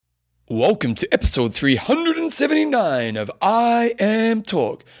Welcome to episode 379 of I Am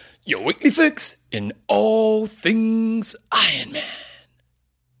Talk, your weekly fix in all things Iron Man.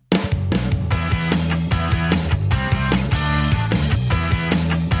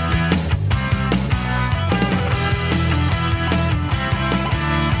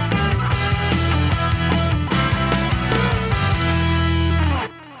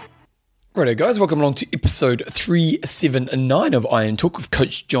 Righto guys, welcome along to episode 379 of Iron Talk with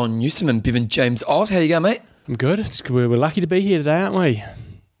Coach John Newsom and Bevan James Oz. How you going, mate? I'm good. We're lucky to be here today, aren't we?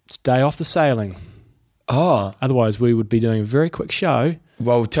 It's day off the sailing. Oh. Otherwise, we would be doing a very quick show.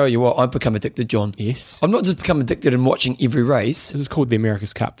 Well, I'll tell you what, I've become addicted, John. Yes. I've not just become addicted in watching every race. This is called the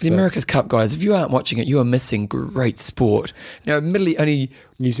America's Cup. The America's Cup, guys, if you aren't watching it, you are missing great sport. Now, admittedly, only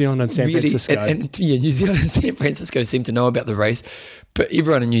New Zealand and San Francisco. New Zealand and San Francisco seem to know about the race, but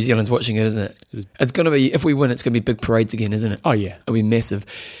everyone in New Zealand's watching it, isn't it? It's going to be, if we win, it's going to be big parades again, isn't it? Oh, yeah. It'll be massive.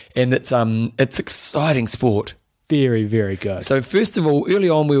 And it's exciting sport. Very, very good. So, first of all,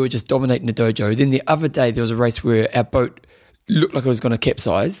 early on, we were just dominating the dojo. Then the other day, there was a race where our boat looked like it was going to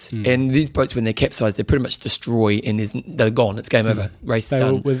capsize. And these boats, when they capsize, they pretty much destroy and they're gone. It's game over. Race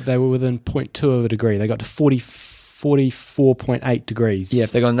done. They were within 0.2 of a degree. They got to 44.8 degrees. Yeah,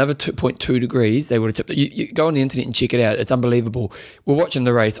 if they got another 2.2 degrees, they would have tipped it. You go on the internet and check it out. It's unbelievable. We're watching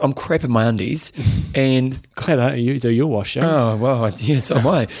the race. I'm crapping my undies. And Glad you do your washing. oh, well, yeah, so am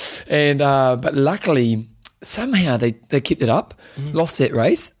I. And, but luckily, somehow they kept it up, lost that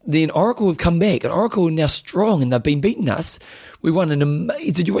race. Then Oracle have come back, and Oracle are now strong, and they've been beating us. We won an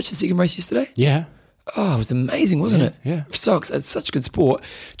amazing... Did you watch the second race yesterday? Yeah. Oh, it was amazing, wasn't it? Yeah. Socks, it's such good sport.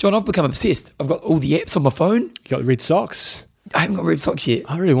 John, I've become obsessed. I've got all the apps on my phone. You got the red socks? I haven't got red socks yet.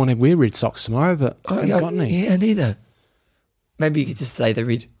 I really want to wear red socks tomorrow, but I haven't got any. Yeah, neither. Maybe you could just say they're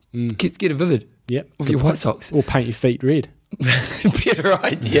red. Get a vivid. Yep. With your white socks. Or paint your feet red. Better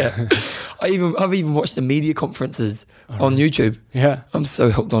idea. I've even watched the media conferences on YouTube. Yeah. I'm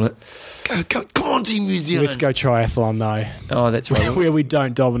so hooked on it. Go on, Team New Zealand. Let's go triathlon, though. Oh, that's right. Where we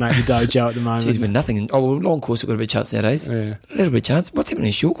don't dominate the dojo at the moment. Jeez, we're nothing. Long course, we've got a bit of chance nowadays. Yeah. A little bit of chance. What's happening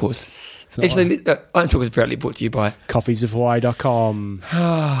in short course? Actually, I'm talking proudly brought to you by coffeesofhawaii.com.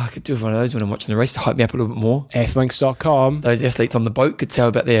 I could do one of those when I'm watching the race to hype me up a little bit more. Athlinks.com. Those athletes on the boat could tell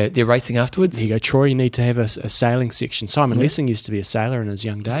about their racing afterwards. There you go, Troy. You need to have a sailing section. Simon Lessing used to be a sailor in his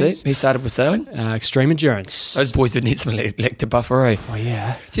young days. That's it. He started with sailing. Extreme endurance. Those boys would need some electric buffer, eh? Oh,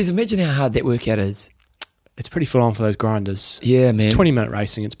 yeah. Jeez, imagine how hard that workout is. It's pretty full on for those grinders. Yeah, man. 20-minute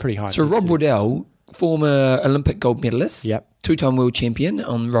racing. It's pretty high. So Rob Waddell, former Olympic gold medalist. Yep. Two-time world champion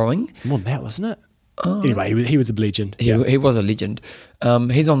on rowing. More than that, wasn't it? Anyway, he was a legend. He was a legend.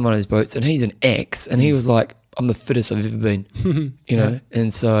 He's on one of those boats, and he's an ex, and he was like, I'm the fittest I've ever been, you know,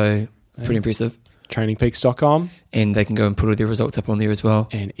 and so pretty impressive. Trainingpeaks.com. And they can go and put all their results up on there as well.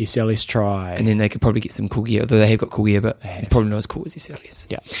 And SLS Try. And then they could probably get some cool gear, although they have got cool gear, but probably not as cool as SLS.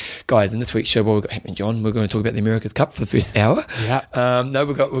 Yeah. Guys, in this week's show, what we've got happening, John, we're going to talk about the America's Cup for the first hour. Yeah. No,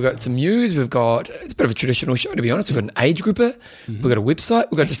 we've got some news. It's a bit of a traditional show, to be honest. We've got an age grouper. We've got a website.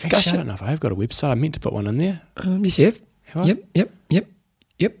 We've got a discussion. Actually, I don't know if I've got a website. I meant to put one in there. Yes, you have. Have I? Yep.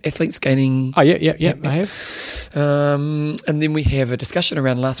 Athletes gaining. Oh, yeah, I have. And then we have a discussion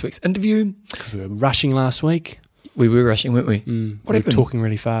around last week's interview. Because we were rushing last week. We were rushing, weren't we? What we happened? were talking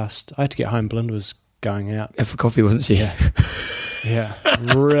really fast. I had to get home. Belinda was going out. For coffee, wasn't she? Yeah.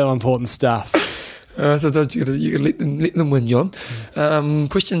 Real important stuff. So you can let them win, John.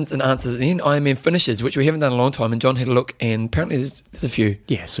 Questions and answers at the end. Ironman finishes, which we haven't done in a long time, and John had a look, and apparently there's a few.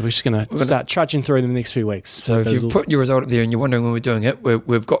 Yeah, so we're just going to start trudging through them in the next few weeks. So if you put your result up there and you're wondering when we're doing it,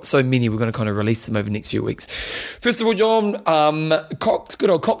 we've got so many, we're going to kind of release them over the next few weeks. First of all, John, Cox, good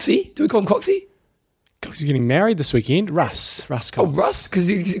old Coxie. Do we call him Coxie? Coxie's getting married this weekend. Russ Cox. Oh, Russ, because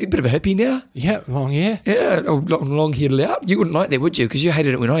he's a bit of a hippie now. Yeah, long hair. Yeah, long hair loud. You wouldn't like that, would you? Because you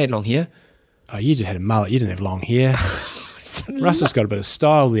hated it when I had long hair. Oh, you just had a mullet. You didn't have long hair. Russ has got a bit of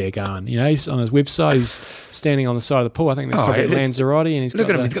style there going. You know, he's on his website. He's standing on the side of the pool. I think that's probably Lanzarote. And he's look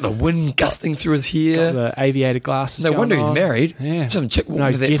at him. He's got the wind gusting through his hair. Got the aviator glasses. No wonder he's married. Yeah. Some chick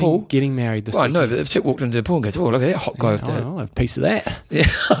walked into that pool. Getting married this weekend. No, but the chick walked into the pool and goes, oh, look at that hot guy. I'll have a piece of that. Yeah,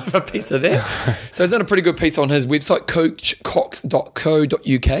 I'll have a piece of that. So he's done a pretty good piece on his website,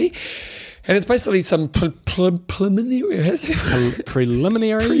 coachcox.co.uk. And it's basically some preliminary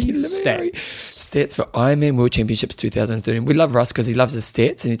stats for Ironman World Championships 2013. We love Russ because he loves his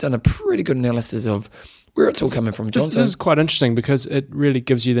stats, and he's done a pretty good analysis of where it's all coming from, John. This is quite interesting because it really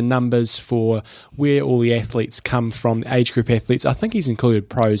gives you the numbers for where all the athletes come from, the age group athletes. I think he's included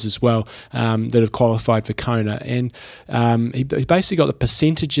pros as well that have qualified for Kona. And he basically got the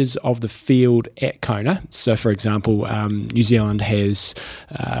percentages of the field at Kona. So, for example, New Zealand has,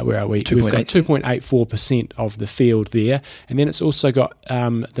 where are we? We've got 2.84% of the field there. And then it's also got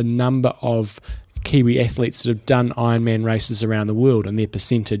the number of Kiwi athletes that have done Ironman races around the world and their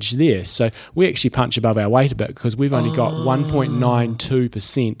percentage there. So we actually punch above our weight a bit because we've only got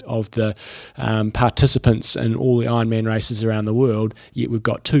 1.92% of the participants in all the Ironman races around the world, yet we've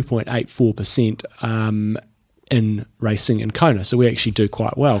got 2.84% in racing in Kona. So we actually do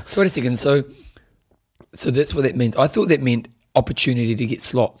quite well. So wait a second. So that's what that means. I thought that meant opportunity to get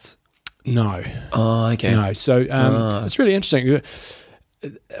slots. No. Oh, okay. No. So it's really interesting.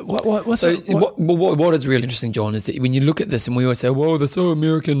 What is really interesting, John, is that when you look at this and we always say, well, they're so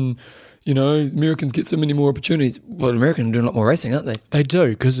American, Americans get so many more opportunities. Well, Americans are doing a lot more racing, aren't they? They do,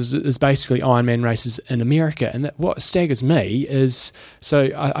 because there's basically Ironman races in America. And what staggers me is, so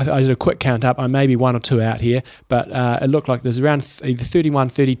I did a quick count up, I may be one or two out here, but it looked like there's around either 31,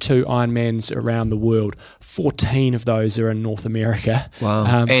 32 Ironmans around the world. 14 of those are in North America.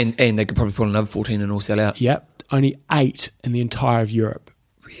 Wow. And they could probably put another 14 and all sell out. Yep. Only 8 in the entire of Europe.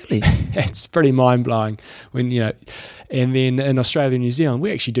 Really? It's pretty mind-blowing when, and then in Australia and New Zealand,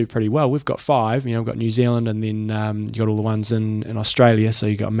 we actually do pretty well. We've got 5, we've got New Zealand, and then you've got all the ones in Australia. So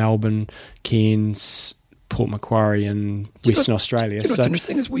you've got Melbourne, Cairns, Port Macquarie, and Western Australia. What's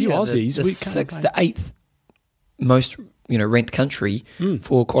interesting is we are Aussies, the 6th, the 8th most ranked country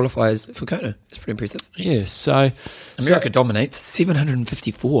for qualifiers for Kona. It's pretty impressive. Yeah, so America dominates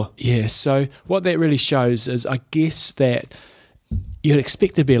 754. Yeah, so what that really shows is, I guess, that you'd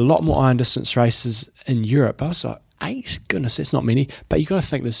expect there'd be a lot more iron distance races in Europe. I was like, 8? Goodness, that's not many. But you've got to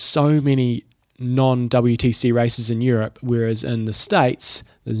think there's so many non-WTC races in Europe, whereas in the States,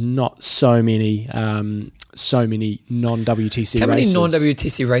 there's not so many non-WTC races. How many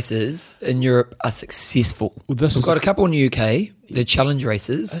non-WTC races in Europe are successful? We've got a couple in the UK, the challenge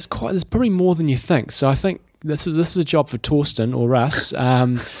races. There's probably more than you think. So I think this is a job for Torsten or Russ,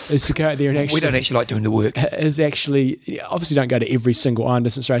 is to go out there and actually... We don't actually like doing the work. Is actually, obviously don't go to every single iron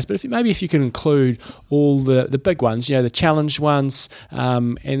distance race, but if you can include all the big ones, the challenge ones,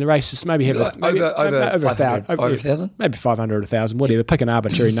 and the races, maybe have over 1,000? Maybe 500 or 1,000, whatever, pick an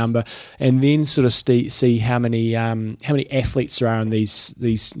arbitrary number, and then sort of see how many athletes there are in these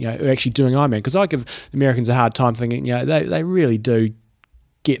who are actually doing Ironman. Because I give the Americans a hard time thinking, they really do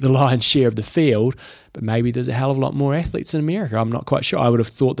get the lion's share of the field, but maybe there's a hell of a lot more athletes in America. I'm not quite sure. I would have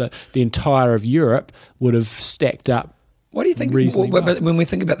thought that the entire of Europe would have stacked up. What do you think? When we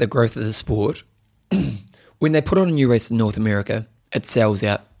think about the growth of the sport, when they put on a new race in North America, it sells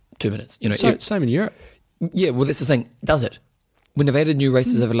out 2 minutes. Same in Europe. Yeah, well, that's the thing. Does it? When they've added new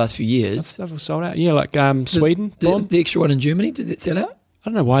races over the last few years, they've all sold out. Yeah, like Sweden. The extra one in Germany, did it sell out? I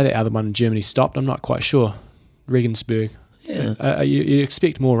don't know why that other one in Germany stopped. I'm not quite sure. Regensburg. Yeah. So, you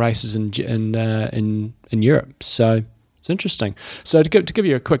expect more races in Europe, so it's interesting. So to give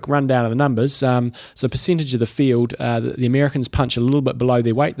you a quick rundown of the numbers, so percentage of the field, the Americans punch a little bit below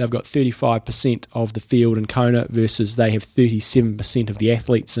their weight. They've got 35% of the field in Kona versus they have 37% of the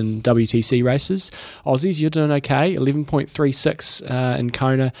athletes in WTC races. Aussies, you're doing okay, 11.36 in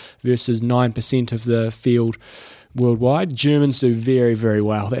Kona versus 9% of the field worldwide. Germans do very, very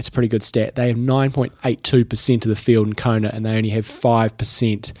well. That's a pretty good stat. They have 9.82% of the field in Kona, and they only have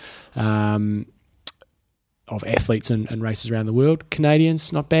 5% of athletes in races around the world.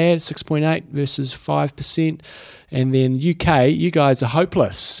 Canadians, not bad, 6.8 versus 5%. And then UK, you guys are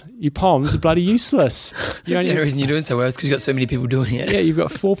hopeless. You Poms are bloody useless. That's the only reason you're doing so well is because you've got so many people doing it. Yeah, you've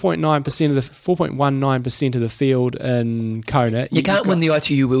got 4.19% of the field in Kona. You can't win the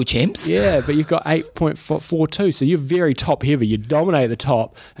ITU World Champs. Yeah, but you've got 8.42, so you're very top heavy. You dominate the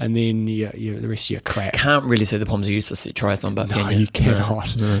top, and then the rest of your crap. Can't really say the Poms are useless at triathlon, but no, you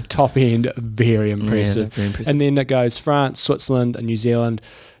cannot. No. Top end, very impressive. Yeah, very impressive. And then it goes France, Switzerland, and New Zealand.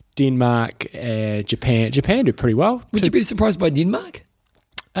 Denmark, Japan. Japan do pretty well. Would you be surprised by Denmark?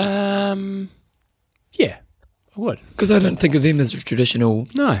 Yeah, I would. Because I don't think of them as a traditional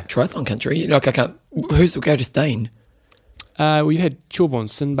triathlon country. Like I can't. Who's the greatest Dane? We've had Chorbon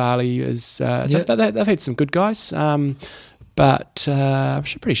Sindbali they've had some good guys, but I'm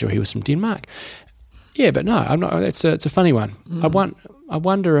pretty sure he was from Denmark. Yeah, but no, I'm not. It's a funny one. I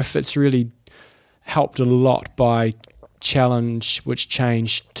wonder if it's really helped a lot by Challenge, which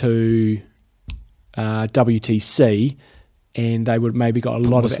changed to WTC, and they would maybe got a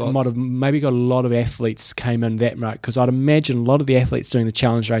lot of athletes came in that route, because I'd imagine a lot of the athletes doing the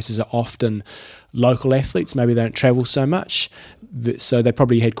challenge races are often local athletes. Maybe they don't travel so much, so they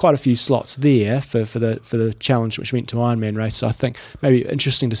probably had quite a few slots there for the challenge, which went to Ironman race. So I think maybe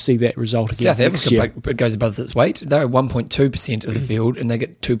interesting to see that result again. South next year. Africa goes above its weight. They're 1.2% of the field, and they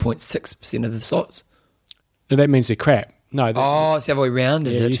get 2.6% of the slots. And that means they're crap. No, it's the other way around,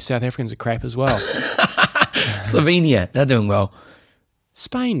 is you it? South Africans are crap as well. Slovenia, they're doing well.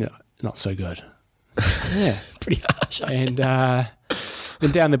 Spain, not so good. Yeah. Pretty harsh. And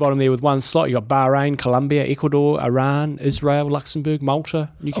then down the bottom there with one slot, you got Bahrain, Colombia, Ecuador, Iran, Israel, Luxembourg,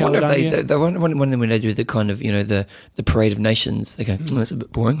 Malta, New I wonder Caledonia. if they one of them when they do the kind of, the parade of nations, they go, that's a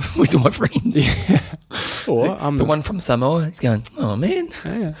bit boring. Where's all my friends? Or the one from Samoa, he's going, oh man,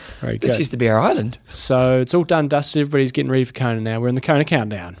 yeah, very this good. used to be our island. So it's all done, dusted. Everybody's getting ready for Kona now. We're in the Kona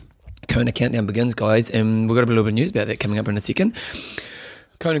countdown. Kona countdown begins, guys, and we've got a little bit of news about that coming up in a second.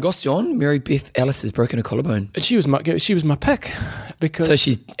 Kona Gostion, Mary Beth Ellis has broken a collarbone. And she was my pick because So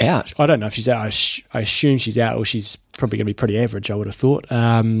she's out. I don't know if she's out. I assume she's out, or she's probably going to be pretty average. I would have thought.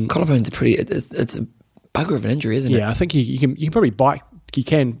 Collarbone's it's a bugger of an injury, isn't it? Yeah, I think you can probably bike. You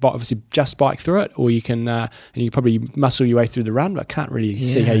can obviously just bike through it, or you can and you can probably muscle your way through the run. But I can't really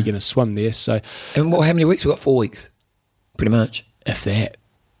see how you're going to swim there. So, and how many weeks? We've got 4 weeks, pretty much. if that,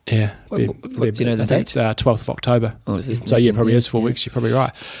 yeah. What do you know the date? It's 12th of October. Oh, it's this So yeah, probably is 4 yeah. weeks. You're probably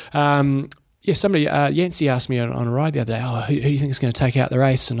right. Yeah, somebody, Yancey asked me on a ride the other day, who do you think is going to take out the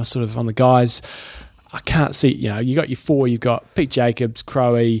race? And I was sort of on the guys. I can't see, you got your four. You've got Pete Jacobs,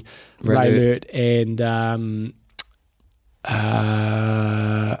 Crowe, Raylert, and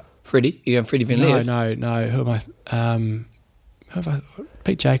Freddie. You going Freddie Van Leer? No. Who am I?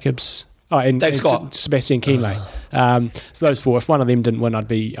 Pete Jacobs. Oh, and Dave Scott. Sebastian Kienle. So those four. If one of them didn't win, I'd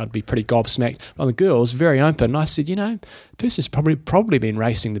be pretty gobsmacked. On the girls, very open. I said, the person who's probably been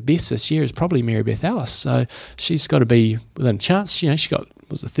racing the best this year is probably Mary Beth Ellis. So she's got to be within a chance. She was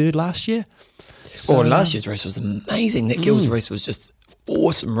the third last year. So, last year's race was amazing. That girls' race was just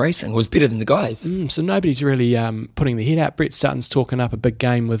awesome racing. It was better than the guys. So nobody's really putting their head out. Brett Sutton's talking up a big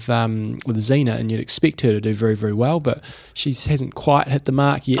game with Zena, and you'd expect her to do very, very well, but she hasn't quite hit the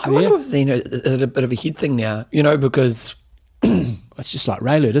mark yet. I wonder if Zena is a bit of a head thing now, because it's just like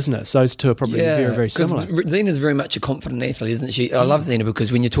Raylert, isn't it? So those two are probably very, very similar. Zena's very much a confident athlete, isn't she? I love Zena because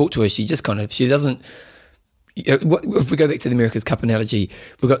when you talk to her, she just she doesn't. If we go back to the America's Cup analogy,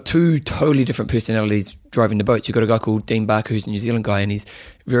 we've got two totally different personalities driving the boats. You've got a guy called Dean Barker, who's a New Zealand guy, and he's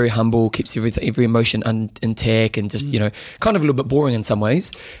very humble, keeps every emotion intact, and just kind of a little bit boring in some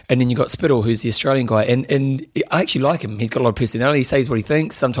ways. And then you've got Spittle, who's the Australian guy, and I actually like him. He's got a lot of personality. He says what he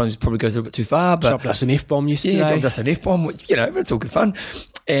thinks. Sometimes probably goes a little bit too far. But dropped us an F-bomb yesterday. Yeah, dropped us an F-bomb, which but it's all good fun.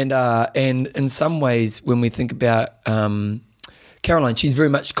 And in some ways, when we think about Caroline, she's very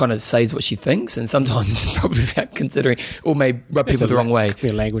much kind of says what she thinks, and sometimes probably without considering, or may rub people the wrong way. Could be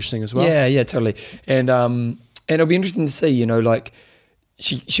a language thing as well. Yeah, totally. And it'll be interesting to see,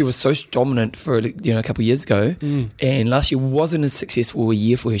 she was so dominant for a couple of years ago, and last year wasn't as successful a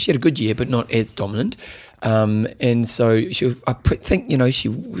year for her. She had a good year, but not as dominant. And so I think she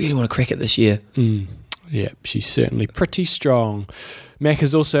really want to crack it this year. Yeah, she's certainly pretty strong. Mac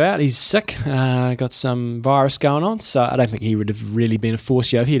is also out. He's sick. Got some virus going on, so I don't think he would have really been a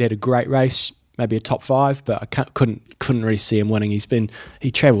force. If he'd had a great race, maybe a top 5, but I couldn't really see him winning.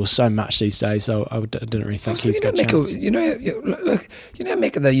 He travels so much these days, so I didn't really think he's got a chance.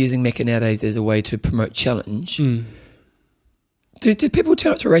 Mecca, they're using Mecca nowadays as a way to promote challenge. Do people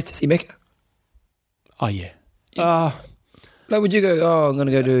turn up to a race to see Mecca? Oh yeah. Would you go, I'm going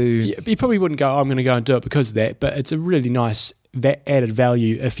to go do... Yeah, you probably wouldn't go, I'm going to go and do it because of that, but it's a really nice added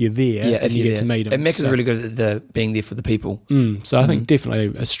value if you're there and you get to meet them. And Mecca's really good at being there for the people. So I think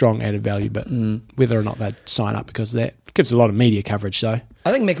definitely a strong added value, but whether or not they'd sign up because of that, it gives a lot of media coverage though.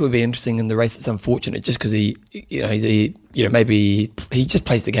 I think Mecca would be interesting in the race. It's unfortunate just because maybe he just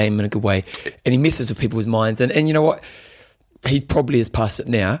plays the game in a good way and he messes with people's minds. And you know what? He probably has passed it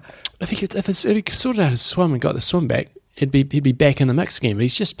now. If he sorted out his swim and got the swim back, he'd be back in the mix again, but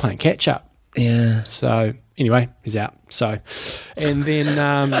he's just playing catch up. Yeah. So anyway, he's out. So, and then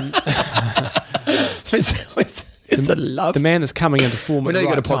it's the love. The man that's coming into form. We know you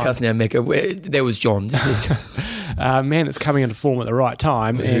got a podcast now, Mecca. There was John. Man that's coming into form at the right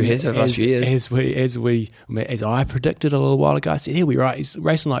time. Who has over the last few years. As I predicted a little while ago, I said he'll be right. He's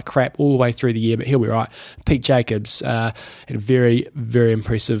racing like crap all the way through the year, but he'll be right. Pete Jacobs had a very, very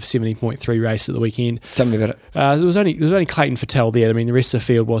impressive 70.3 race at the weekend. Tell me about it. There was only Clayton Fattel there. I mean, the rest of the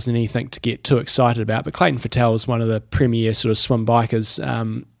field wasn't anything to get too excited about, but Clayton Fattel is one of the premier sort of swim bikers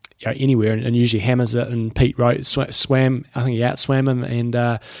anywhere, and usually hammers it. And Pete swam. I think he outswam him, and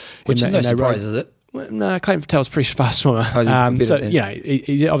which is no surprise, is it? No, Clayton Patel's a pretty fast swimmer. Oh, so, he's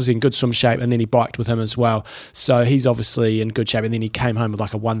obviously in good swim shape, and then he biked with him as well. So he's obviously in good shape, and then he came home with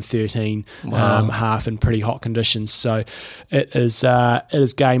like a 1:13 half in pretty hot conditions. So it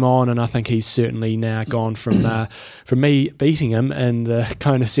is game on, and I think he's certainly now gone from me beating him in the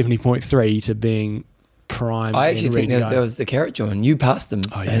Kona 70.3 to being prime. I actually think that was the carrot, John. You passed him,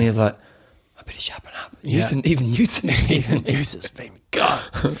 and he was like, I better sharpen up. Even Uses being God.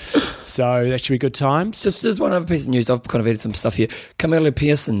 So that should be good times. Just one other piece of news. I've kind of added some stuff here. Camilla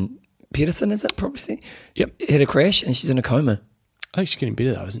Peterson is that probably? Yep. Had a crash and she's in a coma. I think she's getting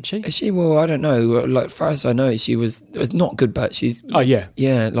better though, isn't she? Is she? Well, I don't know. Like, far as I know, it was not good, but she's... Oh, yeah.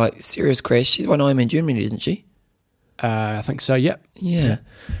 Yeah, like serious crash. She's won Ironman Germany, isn't she? I think so, yep. Yeah.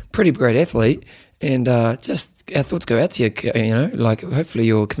 Pretty great athlete. And just our thoughts go out to you, like hopefully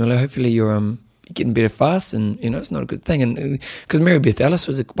you're getting better fast, and it's not a good thing. And because Mary Beth Ellis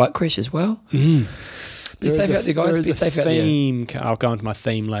was a bike crash as well. Mm. Be safe out there, guys. Be safe out there. I'll go into my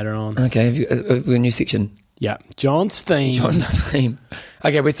theme later on. Okay, have you a new section? Yeah, John's theme.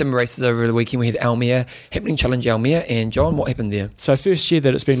 Okay, we had some races over the weekend. We had Almere, Happening Challenge Almere. And John, what happened there? So first year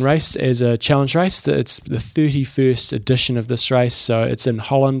that it's been raced as a challenge race. It's the 31st edition of this race. So it's in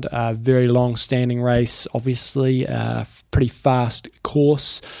Holland, a very long-standing race, obviously, pretty fast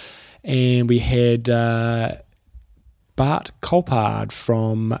course. And we had Bart Colpard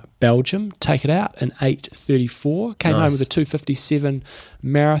from Belgium take it out in 8:34. Came home with a 2:57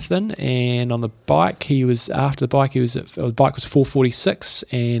 marathon, and on the bike the bike was 4:46,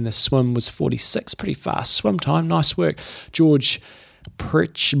 and the swim was 46. Pretty fast swim time. Nice work. George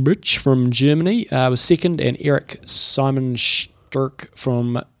Pritschbusch from Germany was second, and Eric Simon Sturck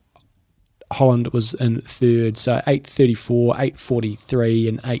from Holland was in third. So 8:34, 8:43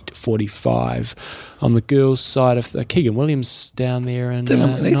 and 8:45. On the girls' side of Keegan Williams down there. And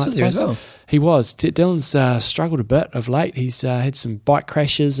Dylan was there as well. He was. Dylan's struggled a bit of late. He's had some bike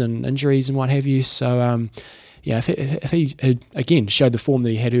crashes and injuries and what have you. So, if he had, again, showed the form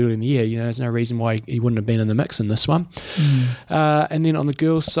that he had earlier in the year, there's no reason why he wouldn't have been in the mix in this one. And then on the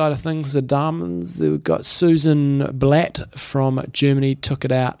girls' side of things, the Damens, we've got Susan Blatt from Germany, took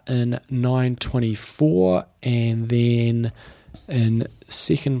it out in 9:24. And then in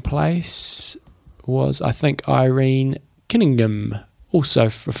second place was, I think, Irene Kinningham, also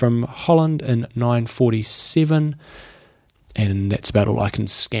from Holland, in 9:47. And that's about all I can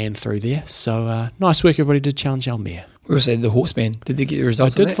scan through there. So nice work, everybody did Challenge Almere. We also had the Horseman. Did they get the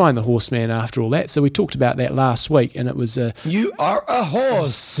results? I did find the Horseman after all that. So we talked about that last week, and it was You are a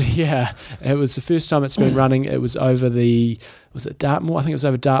horse! Yeah, it was the first time it's been running. It was over was it Dartmoor? I think it was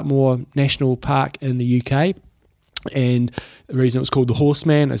over Dartmoor National Park in the UK. And the reason it was called the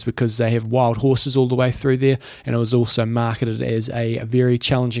Horseman is because they have wild horses all the way through there, and it was also marketed as a very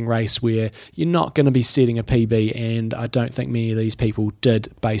challenging race where you're not going to be setting a PB, and I don't think many of these people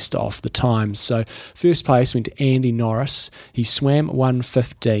did based off the times. So first place went to Andy Norris. He swam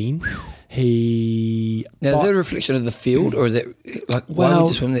 1:15. Is that a reflection of the field, or is it like why would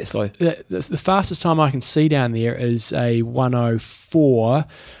you swim that slow? The fastest time I can see down there is a 1:04.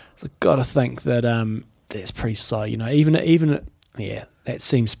 So I've got to think that that's pretty slow, that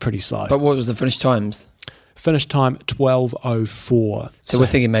seems pretty slow. But what was the finish times? Finish time 12:04. So we're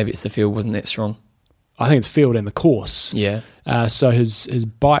thinking maybe it's the field wasn't that strong. I think it's field and the course. Yeah. So his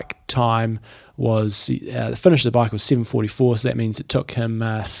bike time was the finish of the bike was 7:44. So that means it took him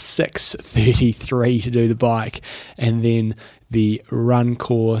 6:33 to do the bike, and then the run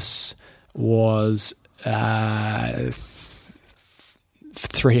course was 3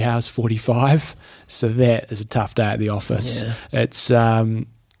 hours 45. So that is a tough day at the office. Yeah. It's they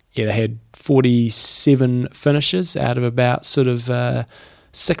had 47 finishes out of about sort of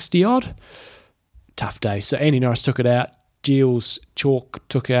 60 odd. Tough day. So Andy Norris took it out. Giles Chalk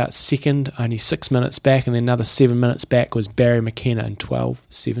took out second, only 6 minutes back, and then another 7 minutes back was Barry McKenna in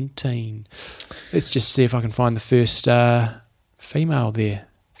 12:17. Let's just see if I can find the first female there.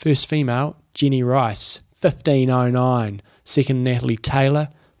 First female, Jenny Rice, 15:09. Second, Natalie Taylor,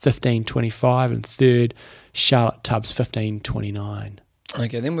 15:25, and third, Charlotte Tubbs, 15:29.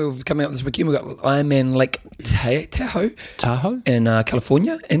 Okay, then we're coming up this weekend. We've got Ironman Lake Tahoe in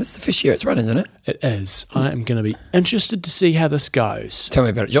California, and it's the first year it's run, isn't it? It is. I am going to be interested to see how this goes. Tell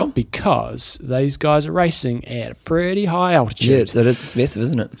me about it, John. Because these guys are racing at a pretty high altitude. Yeah, it's massive,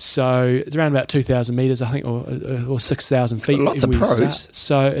 isn't it? So it's around about 2,000 metres, I think, or 6,000 feet. Lots of pros.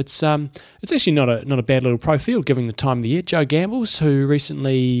 So it's actually not a bad little pro field, given the time of the year. Joe Gambles, who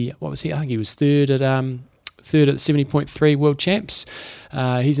recently, what was he? I think he was third third at 70.3 World Champs.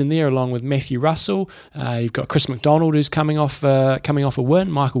 He's in there along with Matthew Russell. You've got Chris McDonald, who's coming off a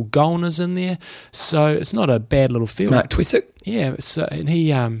win. Michael Gollner's in there, so it's not a bad little field. Mark Twisick. Yeah, and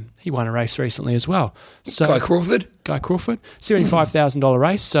he won a race recently as well. So Guy Crawford, $75,000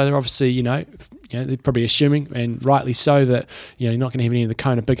 race. So they're obviously, they're probably assuming, and rightly so, that you're not going to have any of the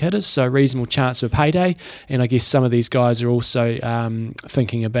Kona big hitters. So reasonable chance of a payday. And I guess some of these guys are also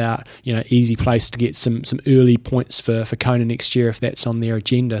thinking about easy place to get some early points for Kona next year if that's on their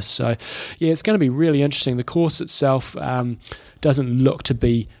agenda. So yeah, it's going to be really interesting. The course itself doesn't look to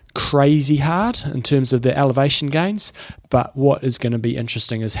be crazy hard in terms of the elevation gains, but what is going to be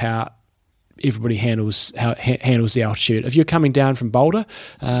interesting is how everybody handles the altitude. If you're coming down from Boulder,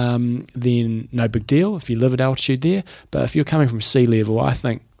 then no big deal if you live at altitude there. But if you're coming from sea level, I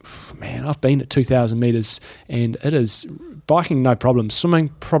think, man, I've been at 2,000 metres and it is biking no problem. Swimming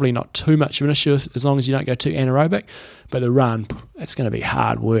probably not too much of an issue as long as you don't go too anaerobic. But the run, it's going to be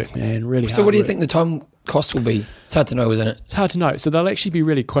hard work, man. Really hard. So what do you work. think the time cost will be? It's hard to know, isn't it? It's hard to know. So they'll actually be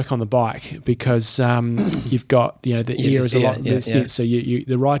really quick on the bike because you've got the air is a lot less dense. So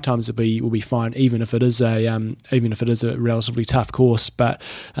the ride times will be fine, even if it is a relatively tough course. But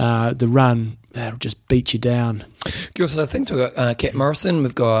the run, that'll just beat you down. Good. So I think we've got Kat Morrison,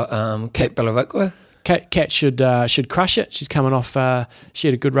 we've got Kate Belavacqua. Kat should crush it. She's coming off. She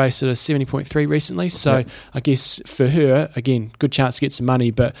had a good race at a 70.3 recently, so I guess for her, again, good chance to get some money.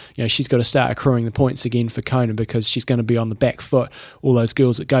 But she's got to start accruing the points again for Kona because she's going to be on the back foot. All those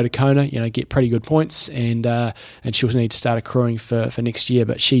girls that go to Kona, get pretty good points, and she'll need to start accruing for next year.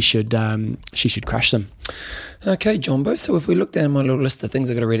 But she should crush them. Okay, Jumbo. So if we look down my little list of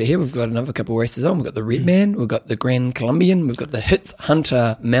things I've got to read it here, we've got another couple of races on. We've got the Redman, we've got the Grand Colombian, we've got the Hits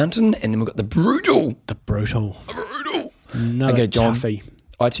Hunter Mountain, and then we've got the Brutal. Another toughie.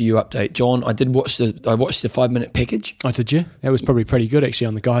 ITU update, John. I watched the 5-minute package. Oh, did you? That was probably pretty good actually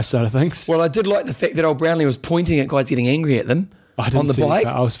on the guy side of things. Well, I did like the fact that old Brownlee was pointing at guys getting angry at them. I didn't on the see bike.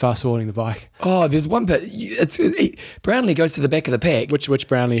 I was fast forwarding the bike. Oh, there's one bit. Brownlee goes to the back of the pack. Which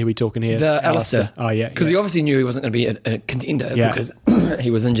Brownlee are we talking here? The Alistair. Oh, yeah. Because he obviously knew he wasn't going to be a contender because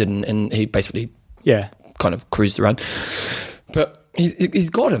he was injured and he basically kind of cruised the run. But he's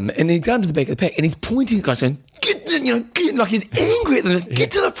got him and he's gone to the back of the pack and he's pointing at guys saying, get, like he's angry at them.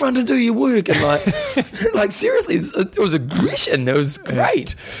 Get to the front and do your work. And like seriously, it was aggression. It was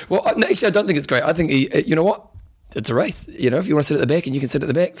great. Well, actually, I don't think it's great. I think you know what? It's a race. If you want to sit at the back and you can sit at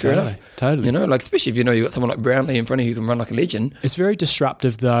the back, fair enough. Totally. Especially if you've got someone like Brownlee in front of you who can run like a legend. It's very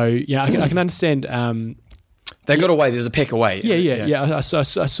disruptive though. Yeah, I can understand. They got away. There's a pack away. Yeah. I saw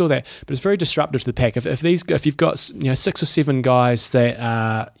that, but it's very disruptive to the pack. If you've got 6 or 7 guys that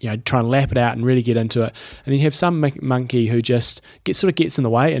try and lap it out and really get into it, and then you have some monkey who just gets in the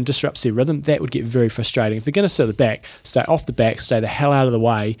way and disrupts their rhythm, that would get very frustrating. If they're going to sit at the back, stay off the back, stay the hell out of the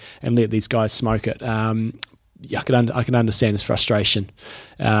way, and let these guys smoke it. I can understand this frustration.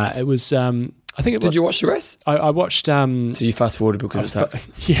 It was. Did you watch the race? I watched. So you fast forwarded because it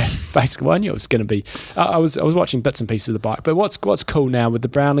sucks. Yeah, basically. Well, I knew it was going to be. I was watching bits and pieces of the bike. But what's cool now with the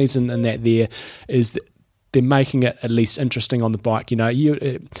Brownies and that there is that they're making it at least interesting on the bike. A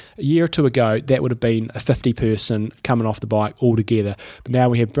year or two ago, that would have been a 50-person coming off the bike all together. But now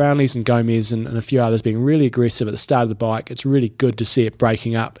we have Brownlees and Gomez and a few others being really aggressive at the start of the bike. It's really good to see it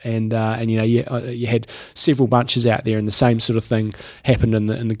breaking up, and you had several bunches out there, and the same sort of thing happened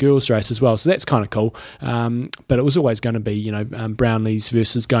in the girls' race as well. So that's kind of cool. But it was always going to be Brownlees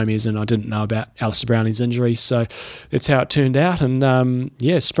versus Gomez, and I didn't know about Alistair Brownlee's injury, so that's how it turned out. And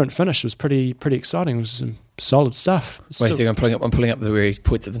sprint finish was pretty exciting. It was some solid stuff. Wait a second, I'm pulling up where he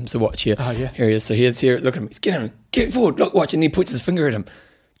points at them. So watch here. Oh, yeah. Here he is. So here. Look at him. Get forward. Look, watch. And he points his finger at him.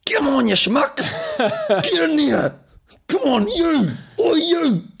 Come on, you schmucks. Get in there. Come on, you. Oh,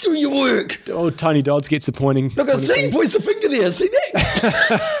 you. Do your work. Oh, Tony Dodds gets the pointing. Look, I see. He points the finger there. See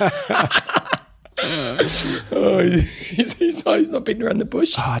that? He's not beating around the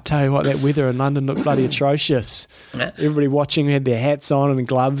bush. Oh, I tell you what, that weather in London looked bloody atrocious. Everybody watching had their hats on and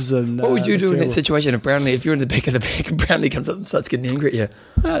gloves. And what would you do in that situation if you're in the back of the pack and Brownlee comes up and starts getting angry at you?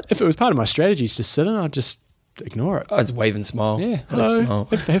 If it was part of my strategy to sit in, I'd just ignore it. I was wave and smile. Yeah, hello.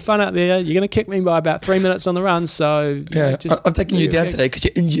 Have fun out there. You're going to kick me by about 3 minutes on the run, so I'm taking you down today because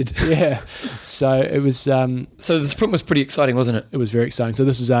you're injured. Yeah, so it was. So the sprint was pretty exciting, wasn't it? It was very exciting. So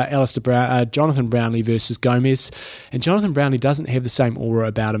this is Jonathan Brownlee versus Gomez, and Jonathan Brownlee doesn't have the same aura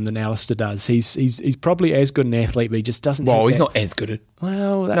about him than Alistair does. He's probably as good an athlete, but he just doesn't. Well, he's not as good.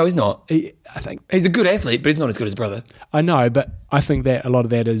 No, he's not. I think he's a good athlete, but he's not as good as his brother. I know, but I think that a lot of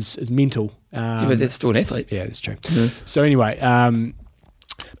that is mental. But that's still an athlete. Yeah, that's true. Mm-hmm. So anyway,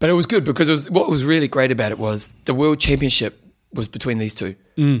 But it was good because what was really great about it was the World Championship was between these two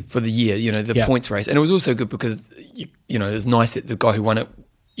for the year, the points race. And it was also good because, it was nice that the guy who won it,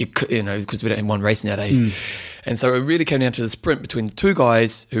 because we don't have one race nowadays. And so it really came down to the sprint between the two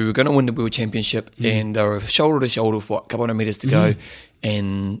guys who were going to win the World Championship and they were shoulder to shoulder for a couple hundred metres to go.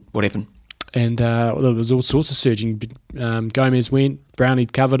 And what happened? And there was all sorts of surging. Gomez went, Brownlee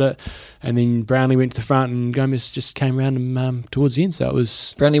covered it, and then Brownlee went to the front and Gomez just came around him towards the end. So it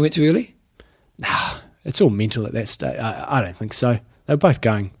was... Brownlee went too early? Nah, it's all mental at that stage. I don't think so. They were both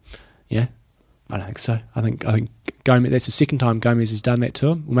going, I don't think so. I think Gomez, that's the second time Gomez has done that to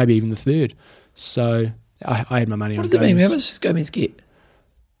him, or maybe even the third. So I had my money on Gomez. What does it mean? How much does Gomez get?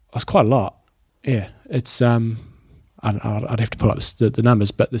 It's quite a lot. Yeah, it's... I'd have to pull up the numbers,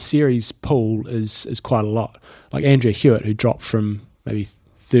 but the series pool is quite a lot. Like Andrea Hewitt, who dropped from maybe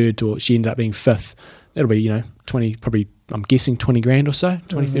third to she ended up being fifth. That'll be 20, probably I'm guessing 20 grand or so,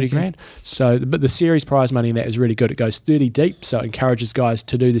 30 grand. So, but the series prize money in that is really good. It goes 30 deep, so it encourages guys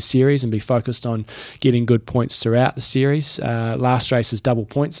to do the series and be focused on getting good points throughout the series. Last race is double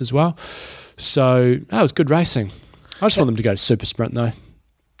points as well. So that was good racing. I just want them to go to Super Sprint though.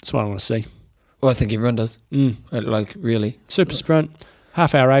 That's what I want to see. Well, I think everyone does. Really. Super Sprint,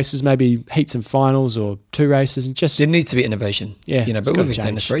 half-hour races, maybe heats and finals or two races. And just there needs to be innovation. Yeah. But we've been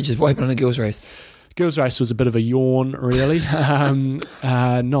saying this for ages. What happened on the girls' race? Girls' race was a bit of a yawn, really.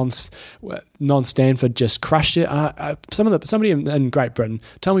 Non-Stanford just crushed it. Somebody in Great Britain,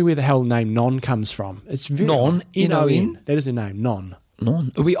 tell me where the hell the name Non comes from. It's very Non? N-O-N? That is her name, Non.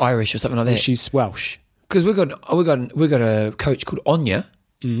 Non? Are we Irish or something like that? She's Welsh. Because we got a coach called Anya.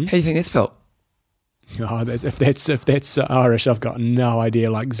 Mm-hmm. How do you think that's spelled? Oh, if that's Irish, I've got no idea.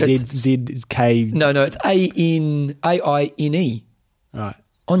 Like ZK. No, it's AINE. Right.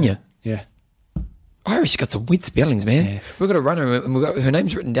 Anya. Yeah. Irish got some weird spellings, man. Yeah. We've got a runner and we've got her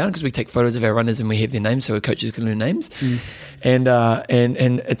name's written down because we take photos of our runners and we have their names so our coaches can learn names. And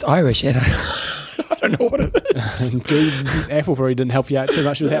it's Irish and I don't know what it is. Apple probably didn't help you out too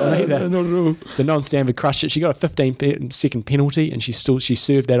much with that one either. Not at all. So Non-Stanford crushed it. She got a 15-second penalty and she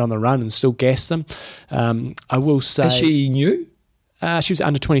served that on the run and still gassed them. I will say... Is she new? She was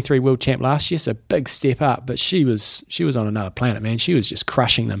under 23 world champ last year, so big step up. But she was on another planet, man. She was just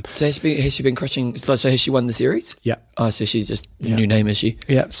crushing them. So has she been crushing? So has she won the series? Yeah. Oh, so she's just a new name, is she?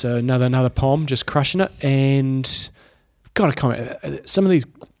 Yeah. So another Pom just crushing it. And got to comment. Some of these,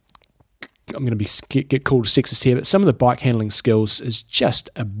 I'm going to get called sexist here, but some of the bike handling skills is just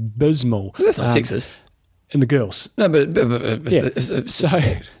abysmal. Well, that's not sexist. In the girls. No, but yeah.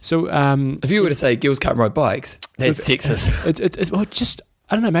 So if you were to say girls can't ride bikes, that's sexist. It's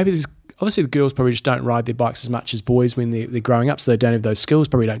I don't know, maybe there's obviously the girls probably just don't ride their bikes as much as boys when they're growing up, so they don't have those skills,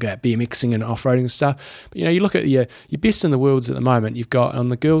 probably don't go out BMXing and off-roading and stuff. But you look at your best in the worlds at the moment, you've got on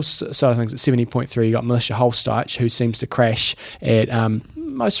the girls side of things at 70.3, you've got Milicia Holsteich, who seems to crash at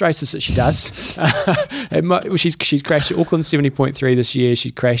most races that she does. She's crashed at Auckland 70.3 this year.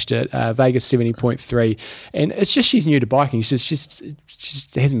 She crashed at Vegas 70.3, and it's just she's new to biking. She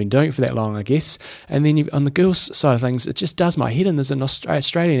just hasn't been doing it for that long, I guess. And then on the girls' side of things, it just does my head in. There's an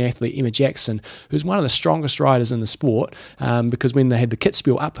Australian athlete, Emma Jackson, who's one of the strongest riders in the sport, because when they had the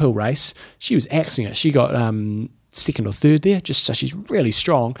Kitzbühel uphill race, she was axing it. She got second or third there, just so she's really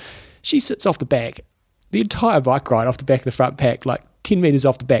strong. She sits off the back, the entire bike ride off the back of the front pack, like 10 metres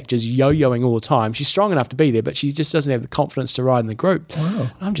off the back, just yo-yoing all the time. She's strong enough to be there, but she just doesn't have the confidence to ride in the group.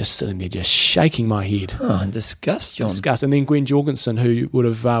 Wow. I'm just sitting there just shaking my head. Oh, disgust, John. Disgust. And then Gwen Jorgensen, who would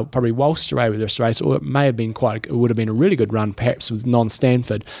have probably waltzed away with this race, or it may have been it would have been a really good run, perhaps with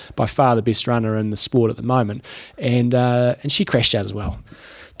Non-Stanford, by far the best runner in the sport at the moment. And she crashed out as well.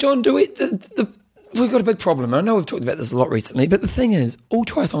 John, we've got a big problem. I know we've talked about this a lot recently, but the thing is, all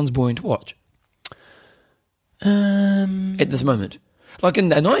triathlon's boring to watch. At this moment. Like in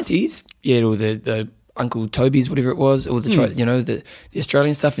the 90s, all the Uncle Toby's, whatever it was, or the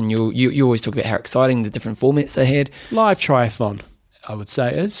Australian stuff, and you always talk about how exciting the different formats they had. Live triathlon, I would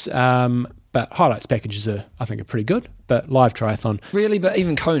say, is. But highlights packages are pretty good. But live triathlon, really. But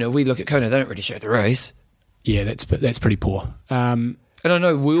even Kona, we look at Kona, they don't really show the race. Yeah, that's pretty poor. And I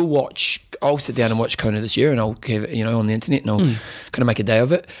know I'll sit down and watch Kona this year, and I'll have it, on the internet, and I'll kind of make a day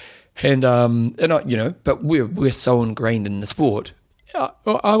of it. And but we're so ingrained in the sport.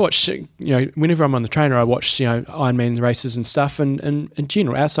 I watch, whenever I'm on the trainer, I watch, Ironman races and stuff. And in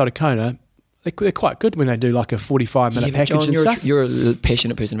general, outside of Kona, they're quite good when they do like a 45-minute package John, and stuff. You're a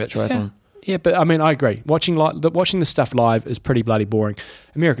passionate person about triathlon. Yeah, but I mean, I agree. Watching the stuff live is pretty bloody boring.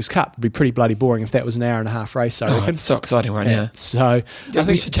 America's Cup would be pretty bloody boring if that was an hour and a half race. I reckon. It's so exciting right now. So I think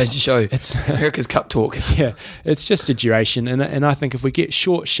we should change the show. It's America's Cup talk. Yeah, it's just a duration, and I think if we get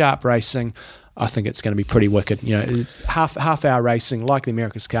short, sharp racing, I think it's going to be pretty wicked. You know, half hour racing like the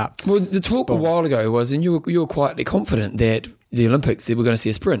America's Cup. Well, the talk a while ago was, and you were quietly confident that the Olympics, that we're going to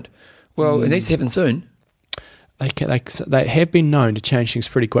see a sprint. Well, it needs to happen soon. They have been known to change things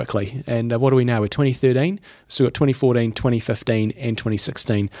pretty quickly. And what do we know? We're 2013, so we've got 2014, 2015, and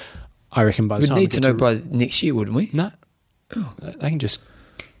 2016. I reckon by the time we'd need to know by next year, wouldn't we? No. Oh. They can just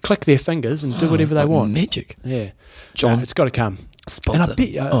click their fingers and do whatever they want. Magic. Yeah. John. It's got to come. Sponsor.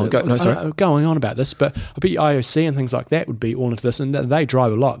 And I bet, going on about this, but I bet IOC and things like that would be all into this, and they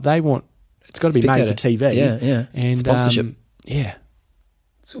drive a lot. It's got to be made for TV. Yeah. And sponsorship. Yeah.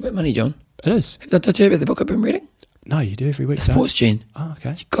 It's all about money, John. It is. Did I tell you about the book I've been reading? No, you do every week. Sports Gene. Oh,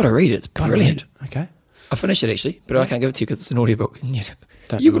 okay. You've got to read it. It's brilliant. Okay. I finished it actually, but I can't give it to you because it's an audiobook. You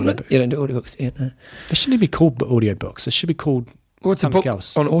don't do audiobooks. Yeah, no. It shouldn't be called audiobooks. It should be called something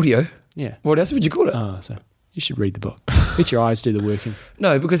else. On audio. Yeah. What else would you call it? Oh, so you should read the book. Let your eyes do the working.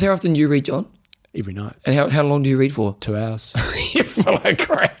 No, because how often do you read, John? Every night. And how long do you read for? 2 hours. You feel like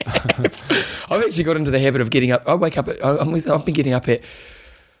crap. I've actually got into the habit of getting up. I've been getting up at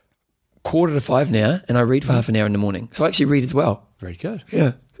 4:45 now, and I read for half an hour in the morning. So I actually read as well. Very good.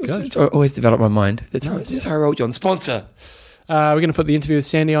 Yeah. I always develop my mind. That's how I roll, John. Sponsor. We're going to put the interview with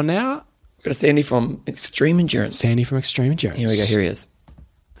Sandy on now. We've got Sandy from Extreme Endurance. Sandy from Extreme Endurance. Here we go. Here he is.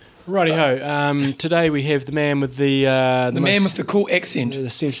 Righty-ho. Today we have the man with the man with the cool accent. The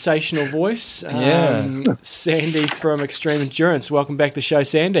sensational voice. Sandy from Extreme Endurance. Welcome back to the show,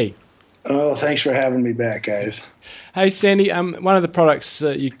 Sandy. Oh, thanks for having me back, guys. Hey, Sandy, one of the products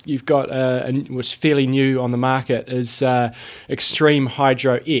you've got, which is fairly new on the market, is Extreme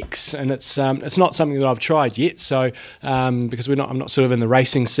Hydro X, and it's not something that I've tried yet. So, because I'm not sort of in the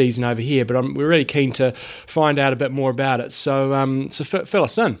racing season over here, but we're really keen to find out a bit more about it. So, fill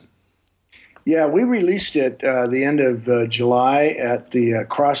us in. Yeah, we released it the end of July at the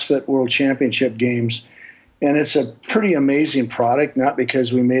CrossFit World Championship Games. And it's a pretty amazing product, not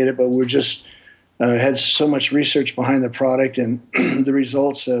because we made it, but we're just had so much research behind the product, and the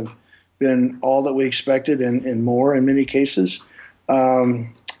results have been all that we expected and more in many cases.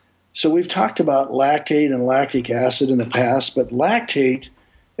 So we've talked about lactate and lactic acid in the past, but lactate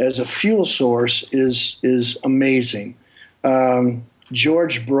as a fuel source is amazing.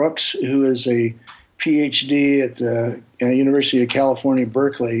 George Brooks, who is a PhD at the University of California,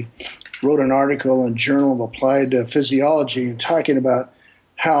 Berkeley, wrote an article in Journal of Applied Physiology and talking about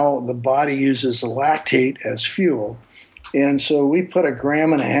how the body uses lactate as fuel. And so we put 1.5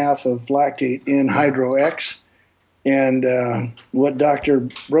 grams of lactate in Hydro X. And what Dr.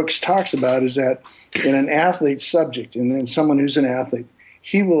 Brooks talks about is that in an athlete subject, and then someone who's an athlete,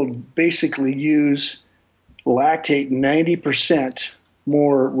 he will basically use lactate 90%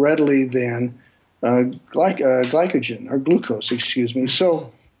 more readily than glycogen or glucose, excuse me.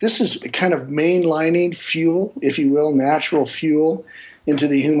 So this is kind of mainlining fuel, if you will, natural fuel into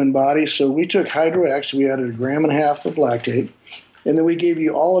the human body. So we took Hydro X, we added 1.5 grams of lactate, and then we gave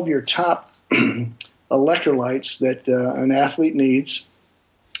you all of your top electrolytes that an athlete needs.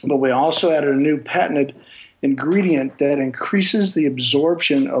 But we also added a new patented ingredient that increases the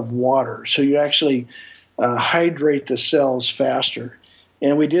absorption of water. So you actually hydrate the cells faster.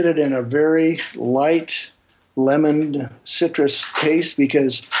 And we did it in a very light lemon citrus taste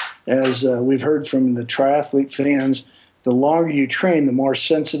because, as we've heard from the triathlete fans, the longer you train, the more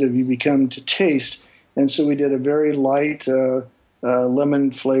sensitive you become to taste. And so we did a very light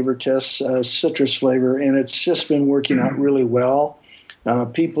lemon flavor test, citrus flavor, and it's just been working out really well.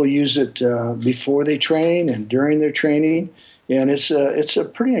 People use it before they train and during their training, and it's a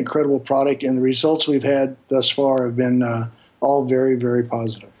pretty incredible product, and the results we've had thus far have been all very, very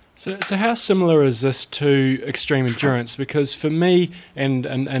positive. So how similar is this to Extreme Endurance? Because for me and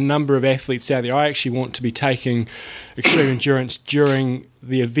a number of athletes out there, I actually want to be taking Extreme Endurance during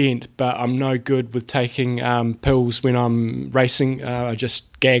the event, but I'm no good with taking pills when I'm racing. I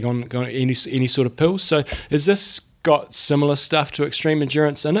just gag on any sort of pills. So is this got similar stuff to Extreme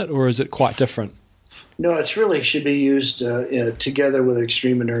Endurance in it, or is it quite different? No, it really should be used together with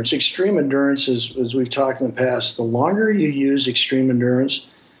Extreme Endurance. Extreme Endurance, as we've talked in the past, the longer you use Extreme Endurance,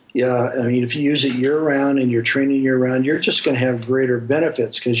 if you use it year-round and you're training year-round, you're just going to have greater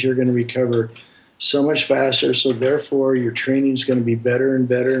benefits because you're going to recover so much faster. So therefore, your training is going to be better and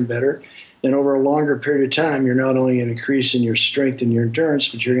better and better. And over a longer period of time, you're not only going to increase in your strength and your endurance,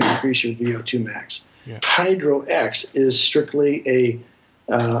 but you're going to increase your VO2 max. Yeah. Hydro X is strictly a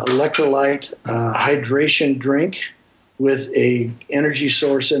electrolyte hydration drink with a energy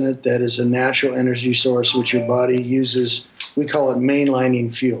source in it that is a natural energy source which your body uses. We call it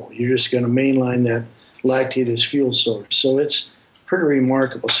mainlining fuel. You're just going to mainline that lactate as fuel source. So it's pretty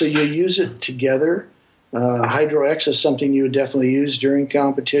remarkable. So you use it together. Hydro X is something you would definitely use during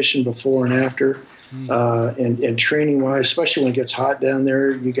competition, before and after. And training-wise, especially when it gets hot down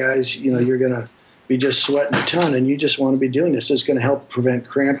there, you guys, you're going to be just sweating a ton, and you just want to be doing this. It's going to help prevent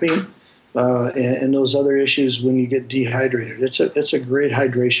cramping and those other issues when you get dehydrated. It's a great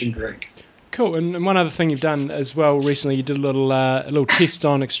hydration drink. Cool. And one other thing you've done as well recently, you did a little test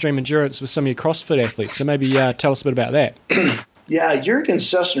on extreme endurance with some of your CrossFit athletes. So maybe tell us a bit about that. Yeah, Jürgen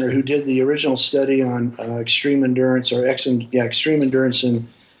Sussner, who did the original study on extreme endurance extreme endurance in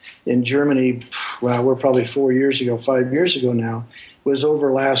Germany, well, we're probably 5 years ago now, was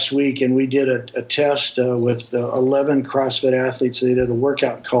over last week, and we did a test with 11 CrossFit athletes. They did a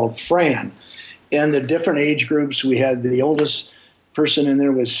workout called Fran. And the different age groups, we had the oldest person in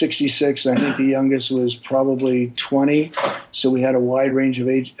there was 66. I think the youngest was probably 20. So we had a wide range of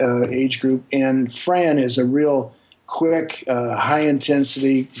age group. And Fran is a real quick, high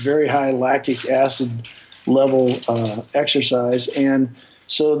intensity, very high lactic acid level exercise. And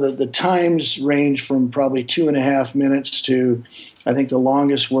so the times range from probably 2.5 minutes to, I think the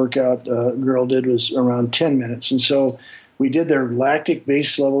longest workout girl did was around 10 minutes. And so we did their lactic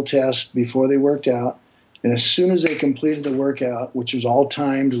base level test before they worked out. And as soon as they completed the workout, which was all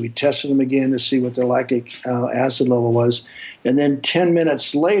timed, we tested them again to see what their lactic acid level was. And then 10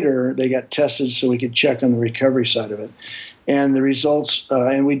 minutes later, they got tested so we could check on the recovery side of it. And the results,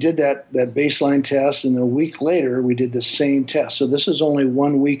 and we did that baseline test, and a week later, we did the same test. So this is only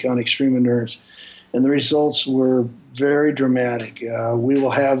 1 week on extreme endurance. And the results were very dramatic. We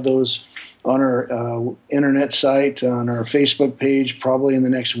will have those on our internet site, on our Facebook page, probably in the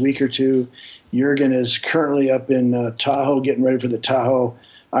next week or two. Jürgen is currently up in Tahoe, getting ready for the Tahoe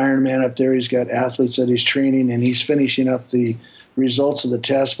Ironman up there. He's got athletes that he's training, and he's finishing up the results of the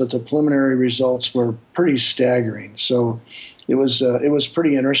test, but the preliminary results were pretty staggering. So it was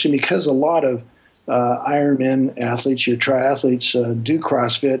pretty interesting because a lot of Ironman athletes, your triathletes, do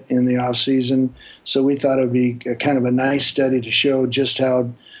CrossFit in the off season. So we thought it would be kind of a nice study to show just how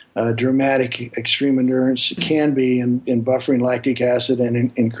dramatic extreme endurance can be in buffering lactic acid and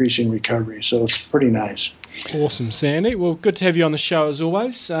in increasing recovery. So it's pretty nice. Awesome, Sandy. Well, good to have you on the show as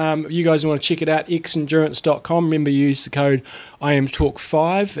always. You guys want to check it out, xendurance.com. Remember, use the code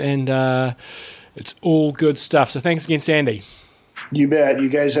IMTalk5, and it's all good stuff. So thanks again, Sandy. You bet. You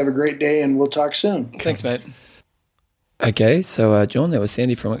guys have a great day, and we'll talk soon. Thanks, mate. Okay, so John, that was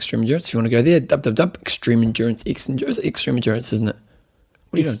Sandy from Extreme Endurance. If you want to go there, Extreme Endurance, Extreme Endurance, isn't it?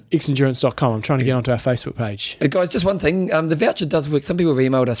 xendurance.com. I'm trying to get onto our Facebook page. Guys, just one thing. The voucher does work. Some people have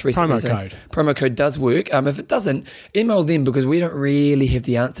emailed us recently. Promo code does work. If it doesn't, email them because we don't really have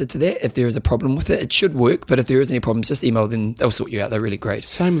the answer to that. If there is a problem with it, it should work. But if there is any problems, just email them. They'll sort you out. They're really great.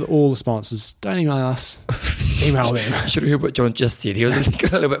 Same with all the sponsors. Don't email us. Email them. Should have heard what John just said. He was a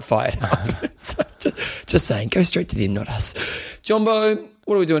little bit fired up. So just saying, go straight to them, not us. Jumbo,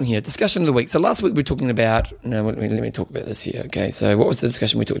 what are we doing here? Discussion of the week. So last week we were talking about, let me talk about this here. Okay, so what was the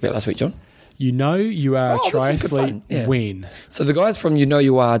discussion we talked about last week, John? You know you are a triathlete when. So the guys from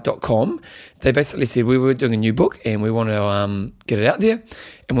youknowyouare.com, they basically said we were doing a new book and we want to get it out there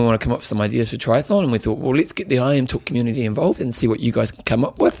and we want to come up with some ideas for triathlon, and we thought, well, let's get the I Am Talk community involved and see what you guys can come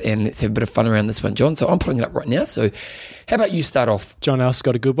up with, and let's have a bit of fun around this one, John. So I'm putting it up right now. So how about you start off? John Else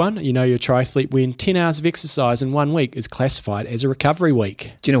got a good one. You know you're a triathlete when 10 hours of exercise in 1 week is classified as a recovery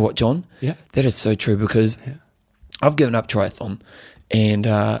week. Do you know what, John? Yeah. That is so true because I've given up triathlon. And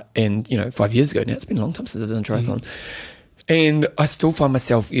 5 years ago now, it's been a long time since I've done triathlon. And I still find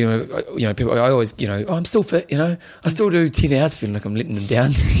myself, people, I always, I'm still fit, I still do 10 hours feeling like I'm letting them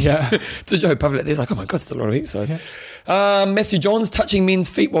down. Yeah. To Joe Public, there's like, oh my God, it's a lot of exercise. Yeah. Matthew Johns touching men's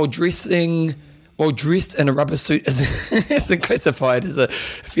feet while dressed in a rubber suit isn't classified as a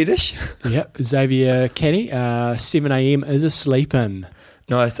fetish. Yep. Xavier Kenny, 7 a.m. is a sleep-in.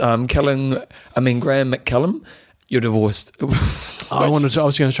 Nice. Graham McCallum, you're divorced. I was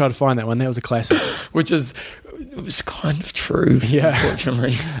going to try to find that one. That was a classic. It was kind of true,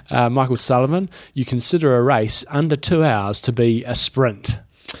 unfortunately. Michael Sullivan, you consider a race under 2 hours to be a sprint.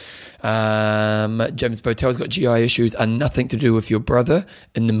 James Botel's got GI issues and nothing to do with your brother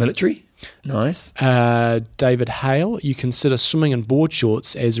in the military. Nice. David Hale, you consider swimming in board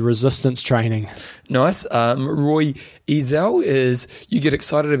shorts as resistance training. Nice. Roy Ezel is you get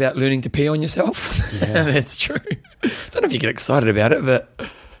excited about learning to pee on yourself. Yeah. That's true. Don't know if you get excited about it, but...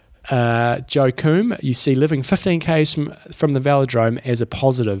 Joe Coombe, you see living 15 k's from the velodrome as a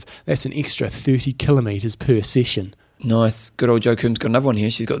positive. That's an extra 30 kilometres per session. Nice. Good old Joe Coombs got another one here.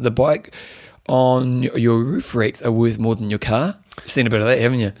 She's got the bike on your roof racks are worth more than your car. You've seen a bit of that,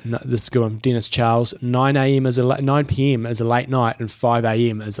 haven't you? No, this is a good one. Dennis Charles, 9 p.m. is a late night and 5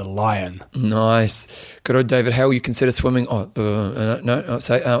 a.m. is a lion. Nice. Good old David Hale, you consider swimming. I'm going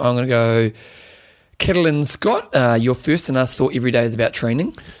to go Kettlin Scott. Your first and last thought every day is about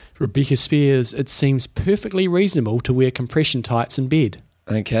training. Rebecca Spears, it seems perfectly reasonable to wear compression tights in bed.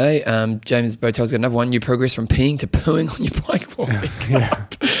 Okay, James Botel's got another one. You progress from peeing to pooing on your bike while picking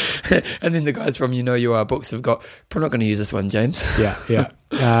up. And then the guys from You Know You Are Books have got, probably not going to use this one, James.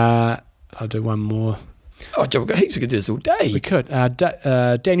 Yeah. I'll do one more. Oh, Joe, we've got heaps. We could do this all day. We could.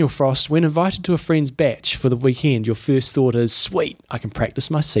 Daniel Frost, when invited to a friend's batch for the weekend, your first thought is, sweet, I can practice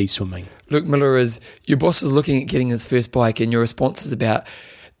my sea swimming. Luke Miller is, your boss is looking at getting his first bike and your response is about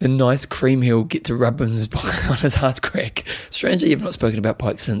the nice cream he'll get to rub on his ass crack. Strangely, you've not spoken about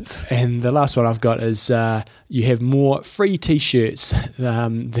bikes since. And the last one I've got is you have more free T-shirts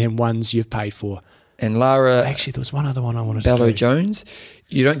than ones you've paid for. And Lara... Actually, there was one other one I wanted Bello to do. Jones,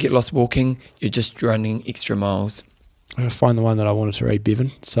 you don't get lost walking, you're just running extra miles. I'm going to find the one that I wanted to read, Bevan.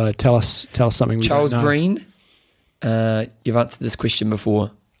 So tell us something we Charles don't know. Green, you've answered this question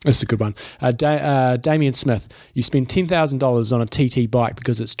before. This is a good one. Damien Smith, you spend $10,000 on a TT bike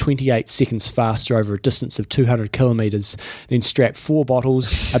because it's 28 seconds faster over a distance of 200 kilometres. Then strap 4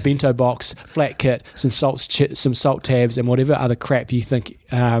 bottles, a bento box, flat kit, some salt tabs, and whatever other crap you think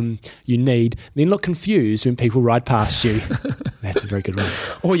you need. Then look confused when people ride past you. That's a very good one.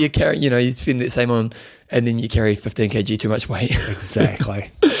 Or you carry, you spend that same on, and then you carry 15 kg too much weight.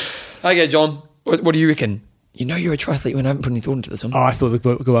 Exactly. Okay, John, what do you reckon? You know you're a triathlete when I haven't put any thought into this one. Oh, I thought the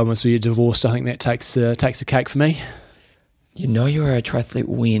good one was you're divorced. I think that takes a cake for me. You know you're a triathlete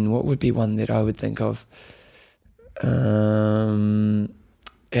when? What would be one that I would think of? Okay,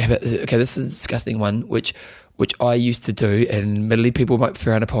 this is a disgusting one, which I used to do, and admittedly people might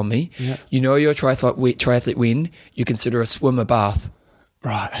frown upon me. Yeah. You know you're a triathlete when you consider a swim a bath.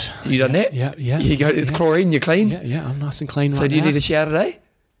 Right. You done that? Yeah. You go, it's chlorine, you're clean? Yeah, I'm nice and clean So right do you now. need a shower today?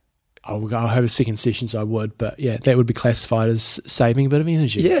 I'll have a second session, so I would, but yeah, that would be classified as saving a bit of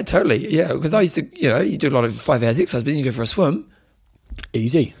energy. Yeah, totally. Yeah, because I used to, you do a lot of 5 hours exercise, but then you go for a swim.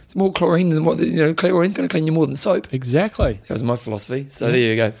 Easy. It's more chlorine than what, chlorine's going to clean you more than soap. Exactly. That was my philosophy. So There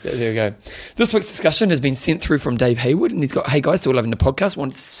you go. There you go. This week's discussion has been sent through from Dave Hayward, and he's got, hey guys, still loving the podcast,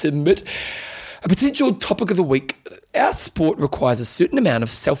 wanted to submit a potential topic of the week. Our sport requires a certain amount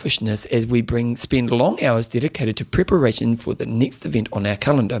of selfishness as we spend long hours dedicated to preparation for the next event on our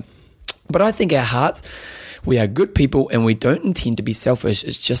calendar. But I think our hearts, we are good people and we don't intend to be selfish.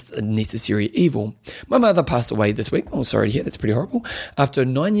 It's just a necessary evil. My mother passed away this week. Oh, sorry to hear. That's pretty horrible. After a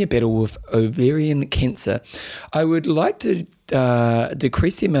 9-year battle with ovarian cancer. I would like to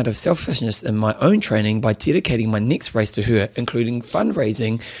decrease the amount of selfishness in my own training by dedicating my next race to her, including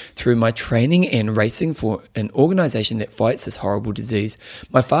fundraising through my training and racing for an organisation that fights this horrible disease.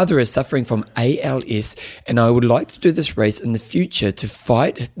 My father is suffering from ALS, and I would like to do this race in the future to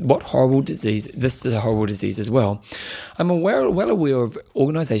fight what horrible disease. This is a horrible disease as well. I'm well aware of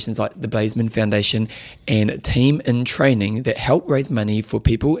organisations like the Blazeman Foundation and Team in Training that help raise money for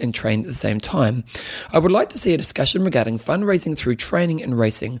people and train at the same time. I would like to see a discussion regarding fundraising through training and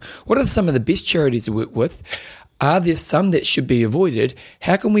racing. What are some of the best charities to work with? Are there some that should be avoided?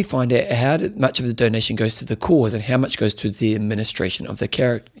 How can we find out how much of the donation goes to the cause and how much goes to the administration of the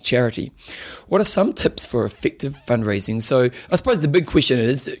charity? What are some tips for effective fundraising? So I suppose the big question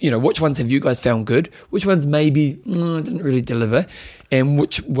is, which ones have you guys found good? Which ones maybe didn't really deliver? And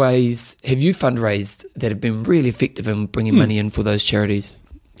which ways have you fundraised that have been really effective in bringing money in for those charities?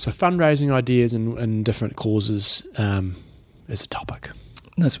 So fundraising ideas and different causes is a topic.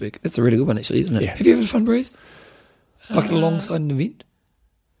 Nice work. That's a really good one, actually, isn't it? Yeah. Have you ever fundraised? Like alongside an event?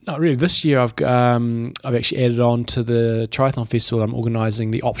 Not really. This year I've actually added on to the Triathlon Festival. I'm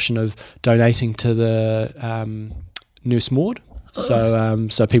organising the option of donating to the Nurse Maud.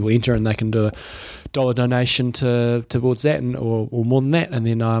 So people enter and they can do $1 donation towards that, or more than that, and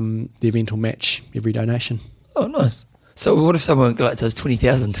then the event will match every donation. Oh, nice. So what if someone does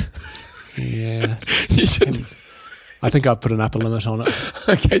 20,000? Yeah, You should. I think I've put an upper limit on it.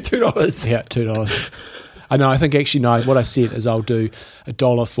 Okay, $2. Yeah, $2. I know. I think actually no. What I said is I'll do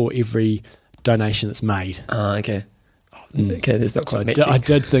 $1 for every donation that's made. Okay. Okay, that's not So quite matching. I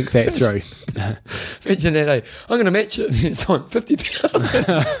did think that through. Imagine that, I'm going to match it. It's on 50,000.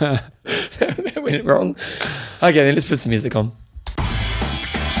 That went wrong. Okay, then let's put some music on.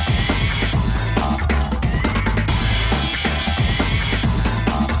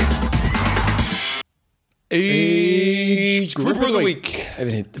 of the week. I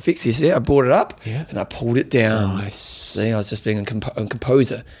haven't had the fix here. I brought it up and I pulled it down. Nice. See, I was just being a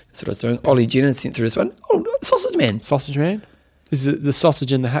composer. That's what I was doing. Ollie Jenner sent through this one. Oh, Sausage Man. Sausage Man? This is the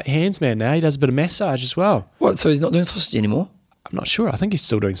sausage in the hands man now. He does a bit of massage as well. What, so he's not doing sausage anymore? I'm not sure. I think he's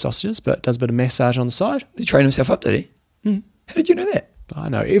still doing sausages, but does a bit of massage on the side. Did he train himself up, did he? How did you know that? I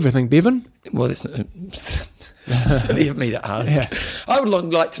know everything, Bevan. Well, that's not silly of me to ask. Yeah. I would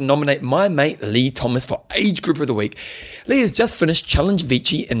like to nominate my mate Lee Thomas for Age Grouper of the Week. Lee has just finished Challenge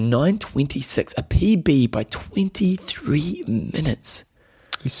Vichy in 9:26, a PB by 23 minutes.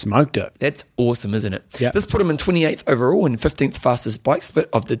 He smoked it. That's awesome, isn't it? Yeah. This put him in 28th overall and 15th fastest bike split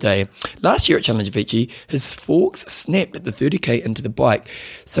of the day. Last year at Challenge Vichy, his forks snapped at the 30k into the bike,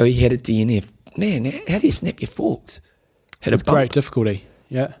 so he had a DNF. Man, how do you snap your forks? Had a bump. Great difficulty.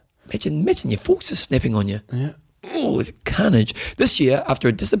 Yeah. Imagine your forks are snapping on you. Yeah. Oh, the carnage. This year, after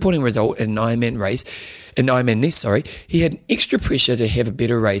a disappointing result in an Ironman Nest, he had extra pressure to have a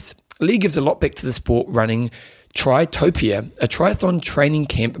better race. Lee gives a lot back to the sport running Tritopia, a triathlon training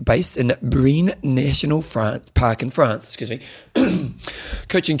camp based in Breen National Park in France,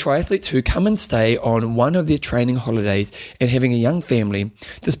 coaching triathletes who come and stay on one of their training holidays and having a young family.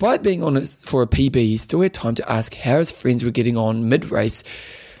 Despite being on for a PB, he still had time to ask how his friends were getting on mid-race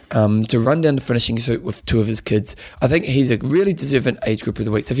to run down the finishing suit with two of his kids. I think he's a really deserving Age Group of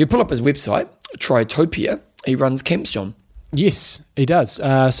the Week. So if you pull up his website, Tritopia, he runs camps, John. Yes, he does.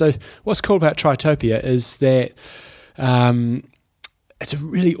 So what's cool about Tritopia is that it's a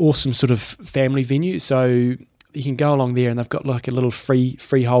really awesome sort of family venue. So you can go along there and they've got like a little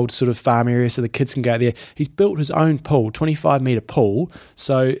freehold sort of farm area so the kids can go there. He's built his own pool, 25-metre pool.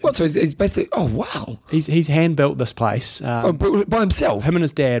 So he's basically, oh, wow. He's hand-built this place. By himself? Him and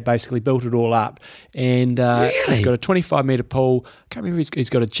his dad basically built it all up. And really? He's got a 25-metre pool. I can't remember, he's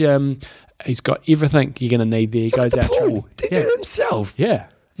got a gym. He's got everything you're going to need there. He goes out training. Did he do it himself? Yeah.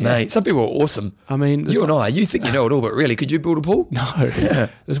 Mate, some people are awesome. I mean, you think you know it all, but really, could you build a pool? No. Yeah.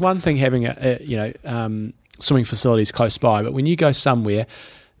 There's one thing having swimming facilities close by, but when you go somewhere,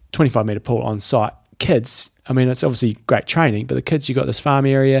 25-metre pool on site, kids, I mean, it's obviously great training, but the kids, you've got this farm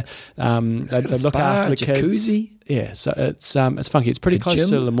area, they look after the kids. Jacuzzi. Yeah, so it's funky. It's pretty close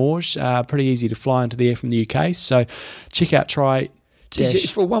to Limoges, pretty easy to fly into there from the UK. So check out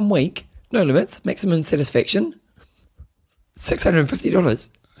For 1 week. No limits, maximum satisfaction, $650.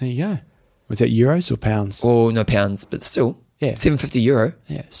 There you go. Was that euros or pounds? Oh, no, pounds, but still. Yeah. €750.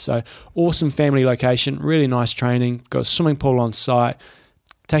 Yeah, so awesome family location, really nice training, got a swimming pool on site,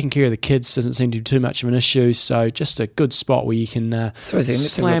 taking care of the kids doesn't seem to be too much of an issue, so just a good spot where you can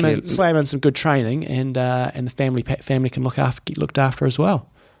slam in some good training and the family can looked after as well.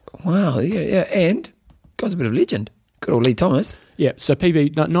 Wow, yeah, and guy's a bit of a legend. Good old Lee Thomas. Yeah, so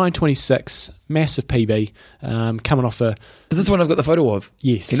PB 9:26, massive PB, coming off a. Is this the one I've got the photo of?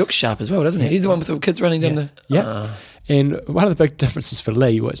 Yes. He looks sharp as well, doesn't he? He's the one with the kids running down the. Yeah. And one of the big differences for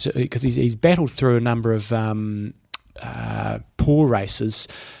Lee, because he's battled through a number of poor races,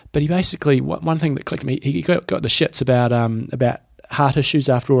 but he basically one thing that clicked me, he got the shits about heart issues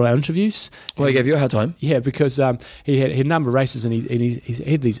after all our interviews. Well, he gave you a hard time. Yeah, because he had a number of races and he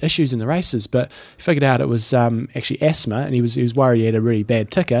had these issues in the races, but he figured out it was actually asthma, and he was worried he had a really bad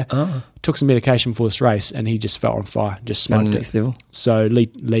ticker. Took some medication for this race, and he just fell on fire, just smoked it. Next level. So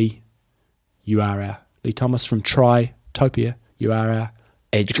Lee, you are our Lee Thomas from Tritopia. You are our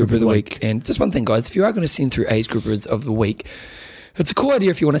Age Grouper of the Week. And just one thing, guys, if you are going to send through Age Groupers of the Week, it's a cool idea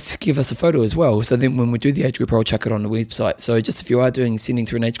if you want to give us a photo as well. So then when we do the age grouper, I'll chuck it on the website. So just if you are sending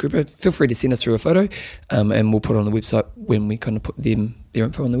through an age grouper, feel free to send us through a photo and we'll put it on the website when we kind of put their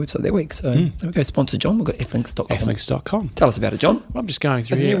info on the website that week. So there we go. Sponsor John. We've got flinks.com. Flinks.com. Tell us about it, John. Well, I'm just going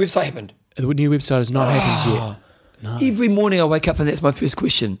through Has the new website happened? The new website has not happened yet. No. Every morning I wake up and that's my first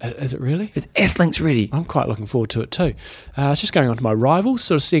question. Is it really? Is Athlinks ready? I'm quite looking forward to it too. I was just going on to my rivals,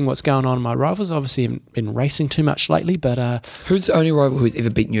 sort of seeing what's going on in my rivals. Obviously haven't been racing too much lately, but... Who's the only rival who's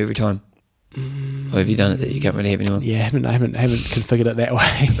ever beaten you every time? Or have you done it that you can't really have anyone? Yeah, I haven't configured it that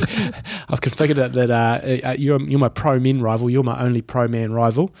way. I've configured it that you're my pro men rival, you're my only pro man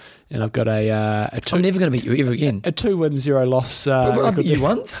rival, and I've got a two... I'm never going to beat you ever again. A 2-win, 0-loss... I beat you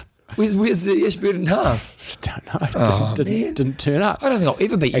once. Where's the Ashburn and half? Don't know. Didn't turn up. I don't think I'll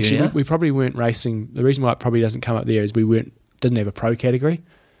ever beat you. Actually, we probably weren't racing. The reason why it probably doesn't come up there is didn't have a pro category,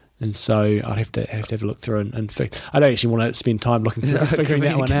 and so I'd have to have a look through and figure. I don't actually want to spend time looking through figuring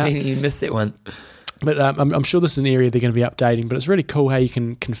that one out. You missed that one. But I'm sure this is an area they're going to be updating, but it's really cool how you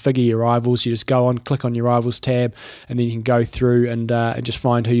can configure your rivals. You just go on, click on your rivals tab, and then you can go through and just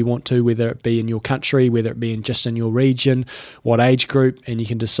find who you want to, whether it be in your country, whether it be just in your region, what age group, and you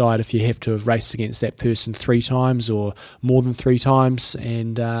can decide if you have to have raced against that person 3 times or more than 3 times.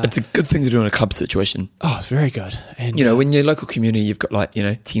 And it's a good thing to do in a club situation. Oh, it's very good. And when your local community, you've got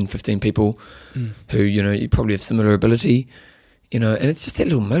 10, 15 people who, you probably have similar ability, and it's just that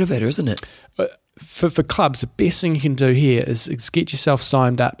little motivator, isn't it? For clubs, the best thing you can do here is get yourself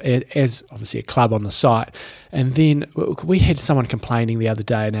signed up as obviously a club on the site. And then we had someone complaining the other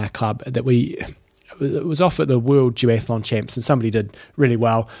day in our club that it was off at the World Duathlon Champs and somebody did really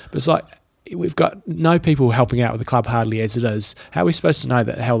well. But it's like, we've got no people helping out with the club hardly as it is. How are we supposed to know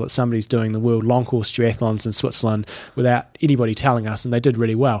that somebody's doing the World Long Course Duathlons in Switzerland without anybody telling us? And they did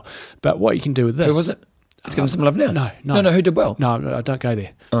really well. But what you can do with this... Who was it? Let's give him some love now. No, who did well? No, don't go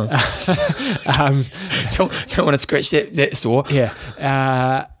there. Oh. Don't want to scratch that sore.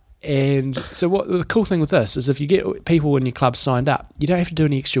 Yeah. And so the cool thing with this is if you get people in your club signed up, you don't have to do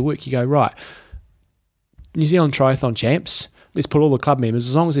any extra work. You go, right, New Zealand Triathlon Champs, let's put all the club members,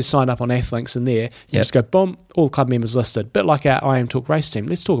 as long as they're signed up on Athlinks in there, you just go, boom, all the club members listed. Bit like our I Am Talk race team.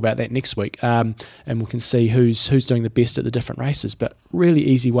 Let's talk about that next week, and we can see who's doing the best at the different races. But really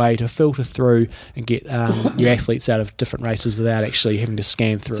easy way to filter through and get your athletes out of different races without actually having to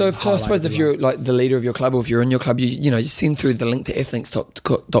scan through. So I suppose if you're like the leader of your club, or if you're in your club, you just send through the link to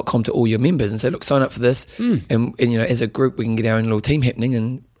athlinks.com to all your members and say, look, sign up for this, and as a group we can get our own little team happening,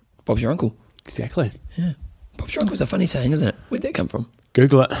 and Bob's your uncle. Exactly. Yeah. Bob's your uncle is a funny saying, isn't it? Where'd that come from?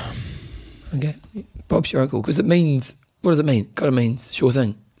 Google it. Okay. Bob's your uncle. Because it means, what does it mean? Kind of means sure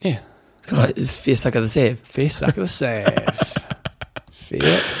thing. Yeah. It's kind of like, it's fair suck of the salve. Fair suck of the salve.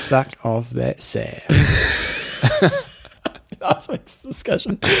 Fair suck of that salve. Last week's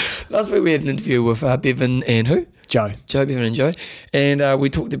discussion. Last week we had an interview with Bevan and who? Joe, Bevan and Joe. And we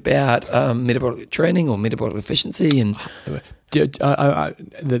talked about metabolic training or metabolic efficiency and... the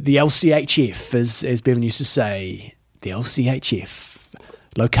LCHF, as Bevan used to say, the LCHF,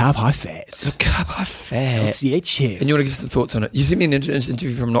 low carb, high fat. Low carb, high fat. LCHF. And you want to give some thoughts on it? You sent me an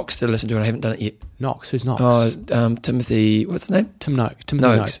interview from Knox to listen to, and I haven't done it yet. Knox? Who's Knox? Oh, Timothy, what's his name? Timothy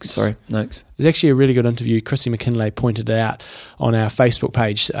Noakes. Sorry, Noakes. There's actually a really good interview. Chrissy McKinlay pointed it out on our Facebook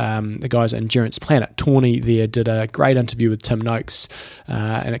page. The guys at Endurance Planet, Tawny there, did a great interview with Tim Noakes,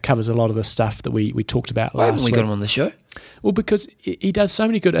 and it covers a lot of the stuff that we talked about last week. Why haven't we got him on the show? Well, because he does so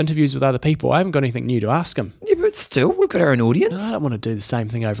many good interviews with other people. I haven't got anything new to ask him. Yeah, but still, we've got our own audience. I don't want to do the same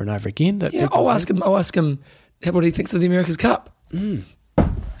thing over and over again. I'll ask him what he thinks of the America's Cup. And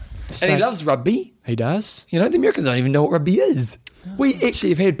he loves rugby. He does. The Americans don't even know what rugby is. We actually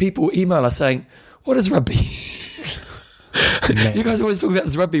have had people email us saying, what is rugby? You guys always talk about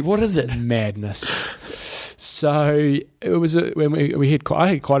this rugby. What is it? Madness. So it was when I had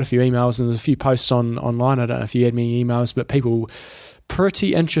quite a few emails, and there's a few posts online. I don't know if you had many emails, but people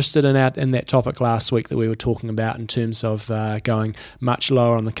pretty interested in that topic last week that we were talking about in terms of going much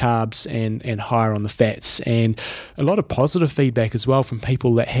lower on the carbs and higher on the fats, and a lot of positive feedback as well from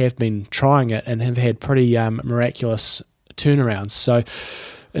people that have been trying it and have had pretty miraculous turnarounds. So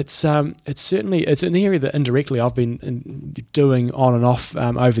it's certainly an area that indirectly I've been doing on and off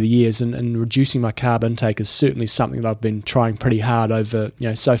over the years, and reducing my carb intake is certainly something that I've been trying pretty hard over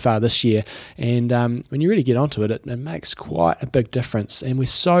so far this year. And when you really get onto it, it makes quite a big difference. And we're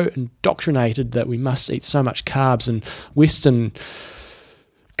so indoctrinated that we must eat so much carbs, and Western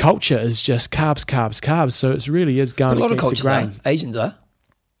culture is just carbs, carbs, carbs. So it really is going against the grain. A lot of cultures are. Asians are.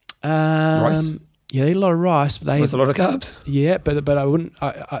 Rice. Yeah, they eat a lot of rice, but there's a lot of carbs. Yeah, but I wouldn't.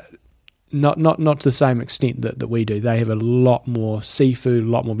 Not to the same extent that we do. They have a lot more seafood, a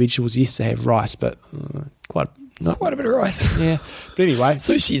lot more vegetables. Yes, they have rice, but quite a bit of rice. Yeah, but anyway,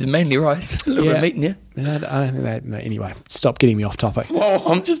 sushi is mainly rice. A little bit of meat in there. I don't think that. Anyway, stop getting me off topic. Well,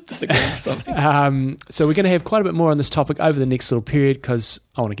 I'm just disagreeing with something. So we're going to have quite a bit more on this topic over the next little period, because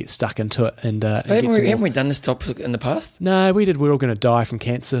I want to get stuck into it. And haven't we done this topic in the past? No, we did. We're all going to die from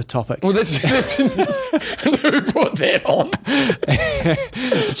cancer topic. Well, that's who brought that on?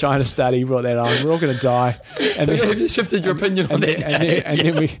 The China study brought that on. We're all going to die. And so have you shifted your opinion on that?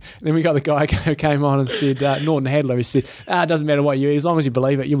 And then we got the guy who came on and said, Norton Hadler, who said, it doesn't matter what you eat, as long as you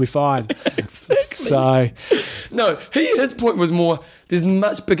believe it, you'll be fine. Exactly. No, his point was more, there's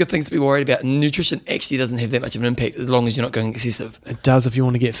much bigger things to be worried about. Nutrition actually doesn't have that much of an impact as long as you're not going excessive. It does if you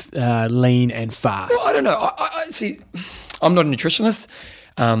want to get lean and fast. Well, I don't know. I see, I'm not a nutritionist,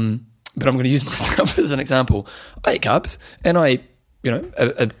 but I'm going to use myself as an example. I eat carbs, and I eat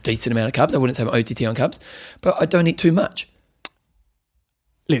a decent amount of carbs. I wouldn't say I'm OTT on carbs, but I don't eat too much.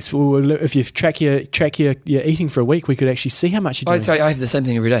 If you track your eating for a week, we could actually see how much you're doing. I have the same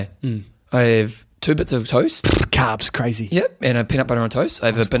thing every day. I have 2 bits of toast. Carbs, crazy. Yep, and a peanut butter on toast. I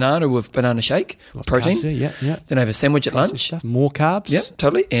have a banana with banana shake, protein. Carbs there, yeah. Then I have a sandwich at lunch. Stuff. More carbs. Yep,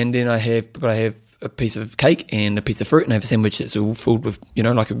 totally. And then I have a piece of cake and a piece of fruit, and I have a sandwich that's all filled with,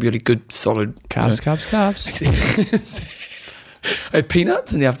 like a really good solid Carbs. I have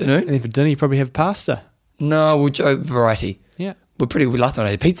peanuts in the afternoon. And then for dinner, you probably have pasta. No, we'll go variety. Yeah. Last night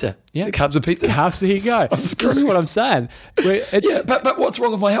I had pizza. Yeah. Carbs with pizza. Carbs, there you go. This is what I'm saying. But what's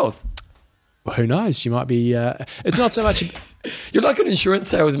wrong with my health? Well, who knows? You might be. It's not so much. You're like an insurance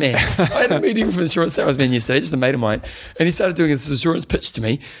salesman. I had a meeting with an insurance salesman yesterday, just a mate of mine, and he started doing his insurance pitch to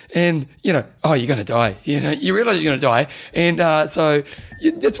me. And you're going to die. You realise you're going to die, and so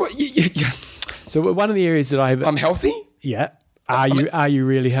that's what. So one of the areas that I'm healthy. Yeah. Are you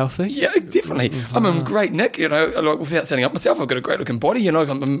really healthy? Yeah, definitely. I'm in great nick, like without setting up myself. I've got a great looking body, I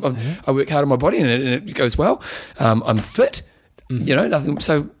work hard on my body and it goes well. I'm fit, nothing.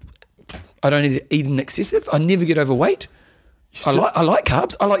 So I don't need to eat in excessive. I never get overweight. I like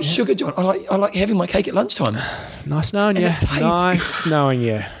carbs. I like sugar, John. I like having my cake at lunchtime. Nice knowing you. Nice knowing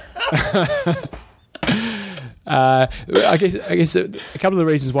you. I guess a couple of the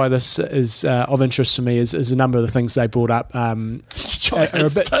reasons why this is of interest to me is a number of the things they brought up are a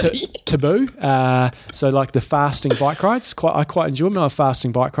bit taboo. So like the fasting bike rides, I quite enjoy my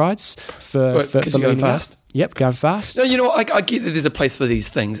fasting bike rides for going fast. Yep, going fast. No, I get that there's a place for these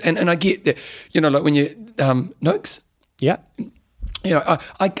things, and I get that like when you Noakes. Yeah.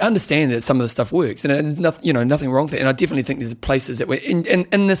 I understand that some of the stuff works, and there's nothing wrong with it. And I definitely think there's places that we're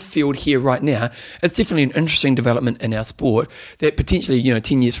in this field here right now. It's definitely an interesting development in our sport that potentially,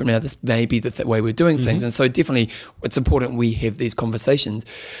 10 years from now, this may be the way we're doing things. And so definitely, it's important we have these conversations.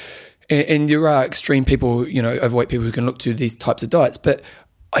 And there are extreme people, overweight people who can look to these types of diets, but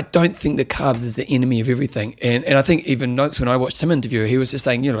I don't think that carbs is the enemy of everything. And I think even Noakes, when I watched him interview, he was just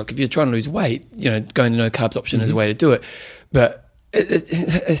saying, look, if you're trying to lose weight, going to no carbs option is a way to do it. But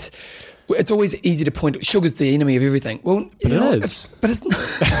it's always easy to point sugar's the enemy of everything. Well, but it is. But it's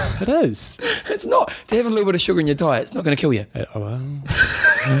not. It is. It's not. To have a little bit of sugar in your diet, it's not going to kill you.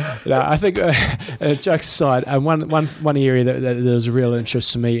 No, I think, jokes aside, one area that there's a real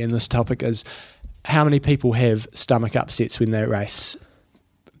interest to me in this topic is how many people have stomach upsets when they race.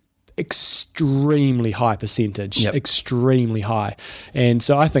 Extremely high percentage, extremely high. And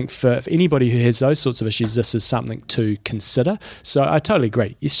so I think for anybody who has those sorts of issues, this is something to consider. So I totally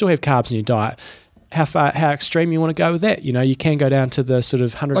agree. You still have carbs in your diet. How extreme you want to go with that? You can go down to the sort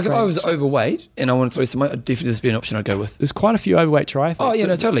of 100 Like grams. if I was overweight and I wanted to lose some weight, definitely this would be an option I'd go with. There's quite a few overweight triathletes. Oh, yeah,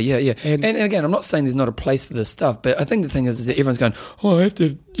 no, totally, yeah. And again, I'm not saying there's not a place for this stuff, but I think the thing is that everyone's going, I have to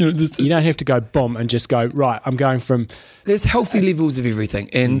have, this. You don't have to go boom and just go, right, I'm going from... There's healthy levels of everything.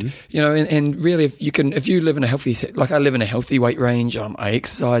 And, and really if you live in a healthy, like I live in a healthy weight range, I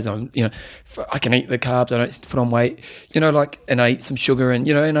exercise, I can eat the carbs, I don't put on weight, and I eat some sugar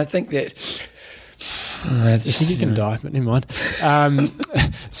and I think that... you can die, but never mind.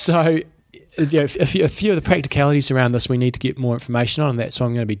 So, a few of the practicalities around this we need to get more information on, and that's what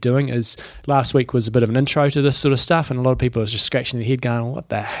I'm going to be doing. Is last week was a bit of an intro to this sort of stuff, and a lot of people are just scratching their head going, what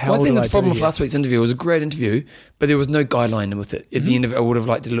the hell I think do the problem with here? last week's interview, it was a great interview, but there was no guideline with it. At the end of it, I would have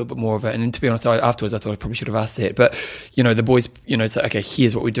liked a little bit more of it. And to be honest, afterwards I thought I probably should have asked that. But, the boys, it's like, okay,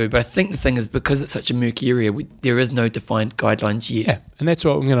 here's what we do. But I think the thing is, because it's such a murky area, there is no defined guidelines yet. Yeah, and that's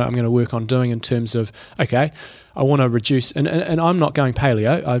what I'm going to work on doing in terms of, okay, I want to reduce, and I'm not going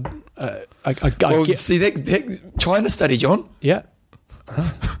paleo. See that China study, John. Yeah.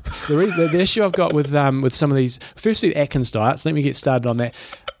 The issue I've got with some of these, firstly, the Atkins diets. Let me get started on that.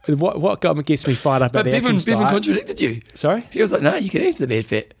 What gets me fired up about the Atkins diet? Bevan contradicted you. Sorry? He was like, no, you can eat the bad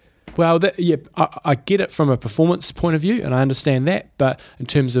fat. Well, I get it from a performance point of view, and I understand that, but in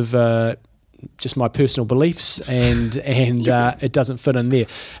terms of just my personal beliefs and it doesn't fit in there.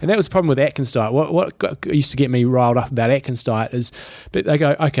 And that was the problem with Atkins diet. What used to get me riled up about Atkins diet is, but they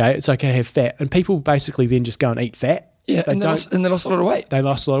go, okay, it's okay to have fat, and people basically then just go and eat fat. Yeah, and they lost a lot of weight. They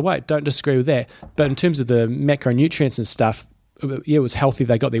lost a lot of weight. Don't disagree with that. But in terms of the macronutrients and stuff, yeah, it was healthy.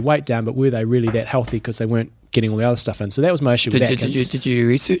 They got their weight down, but were they really that healthy because they weren't getting all the other stuff in? So that was my issue with Atkins. Did you do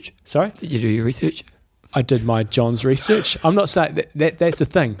research? Sorry? Did you do your research? I did my John's research. I'm not saying that's the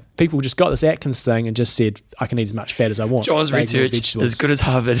thing. People just got this Atkins thing and just said, I can eat as much fat as I want. John's research is good as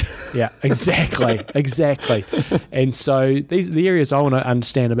Harvard. Yeah, exactly. And so the areas I want to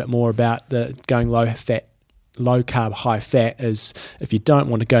understand a bit more about the going low carb, high fat is if you don't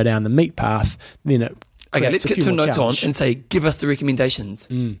want to go down the meat path, then it okay, let's get two notes on and say, give us the recommendations.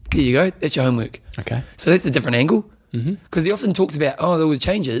 There you go. That's your homework. Okay. So that's a different angle. Because he often talks about, all the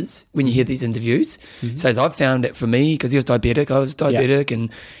changes when you hear these interviews. Says, I've found it for me, because he was diabetic. I was diabetic, and,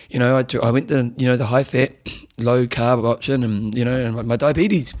 I went to, the high-fat, low-carb option, and, and my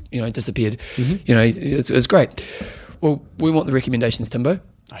diabetes, disappeared. It's great. Well, we want the recommendations, Timbo.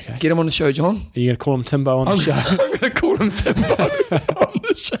 Okay. Get him on the show, John. Are you going to call him Timbo on the show? I'm going to call him Timbo on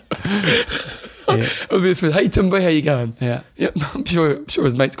the show. It'll be hey, Timbo, how you going? Yeah. Yep. I'm sure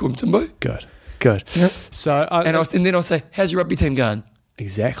his mates call him Timbo. Good. Yep. So, and then I'll say, how's your rugby team going?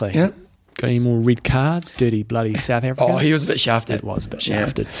 Exactly. Yeah. Got any more red cards? Dirty, bloody South Africans? Oh, he was a bit shafted. It was a bit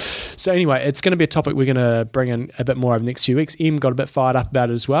shafted. So anyway, it's going to be a topic we're going to bring in a bit more over the next few weeks. Em got a bit fired up about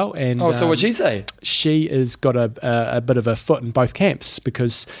it as well. And so what'd she say? She has got a bit of a foot in both camps,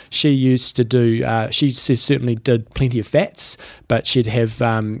 because she used to do, she certainly did plenty of fats, but she'd have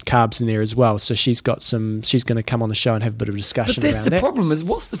carbs in there as well. So she's going to come on the show and have a bit of a discussion around that. But that's the problem, is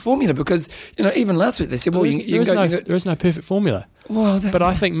what's the formula? Because, even last week they said, well, there is no perfect formula. Well, but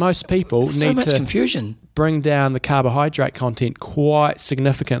I think most people need to confusion. Bring down the carbohydrate content quite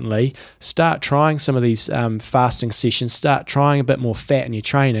significantly. Start trying some of these fasting sessions. Start trying a bit more fat in your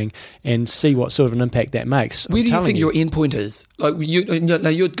training, and see what sort of an impact that makes. Where do you think your end point is? Like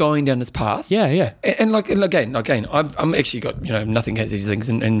you're going down this path. Yeah. And again, I'm actually got nothing has these things,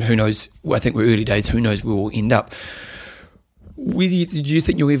 and who knows? I think we're early days. Who knows where we'll end up? Do you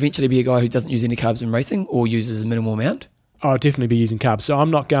think you'll eventually be a guy who doesn't use any carbs in racing, or uses a minimal amount? I'll definitely be using carbs. So I'm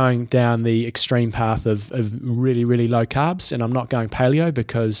not going down the extreme path of really, really low carbs, and I'm not going paleo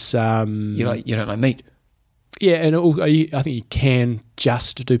because you don't like meat. Yeah, and I think you can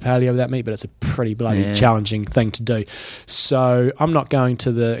just do paleo without meat, but it's a pretty bloody challenging thing to do. So I'm not going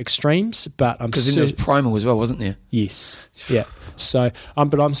to the extremes, but I'm because then there was primal as well, wasn't there? Yes, yeah. So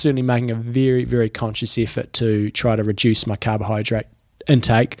but I'm certainly making a very, very conscious effort to try to reduce my carbohydrate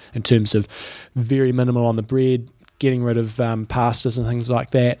intake in terms of very minimal on the bread, getting rid of pastas and things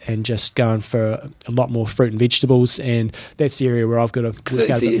like that, and just going for a lot more fruit and vegetables. And that's the area where I've got to work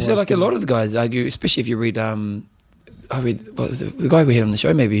out a bit more. So like a lot of the guys argue, especially if you read, I read, what was it, the guy we had on the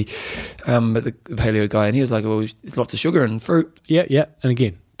show maybe, but the paleo guy, and he was like, well, there's lots of sugar and fruit. Yeah. And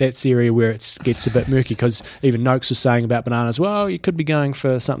again, that's the area where it gets a bit murky, because even Noakes was saying about bananas, well, you could be going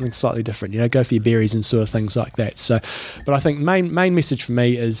for something slightly different, go for your berries and sort of things like that. So, but I think main message for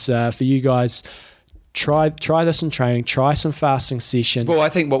me is for you guys, Try this in training. Try some fasting sessions. Well, I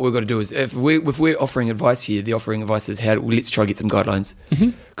think what we've got to do is, if we're offering advice here, the offering advice is let's try to get some guidelines.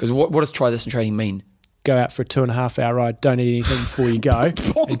 Because what does try this in training mean? Go out for a 2.5 hour ride. Don't eat anything before you go,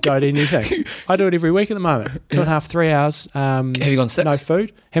 and don't eat anything. I do it every week at the moment. 2.5, 3 hours. Have you gone 6? No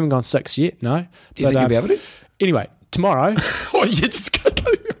food. Haven't gone 6 yet. No. Do you think you'll be able to? Anyway, tomorrow. Oh, you just go.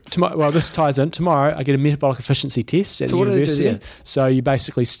 Tomorrow, well, this ties in. Tomorrow, I get a metabolic efficiency test at the university. Do there? So you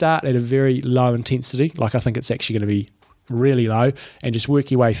basically start at a very low intensity, like I think it's actually going to be really low, and just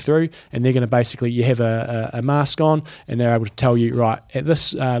work your way through. And they're going to basically, you have a mask on, and they're able to tell you, right, at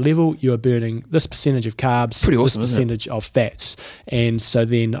this level, you are burning this percentage of carbs, pretty awesome, this percentage of fats. And so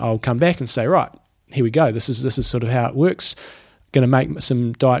then I'll come back and say, right, here we go. This is sort of how it works. Going to make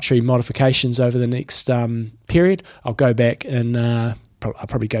some dietary modifications over the next period. I'll go back and I'll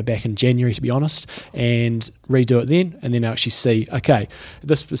probably go back in January, to be honest, and redo it then, and then I'll actually see, okay,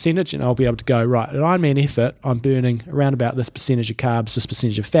 this percentage, and I'll be able to go, right, at Ironman effort, I'm burning around about this percentage of carbs, this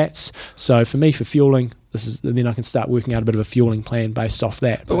percentage of fats. So for me, for fueling, and then I can start working out a bit of a fueling plan based off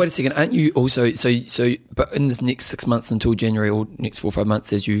that. But wait a second, aren't you also, but in this next 6 months until January, or next 4 or 5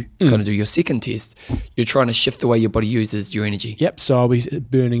 months, as you kind of do your second test, you're trying to shift the way your body uses your energy. Yep, so I'll be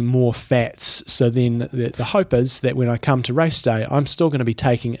burning more fats. So then the hope is that when I come to race day, I'm still going to be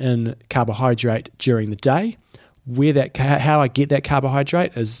taking in carbohydrate during the day. How I get that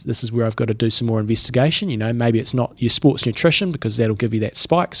carbohydrate this is where I've got to do some more investigation. Maybe it's not your sports nutrition, because that'll give you that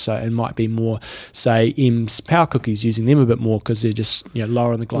spike. So it might be more, say, M's power cookies, using them a bit more, because they're just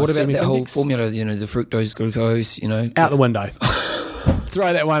lower on the glycemic index. What about that whole index. formula? The fructose, glucose. Out the window.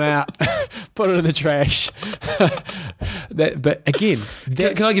 Throw that one out. Put it in the trash. But again,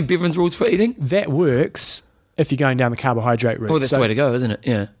 can I give Bevan's rules for eating? That works if you're going down the carbohydrate route. Well, that's the way to go, isn't it?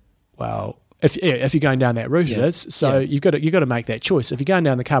 Yeah. Well, if you're going down that route, it is. So you've got to make that choice. If you're going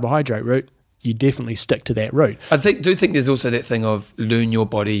down the carbohydrate route, you definitely stick to that route. I do think there's also that thing of learn your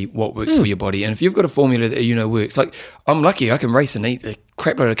body, what works for your body. And if you've got a formula that works, like I'm lucky, I can race and eat a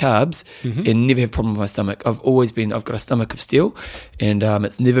crap load of carbs and never have a problem with my stomach. I've got a stomach of steel, and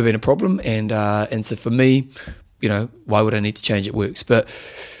it's never been a problem. And so for me, why would I need to change? It works. But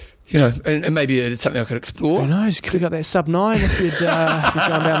and maybe it's something I could explore. Who knows? Could have got that sub-9 if you'd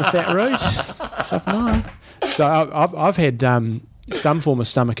gone down the fat route. Sub-9. So I've had some form of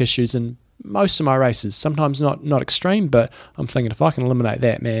stomach issues, and most of my races. Sometimes not extreme, but I'm thinking if I can eliminate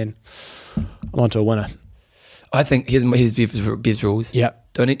that, man, I'm onto a winner. I think here's Bev's rules. Yeah.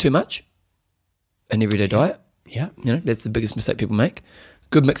 Don't eat too much. An everyday diet. Yeah. You know, that's the biggest mistake people make.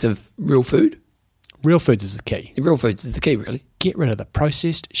 Good mix of real food. Real foods is the key. Real foods is the key, really. Get rid of the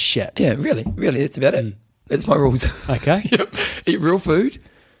processed shit. Yeah, really, that's about it. That's my rules. Okay. Yep. Eat real food.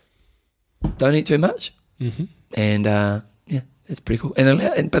 Don't eat too much. Mm-hmm. And yeah, it's pretty cool.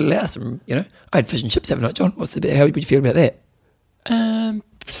 But allow some, you know. I had fish and chips the other night, John. How would you feel about that?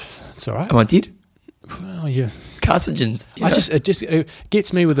 It's all right. Am I dead? Well, yeah. Carcinogens. It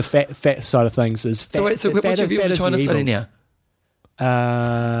gets me with the fat side of things. Is fat, So what's your view on China study now?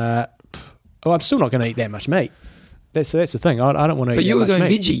 I'm still not going to eat that much meat. That's the thing. I don't want to eat But you were that much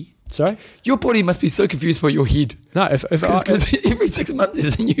going meat. veggie. Sorry? Your body must be so confused by your head. No, Because every 6 months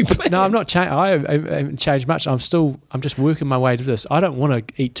there's a new plan. No, I'm not. I haven't changed much. I'm just working my way to this. I don't want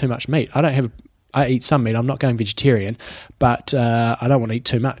to eat too much meat. I eat some meat. I'm not going vegetarian, but I don't want to eat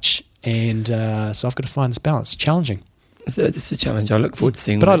too much, and so I've got to find this balance. It's challenging. So this is a challenge. I look forward to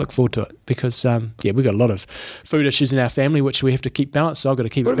seeing. But I look forward to it because we've got a lot of food issues in our family which we have to keep balanced. So I've got to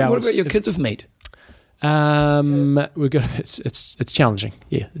keep it balanced. What about your kids with meat? We've got it's challenging.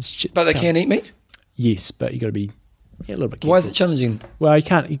 Yeah, But they can eat meat. Yes, but you got to be a little bit careful. Why is it challenging? Well, you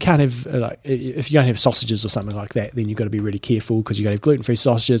can't have like if you're going to have sausages or something like that, then you've got to be really careful because you've got to have gluten-free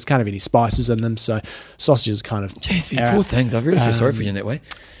sausages. Can't have any spices in them, so sausages are kind of. Jeez, you poor things. I really feel sorry for you in that way.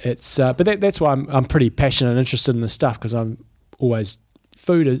 It's but that's why I'm pretty passionate and interested in this stuff because I'm always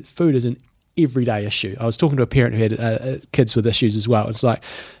food is an everyday issue. I was talking to a parent who had kids with issues as well. It's like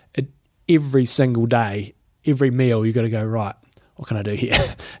every single day, every meal, you got to go right. What can I do here?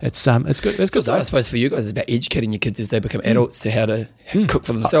 It's good. It's good. So I suppose for you guys, it's about educating your kids as they become adults to how to cook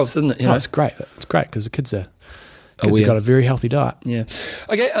for themselves, isn't it? You know? It's great. It's great because the kids have got a very healthy diet. Yeah.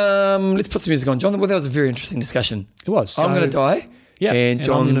 Okay. Let's put some music on, John. Well, that was a very interesting discussion. It was. I'm going to die. Yeah. And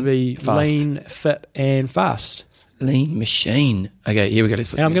John, I'm going to be fast. lean, fit, and fast. Lean machine. Okay. Here we go. Let's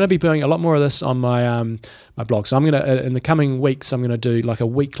put. And I'm going to be doing a lot more of this on my my blog. So I'm going to in the coming weeks, I'm going to do like a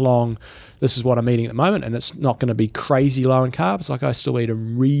week long. This is what I'm eating at the moment, and it's not going to be crazy low in carbs. Like I still eat a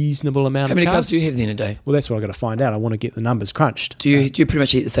reasonable amount How of carbs. many carbs do you have then a day? Well, that's what I've got to find out. I want to get the numbers crunched. Do you pretty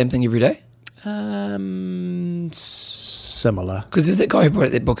much eat the same thing every day? Similar. Because there's that guy who brought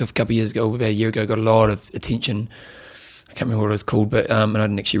out that book a couple of years ago, about a year ago, got a lot of attention. I can't remember what it was called, but and I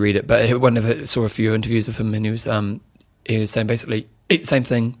didn't actually read it. But I saw a few interviews with him, and he was saying basically eat the same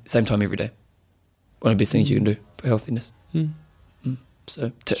thing, same time every day. One of the best things you can do for healthiness.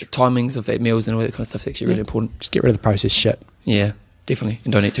 So timings of meals and all that kind of stuff is actually really important. Just get rid of the processed shit. Yeah, definitely,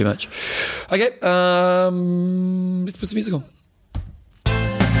 and don't eat too much. Okay, let's put some music on.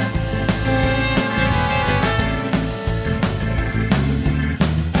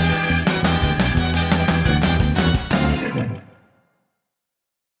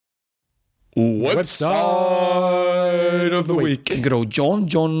 Website of the week. And good old John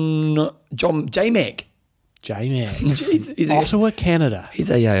J-Mac. J-Mac. He's Ottawa, Canada.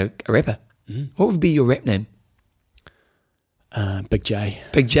 He's a rapper. What would be your rap name? Big J.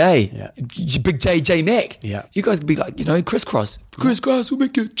 Big J. Yeah. Big J Mac. Yeah. You guys could be like, crisscross. Crisscross will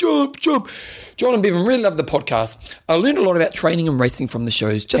make you jump. John and Bevan really love the podcast. I learned a lot about training and racing from the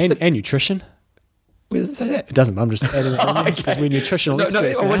shows. And nutrition. Where does it say that? It doesn't. I'm just adding it in because we're nutritional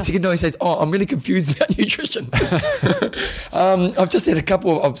experts. Once again, he says, I'm really confused about nutrition. I've just had a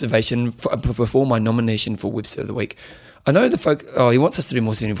couple of observations before my nomination for Website of the Week. I know he wants us to do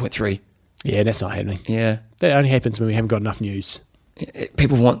more 70.3. Yeah, that's not happening. Yeah. That only happens when we haven't got enough news.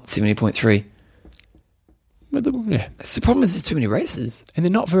 People want 70.3. But the problem is there's too many races. And they're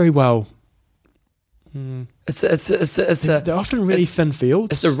not very well. They're often really thin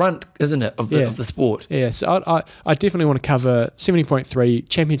fields. It's the runt, isn't it, of the sport? Yeah, so I definitely want to cover 70.3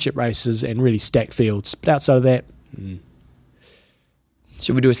 championship races and really stacked fields. But outside of that,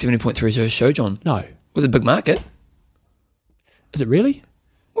 Should we do a 70.3 show, John? No. With a big market? Is it really?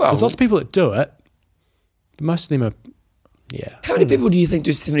 Well, there's lots of people that do it, but most of them are, yeah. How many people do you think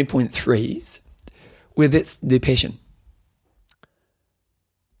do 70.3s where that's their passion?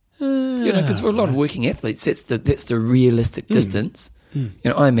 Because for a lot of working athletes, that's the realistic distance.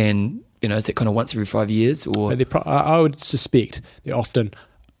 Ironman, is that kind of once every 5 years? Or I would suspect they're often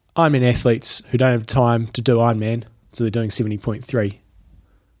Ironman athletes who don't have time to do Ironman, so they're doing 70.3.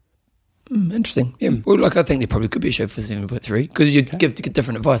 Interesting. Yeah. Well, I think there probably could be a show for 7.3 because you'd give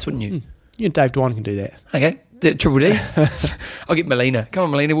different advice, wouldn't you? You and Dave Dwan can do that. Okay. Triple D. I'll get Melina. Come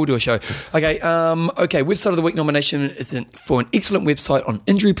on, Melina, we'll do a show. Okay, Website of the Week nomination is for an excellent website on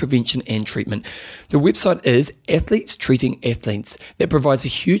injury prevention and treatment. The website is Athletes Treating Athletes that provides a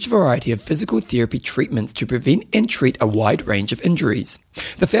huge variety of physical therapy treatments to prevent and treat a wide range of injuries.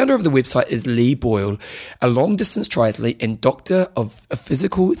 The founder of the website is Lee Boyle, a long-distance triathlete and doctor of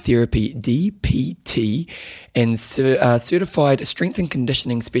physical therapy, DPT, and certified strength and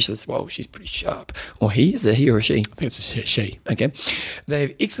conditioning specialist. Well, she's pretty sharp. Or he? Is it he or she? I think it's a she. Okay. They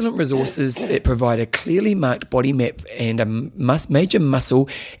have excellent resources that provide a clearly marked body map and a major muscle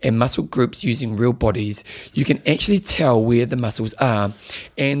and muscle groups using real bodies. You can actually tell where the muscles are.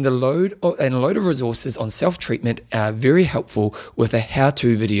 And a load of resources on self-treatment are very helpful with the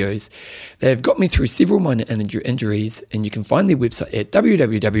how-to videos. They've got me through several minor injuries, and you can find their website at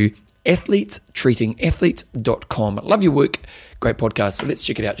www.athletestreatingathletes.com. Love your work. Great podcast. So let's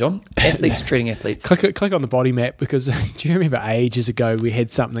check it out, John. Athletes Treating Athletes. Click on the body map, because do you remember ages ago we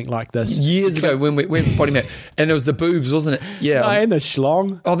had something like this? Years ago when we went body map, and it was the boobs, wasn't it? Yeah. No, and the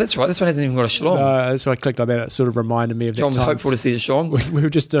schlong. Oh, that's right. This one hasn't even got a schlong. That's why I clicked on that. It sort of reminded me of that John was time. hopeful to see the schlong. We were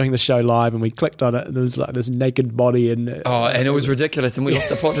just doing the show live, and we clicked on it, and there was like this naked body, and and it was ridiculous, and we lost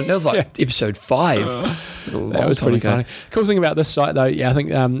the plot. And that was like episode 5. It was a long that was time pretty ago. funny. Cool thing about this site, though, I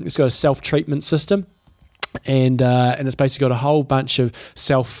think it's got a self-treatment system. And it's basically got a whole bunch of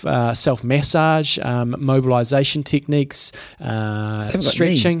self massage, mobilization techniques,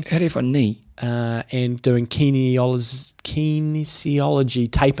 stretching. How do you find knee? And doing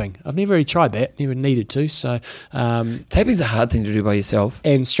kinesiology taping. I've never really tried that, never needed to. So Taping's a hard thing to do by yourself.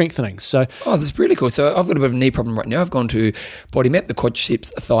 and strengthening. So That's really cool. So I've got a bit of a knee problem right now. I've gone to body map, the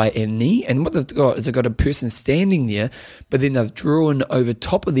quadriceps, thigh, and knee. And what they've got is they've got a person standing there, but then they've drawn over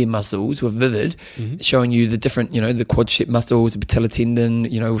top of their muscles with Vivid, showing you the different, the quadricep muscles, the patella tendon,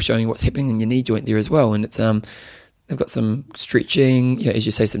 showing you what's happening in your knee joint there as well. And it's they've got some stretching, as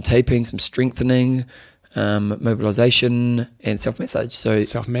you say, some taping, some strengthening, mobilization, and self-massage. So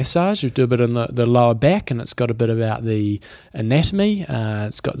self-massage, we do a bit in the lower back, and it's got a bit about the anatomy.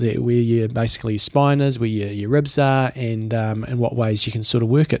 It's got where your basically your spine is, where your ribs are, and what ways you can sort of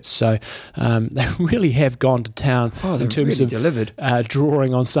work it. So they really have gone to town in terms really of delivered.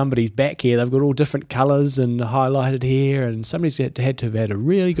 drawing on somebody's back here. They've got all different colours and highlighted here, and somebody's had to have had a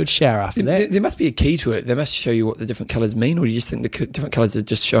really good shower after that. There must be a key to it. They must show you what the different colours mean, or do you just think the different colours are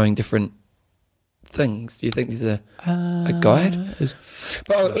just showing different things? Do you think there's a guide?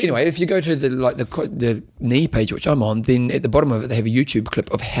 But anyway, if you go to the knee page, which I'm on, then at the bottom of it they have a YouTube clip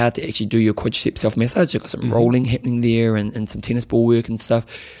of how to actually do your quadricep self-massage. They've got some rolling happening there and some tennis ball work and stuff.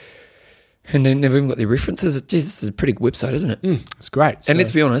 And then they've even got their references. Jeez, this is a pretty good website, isn't it? It's great. And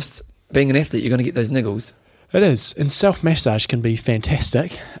let's be honest, being an athlete, you're going to get those niggles. It is, and self-massage can be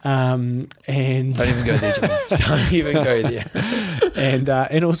fantastic. And Don't even go there, Jimmy. Don't even go there.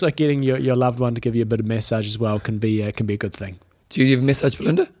 and also getting your loved one to give you a bit of massage as well can be a good thing. Do you give a massage for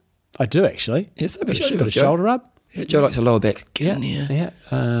Linda? I do actually. Yes, Bit of shoulder rub. Yeah, Joe likes a lower back. Get in here.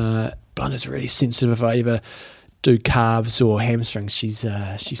 Yeah. Belinda's really sensitive. If I ever do calves or hamstrings, she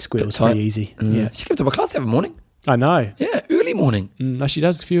squeals tight. pretty easy. Yeah, She came to my class every morning. I know. Yeah, early morning. No, she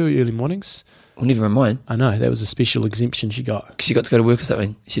does a few early mornings. Well, never in mine. I know, that was a special exemption she got. She got to go to work or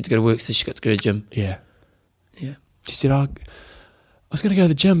something. She had to go to work, so she got to go to the gym. Yeah. Yeah. She said, I was going to go to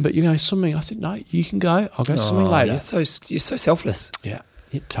the gym, but you're going swimming. I said, no, you can go. I'll go swimming later. You're so selfless. Yeah,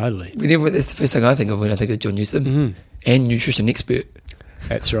 totally. That's the first thing I think of when I think of John Newsom. And nutrition expert.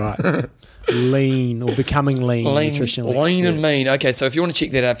 That's right. Lean or becoming lean nutritional lean expert. and mean. Okay, so if you want to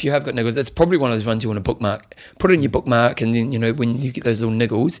check that out, if you have got niggles, that's probably one of those ones you want to bookmark. Put it in your bookmark, and then when you get those little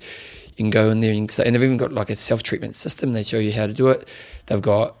niggles, you can go in there and say. And they've even got like a self-treatment system. They show you how to do it. They've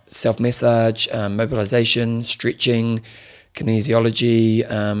got self-massage, mobilization, stretching, kinesiology,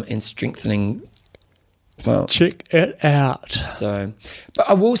 and strengthening. Well, check it out. So, but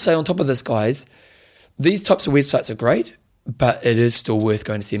I will say on top of this, guys, these types of websites are great. But it is still worth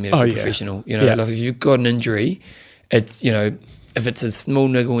going to see a medical professional. Like if you've got an injury, it's if it's a small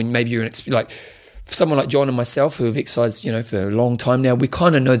niggle and maybe you're like for someone like John and myself who have exercised for a long time now, we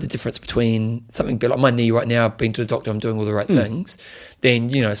kind of know the difference between something like my knee right now. I've been to the doctor, I'm doing all the right things.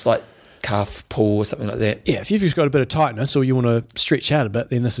 Then it's like calf pull or something like that. Yeah, if you've just got a bit of tightness or you want to stretch out a bit,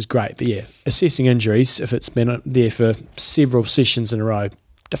 then this is great. But yeah, assessing injuries if it's been there for several sessions in a row.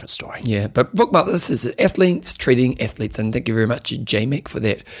 Different story. Yeah, but bookmark this is Athletes Treating Athletes, and thank you very much, JMac, for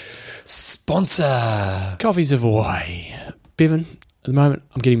that sponsor. Coffees of Hawaii. Bevan, at the moment,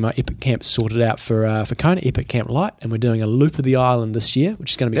 I'm getting my Epic Camp sorted out for Kona, Epic Camp Light, and we're doing a loop of the island this year,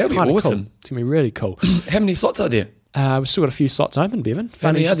 which is going to be That'll be kind of awesome. cool. It's going to be really cool. How many slots are there? We've still got a few slots open, Bevan.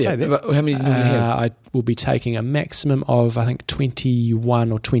 How many Funny are you should say there? that. How many do you normally have? I will be taking a maximum of, I think,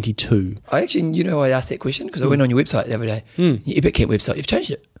 21 or 22. I asked that question because I went on your website the other day. Your Epic Camp website. You've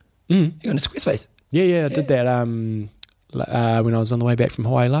changed it. You're on Squarespace. Yeah, I did that when I was on the way back from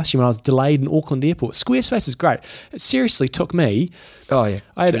Hawaii last year, when I was delayed in Auckland Airport. Squarespace is great. It seriously took me... Oh, yeah.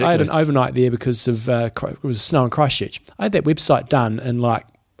 I had an overnight there because of it was snow in Christchurch. I had that website done in like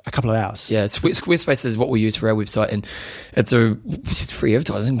a couple of hours. Yeah, Squarespace is what we use for our website, and it's free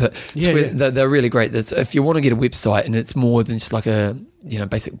advertising, but they're really great. If you want to get a website and it's more than just like a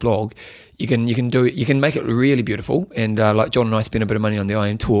basic blog, you can do it. You can make it really beautiful, and like John and I spend a bit of money on the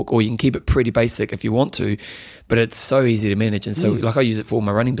IM Talk, or you can keep it pretty basic if you want to, but it's so easy to manage. And so, like, I use it for all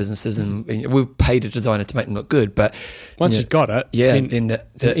my running businesses, and we've paid a designer to make them look good. But once you've got it, then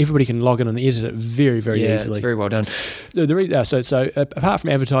everybody can log in and edit it very, very easily. It's very well done. So apart from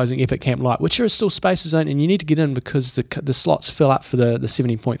advertising Epic Camp Lite, which are still spaces in, and you need to get in because the slots fill up for the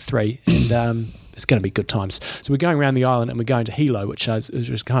 70.3, and it's going to be good times. So we're going around the island and we're going to Hilo, which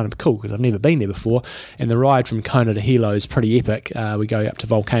is kind of cool because I've never been there before. And the ride from Kona to Hilo is pretty epic. We go up to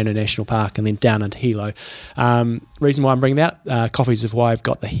Volcano National Park and then down into Hilo. Reason why I'm bringing that, Coffees of Hawaii, I've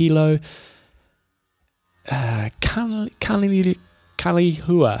got the Hilo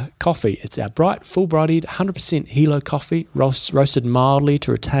Kalihua coffee. It's our bright, full-bodied, 100% Hilo coffee, roasted mildly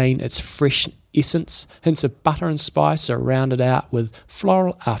to retain its fresh essence. Hints of butter and spice are rounded out with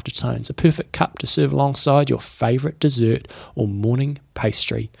floral aftertones. A perfect cup to serve alongside your favourite dessert or morning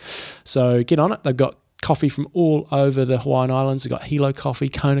pastry. So get on it. They've got coffee from all over the Hawaiian Islands. They've got Hilo coffee,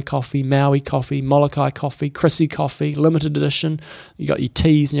 Kona coffee, Maui coffee, Molokai coffee, Chrissy coffee, limited edition. You got your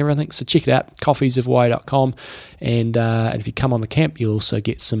teas and everything. So check it out, coffeesofhawaii.com. And if you come on the camp, you'll also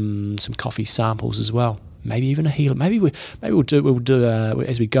get some coffee samples as well. Maybe even a Hilo. Maybe we'll do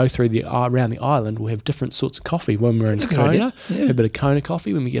as we go through around the island. We'll have different sorts of coffee when we're in Kona. Yeah. A bit of Kona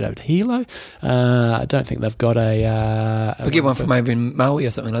coffee when we get over to Hilo. I don't think they've got a. We'll get one from maybe in Maui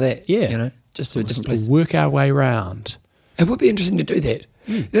or something like that. Yeah, just to a different place. Work our way around. It would be interesting to do that.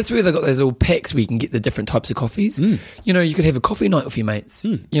 That's where they've got those little packs where you can get the different types of coffees. You could have a coffee night with your mates.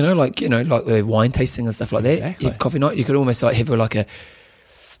 Like the wine tasting and stuff like that. Exactly. You have coffee night. You could almost like have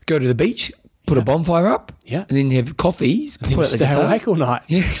go to the beach. Put a bonfire up, and then you have coffees. And then stay awake all night.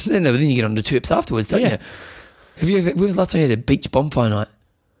 Yeah, then you get on the terps afterwards, don't you? When was the last time you had a beach bonfire night?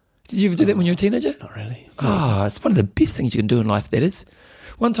 Did you ever do that when you were a teenager? Not really. Oh, it's one of the best things you can do in life, that is.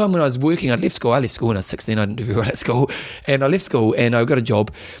 One time when I was working, I left school when I was 16, I didn't do very well at school, and I left school and I got a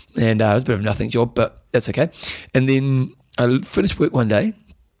job, and it was a bit of a nothing job, but that's okay. And then I finished work one day,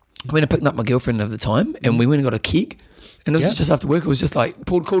 I went and picked up my girlfriend at the time, and we went and got a keg. And it was just after work. It was just like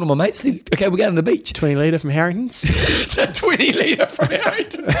called on my mates. Said, okay, we're going to the beach. 20 litre from Harrington's. 20 litre from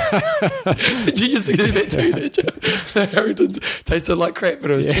Harrington. Did you used to do that too? Did you? Harrington's tasted like crap,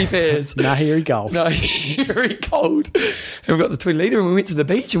 but it was cheap as. Nahiri Gold. Nahiri Gold. And we got the 20 litre, and we went to the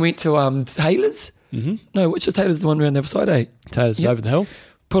beach and went to Taylor's. No, which is Taylor's, the one around the other side, eh? Taylor's over the hill.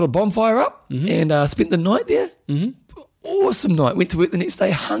 Put a bonfire up and spent the night there. Awesome night. Went to work the next day,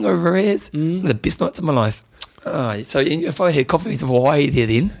 hung over as. The best nights of my life. Oh, so if I had Coffees of Hawaii there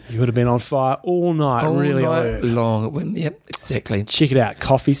then... You would have been on fire all night, really long. Yep, exactly. Check it out,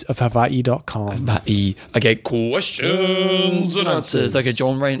 coffeesofhawaii.com. Hawaii. Okay, questions and answers. Okay,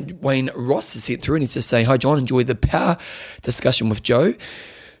 John Wayne Ross has sent through and he's just saying, hi John, enjoy the power discussion with Joe.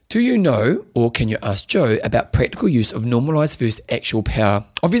 Do you know, or can you ask Joe, about practical use of normalised versus actual power?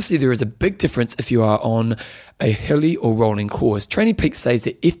 Obviously, there is a big difference if you are on a hilly or rolling course. Training Peaks says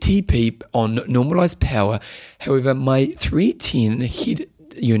that FTP on normalised power. However, my 310 head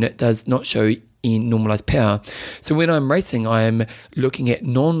unit does not show in normalised power. So when I'm racing, I am looking at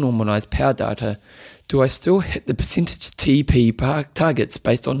non-normalised power data. Do I still hit the percentage TP targets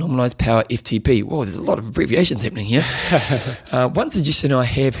based on normalised power FTP? Whoa, there's a lot of abbreviations happening here. One suggestion I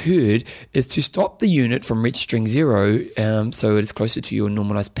have heard is to stop the unit from registering 0 so it is closer to your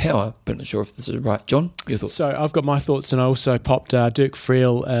normalised power, but I'm not sure if this is right. John, your thoughts? So I've got my thoughts, and I also popped Dirk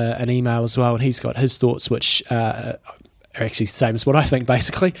Freel an email as well, and he's got his thoughts, which... are actually the same as what I think,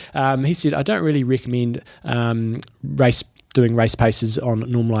 basically. He said, I don't really recommend doing race paces on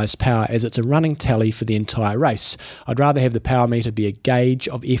normalised power, as it's a running tally for the entire race. I'd rather have the power meter be a gauge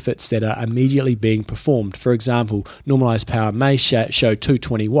of efforts that are immediately being performed. For example, normalised power may show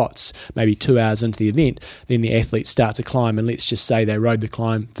 220 watts, maybe 2 hours into the event. Then the athlete starts a climb, and let's just say they rode the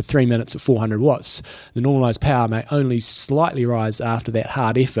climb for 3 minutes at 400 watts. The normalised power may only slightly rise after that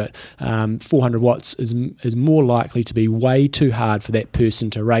hard effort. 400 watts is more likely to be way too hard for that person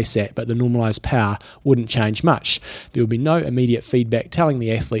to race at, but the normalised power wouldn't change much. There would be no immediate feedback telling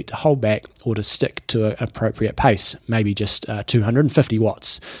the athlete to hold back or to stick to an appropriate pace, maybe just 250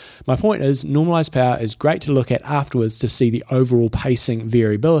 watts. My point is, normalized power is great to look at afterwards to see the overall pacing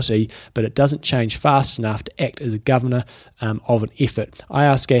variability, but it doesn't change fast enough to act as a governor of an effort. I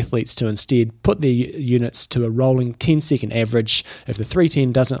ask athletes to instead put their units to a rolling 10-second average. If the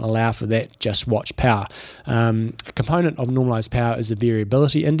 310 doesn't allow for that, just watch power. A component of normalized power is the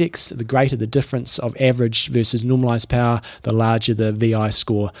variability index. The greater the difference of average versus normalized power, the larger the VI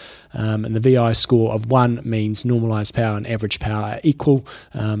score. And the VI score of 1 means normalized power and average power are equal.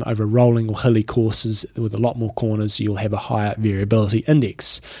 Over rolling or hilly courses with a lot more corners, you'll have a higher variability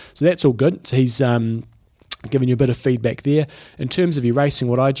index. So that's all good. So he's giving you a bit of feedback there. In terms of your racing,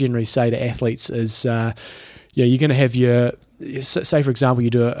 what I generally say to athletes is, you're going to have your, say for example, you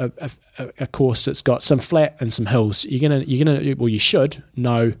do a course that's got some flat and some hills. You should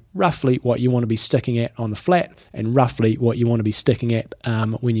know roughly what you want to be sticking at on the flat and roughly what you want to be sticking at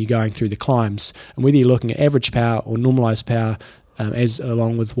when you're going through the climbs. And whether you're looking at average power or normalized power, as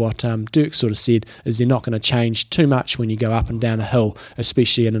along with what Dirk sort of said, is they're not going to change too much when you go up and down a hill,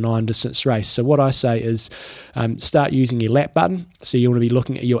 especially in an iron distance race. So what I say is start using your lap button. So you want to be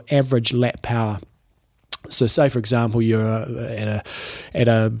looking at your average lap power. So say, for example, you're at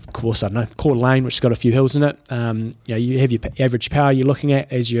a course, I don't know, Coeur d'Alene, which has got a few hills in it. You have your average power you're looking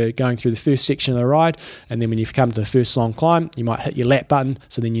at as you're going through the first section of the ride, and then when you've come to the first long climb, you might hit your lap button,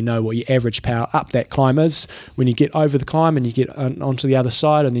 so then you know what your average power up that climb is. When you get over the climb and you get onto the other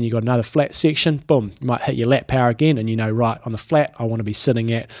side, and then you've got another flat section, boom, you might hit your lap power again, and you know, right, on the flat, I want to be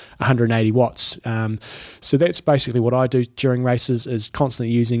sitting at 180 watts. So that's basically what I do during races, is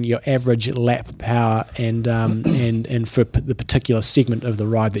constantly using your average lap power and for the particular segment of the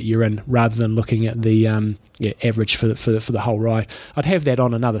ride that you're in, rather than looking at the average for the whole ride. I'd have that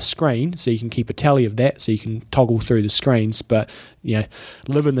on another screen so you can keep a tally of that, so you can toggle through the screens, but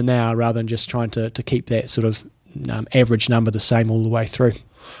live in the now rather than just trying to keep that sort of average number the same all the way through.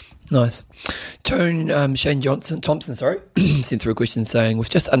 Nice. Shane Thompson, sent through a question saying, with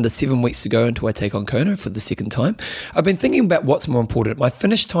just under 7 weeks to go until I take on Kona for the second time, I've been thinking about what's more important, my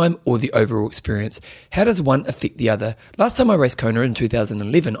finish time or the overall experience. How does one affect the other? Last time I raced Kona in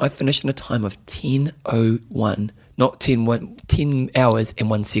 2011, I finished in a time of 10:01, not 10 hours and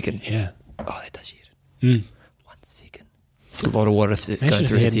 1 second. Yeah. Oh, that does you. 1 second. It's a lot of what ifs that's going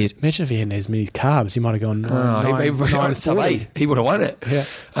through his head. Imagine if he hadn't as many carbs, he might have gone he would have won it.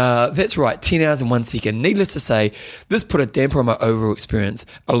 Yeah. That's right, 10 hours and 1 second. Needless to say, this put a damper on my overall experience,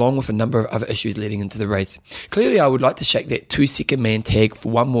 along with a number of other issues leading into the race. Clearly, I would like to shake that 2-second man tag for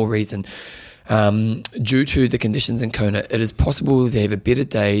one more reason. Due to the conditions in Kona, it is possible they have a better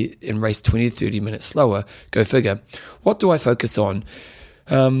day and race 20 to 30 minutes slower. Go figure. What do I focus on?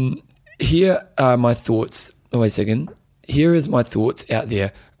 Here are my thoughts. Oh, wait a second. Here is my thoughts out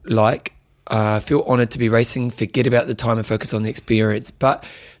there. Feel honoured to be racing, forget about the time and focus on the experience. But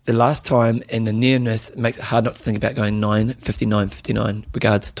the last time and the nearness makes it hard not to think about going 9:59:59.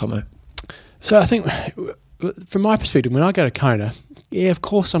 Regards, Tomo. So I think, from my perspective, when I go to Kona, of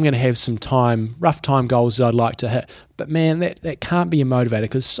course I'm going to have some rough time goals that I'd like to hit. But man, that can't be a motivator,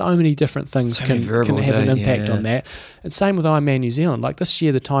 because so many different things can have an impact on that. And same with Ironman New Zealand. Like this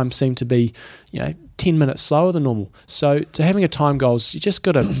year, the time seemed to be, 10 minutes slower than normal. So to having a time goals, you just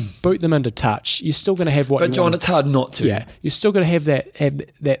got to boot them into touch. You're still going to have what. But John, it's hard not to. Yeah, you're still going to have that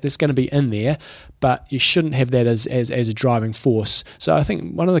that's going to be in there, but you shouldn't have that as a driving force. So I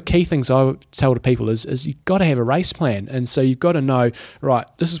think one of the key things I would tell to people is you've got to have a race plan, and so you've got to know, right,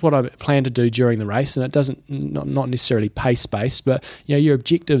 this is what I plan to do during the race, and it doesn't not necessarily pace based, but your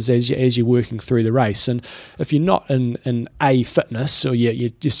objectives as you're working through the race. And if you're not in a fitness, or you're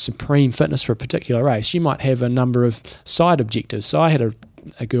just supreme fitness for a particular race, you might have a number of side objectives. So I had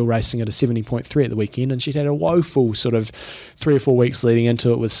a girl racing at a 70.3 at the weekend, and she'd had a woeful sort of 3 or 4 weeks leading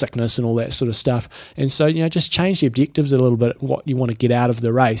into it with sickness and all that sort of stuff. And so, just change the objectives a little bit, what you want to get out of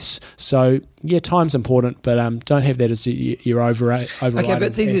the race. So, yeah, time's important, but don't have that as your overriding. Okay, but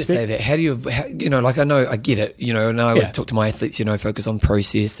it's easy to say that. How do you, I know, I get it, and I always talk to my athletes, focus on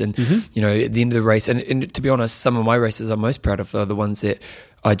process and, at the end of the race. And to be honest, some of my races I'm most proud of are the ones that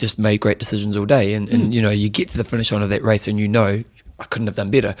I just made great decisions all day. And you get to the finish line of that race and I couldn't have done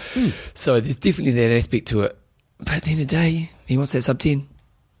better. So there's definitely that aspect to it. But at the end of the day, he wants that sub 10.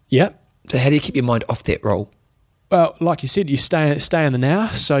 Yep. So how do you keep your mind off that roll? Well, like you said, you stay in the now.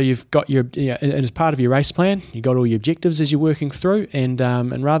 So you've got your, and as part of your race plan, you've got all your objectives as you're working through. And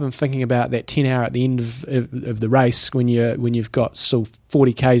rather than thinking about that 10 hour at the end of the race, when you've got still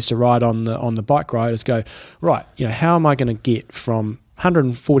 40 Ks to ride on the bike ride, is go, right, how am I going to get from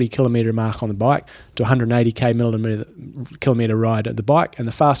 140 kilometre mark on the bike to 180 kilometre ride at the bike, and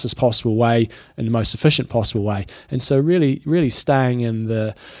the fastest possible way and the most efficient possible way. And so really, really staying in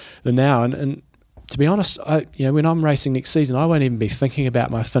the now. And to be honest, when I'm racing next season, I won't even be thinking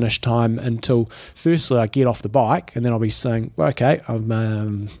about my finish time until firstly I get off the bike, and then I'll be saying, well, okay,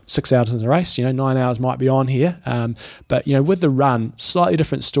 I'm 6 hours in the race, 9 hours might be on here. But with the run, slightly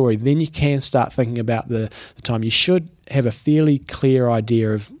different story. Then you can start thinking about the time. You should have a fairly clear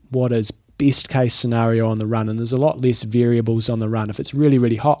idea of what is best case scenario on the run, and there's a lot less variables on the run. If it's really,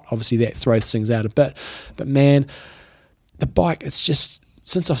 really hot, obviously that throws things out a bit. But man, the bike, it's just,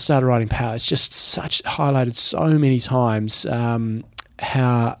 since I've started riding power, it's just highlighted so many times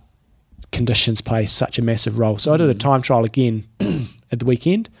how conditions play such a massive role. So I did a time trial again at the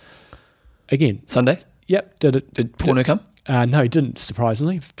weekend. Again. Sunday? Yep. Did it. Did Porno come? No, he didn't,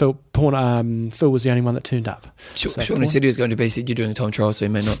 surprisingly. Phil was the only one that turned up. Sean said he was going to be, said you're doing a time trial, so he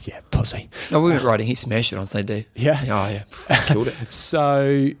may not. Yeah, pussy. No, we went riding. He smashed it on Sunday. Yeah? Oh, yeah. Killed it.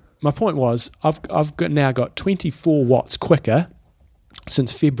 So my point was, I've now got 24 watts quicker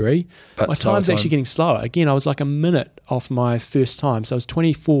since February. But my time's actually getting slower. Again, I was like a minute off my first time, so I was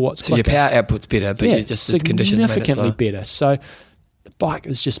 24 watts quicker. So your power output's better, but you just the conditions made it significantly better. So the bike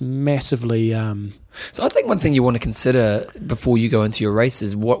is just massively... So I think one thing you want to consider before you go into your race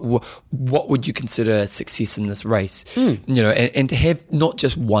is what would you consider success in this race? And to have not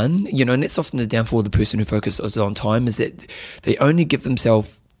just one, and that's often the downfall of the person who focuses on time, is that they only give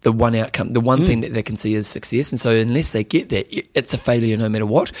themselves the one outcome, the one thing that they can see as success. And so unless they get that, it's a failure no matter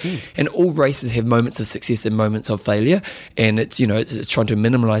what. And all races have moments of success and moments of failure. And it's trying to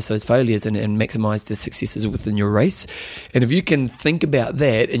minimize those failures and maximize the successes within your race. And if you can think about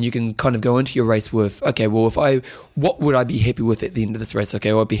that, and you can kind of go into your race with, okay, well, what would I be happy with at the end of this race?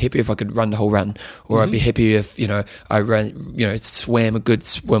 Okay, well, I'd be happy if I could run the whole run, or I'd be happy if, I ran, swam a good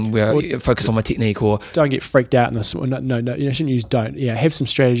swim where I focus on my technique, or... Don't get freaked out in the swim. No, you shouldn't use don't. Yeah, have some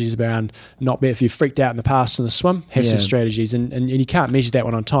strategies around not be, if you've freaked out in the past in the swim, have some strategies, and you can't measure that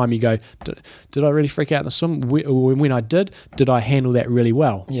one on time. You go, did I really freak out in the swim? When I did I handle that really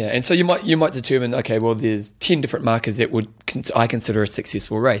well? Yeah, and so you might determine, okay, well, there's 10 different markers that I consider a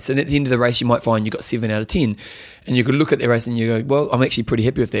successful race, and at the end of the race you might find you got 7 out of 10, and you could look at the race and you go, well, I'm actually pretty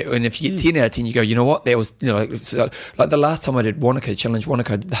happy with that. And if you get 10 out of 10, you go, you know what, that was, like the last time I did Challenge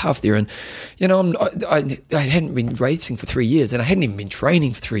Wanaka, I did the half there, and I hadn't been racing for 3 years, and I hadn't even been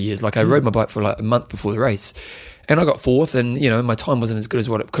training for 3 years. Like I rode my bike for like a month before the race, and I got 4th, and my time wasn't as good as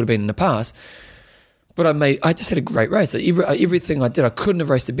what it could have been in the past. But I just had a great race. Everything I did, I couldn't have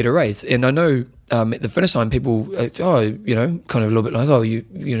raced a better race. And I know at the finish line, people, kind of a little bit like,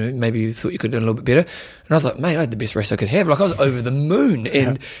 maybe you thought you could have done a little bit better. And I was like, mate, I had the best race I could have. Like I was over the moon,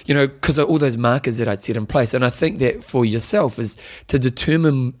 and because of all those markers that I'd set in place. And I think that for yourself is to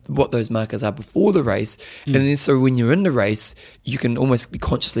determine what those markers are before the race, and then so when you're in the race, you can almost be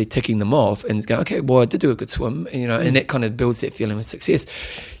consciously ticking them off and go, okay, well, I did do a good swim, and that kind of builds that feeling of success.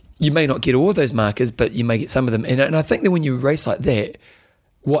 You may not get all of those markers, but you may get some of them. And I think that when you race like that,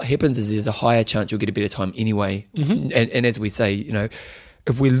 what happens is there's a higher chance you'll get a better time anyway. And as we say,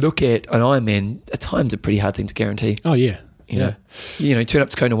 if we look at an Ironman, a time's a pretty hard thing to guarantee. Oh, yeah. Turn up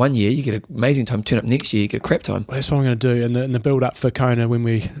to Kona one year, you get an amazing time. Turn up next year, you get a crap time. Well, that's what I'm going to do. In the build-up for Kona, when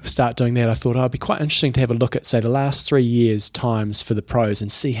we start doing that, I thought it'd be quite interesting to have a look at, say, the last 3 years' times for the pros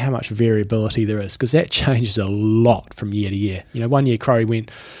and see how much variability there is, because that changes a lot from year to year. 1 year Crowley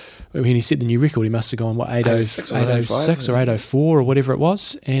went... When he set the new record, he must have gone, 806 or 804 or whatever it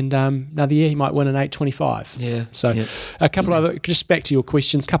was. And another year he might win an 825. Yeah. So a couple other, just back to your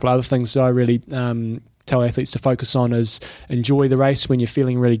questions, a couple of other things that I really tell athletes to focus on is enjoy the race when you're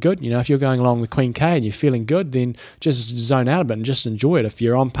feeling really good. If you're going along the Queen K and you're feeling good, then just zone out a bit and just enjoy it. If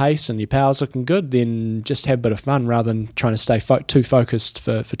you're on pace and your power's looking good, then just have a bit of fun rather than trying to stay too focused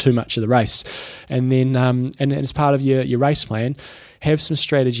for too much of the race. And then and as part of your race plan, have some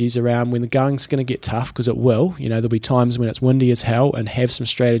strategies around when the going's going to get tough, because it will. There'll be times when it's windy as hell, and have some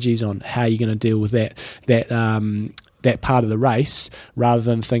strategies on how you're going to deal with that part of the race, rather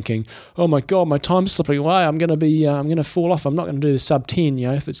than thinking, oh my God, my time's slipping away, I'm going to fall off, I'm not going to do the sub 10.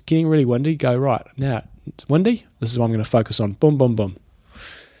 If it's getting really windy, go, right, now it's windy, this is what I'm going to focus on. Boom, boom, boom.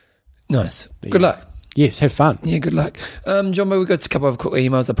 Nice. Good luck. Yes, have fun. Yeah, good luck. John, we've got a couple of quick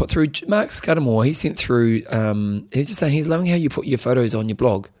emails I put through. Mark Scudamore, he sent through, he's just saying he's loving how you put your photos on your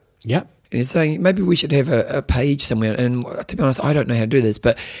blog. Yep. And he's saying maybe we should have a page somewhere. And to be honest, I don't know how to do this,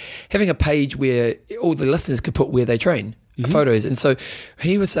 but having a page where all the listeners could put where they train. photos. And so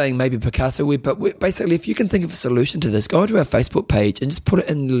he was saying maybe Picasso Web, but basically if you can think of a solution to this, go onto our Facebook page and just put it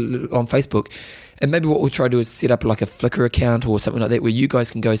in on Facebook. And maybe what we'll try to do is set up like a Flickr account or something like that where you guys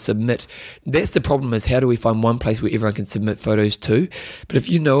can go submit. That's the problem, is how do we find one place where everyone can submit photos to? But if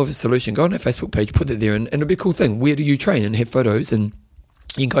you know of a solution, go on our Facebook page, put it there, and it'll be a cool thing. Where do you train? And have photos, and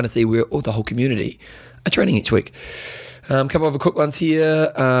you can kind of see where all the whole community are training each week. A couple of quick ones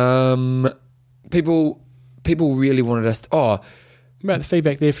here. People really wanted us to, about the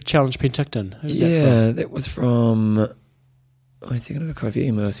feedback there for Challenge Penticton. Who's that from? That was from... I see, I've got quite a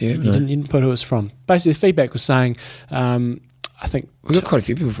few emails here. You didn't put who it was from. Basically, the feedback was saying, I think... We got quite a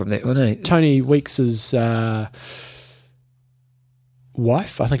few people from that one, eh? Tony Weeks' wife,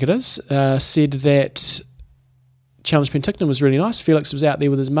 I think it is, said that Challenge Penticton was really nice. Felix was out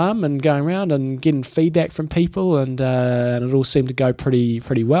there with his mum and going around and getting feedback from people, and it all seemed to go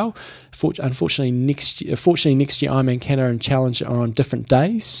pretty well. Unfortunately, next year Ironman Canada and Challenge are on different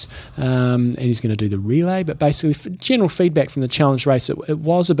days, and he's going to do the relay. But basically, general feedback from the Challenge race, it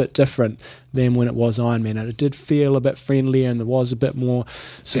was a bit different than when it was Ironman, and it did feel a bit friendlier, and there was a bit more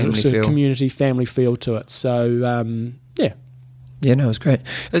sort of community, family feel to it. So, yeah. Yeah, no, it was great.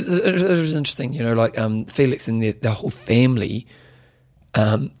 It was interesting, like Felix and their whole family,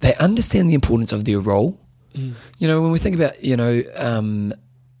 they understand the importance of their role. When we think about,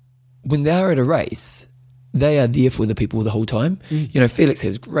 when they're at a race, they are there for the people the whole time. Felix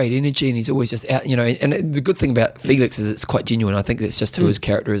has great energy and he's always just out, and the good thing about Felix is it's quite genuine. I think that's just who his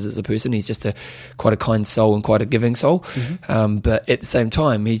character is as a person. He's just quite a kind soul and quite a giving soul. But at the same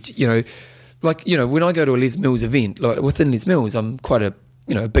time, he, when I go to a Les Mills event, like within Les Mills, I'm quite a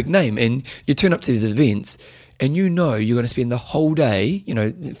big name, and you turn up to these events and you're going to spend the whole day,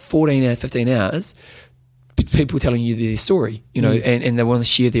 14 hours, 15 hours, people telling you their story, and they want to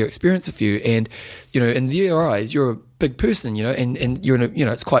share their experience with you, and in their eyes you're a big person, and you're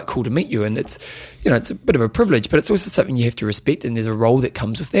it's quite cool to meet you, and it's it's a bit of a privilege, but it's also something you have to respect, and there's a role that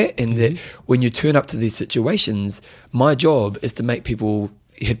comes with that, and that when you turn up to these situations, my job is to make people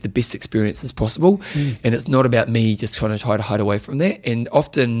have the best experiences possible, and it's not about me just trying to hide away from that. And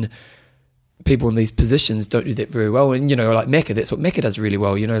often people in these positions don't do that very well, and like Macca, that's what Macca does really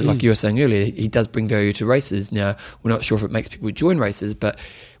well. Like you were saying earlier, he does bring value to races. Now we're not sure if it makes people join races, but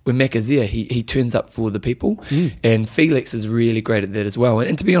when Macca's there, he turns up for the people, and Felix is really great at that as well.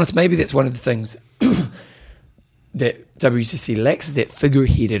 And to be honest, maybe that's one of the things that WTC lacks, is that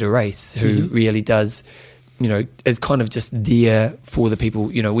figurehead at a race who really does, is kind of just there for the people.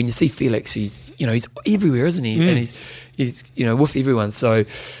 When you see Felix, he's everywhere, isn't he? And he's with everyone. So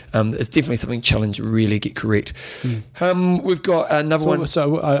it's definitely something Challenge really get correct. We've got another one.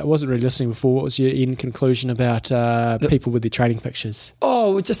 So I wasn't really listening before. What was your end conclusion about people with their training pictures?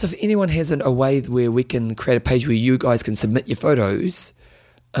 Oh, just if anyone has a way where we can create a page where you guys can submit your photos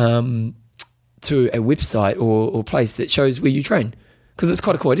to a website or place that shows where you train. Because it's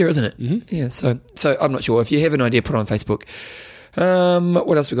quite a cool idea, isn't it? Yeah, so I'm not sure. If you have an idea, put it on Facebook.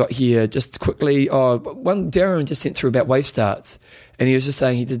 What else we got here? Just quickly, Darren just sent through about wave starts, and he was just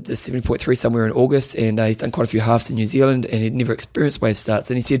saying he did the 70.3 somewhere in August, and he's done quite a few halves in New Zealand, and he'd never experienced wave starts.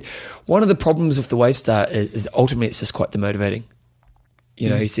 And he said one of the problems with the wave start is ultimately it's just quite demotivating.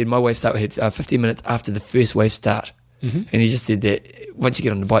 He said my wave start had 15 minutes after the first wave start, and he just said that once you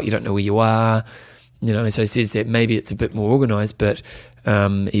get on the bike, you don't know where you are. And so he says that maybe it's a bit more organised, but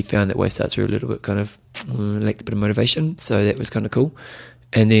he found that wave starts were a little bit kind of lacked a bit of motivation, so that was kind of cool.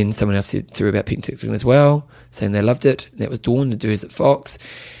 And then someone else said through about Penticton as well, saying they loved it. That was Dawn, the dudes at Fox.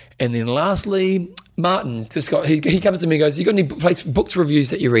 And then lastly, Martin's just got, he comes to me and goes, you got any place for books reviews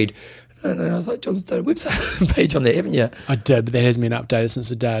that you read? And I was like, John's done a website page on that, haven't you? I did, but that hasn't been updated since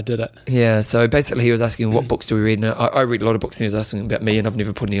the day I did it. Yeah, so basically he was asking what books do we read, and I read a lot of books, and he was asking about me, and I've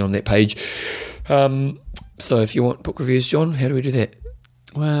never put any on that page. So if you want book reviews, John, how do we do that?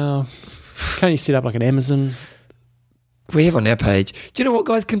 Well, can't you set up like an Amazon? We have on our page. Do you know what,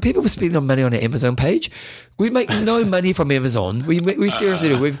 guys? Can people spend money on our Amazon page? We make no money from Amazon. We seriously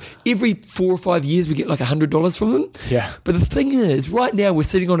do. Every 4 or 5 years we get like $100 from them. Yeah. But the thing is, right now we're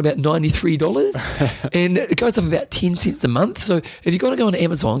sitting on about $93, and it goes up about 10 cents a month. So if you've got to go on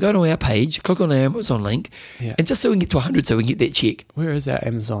Amazon, go to our page, click on our Amazon link, and just so we can get to 100, so we can get that check. Where is our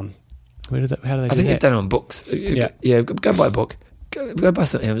Amazon? How do they do that? I think they've done it on books. Yeah, go buy a book. Go buy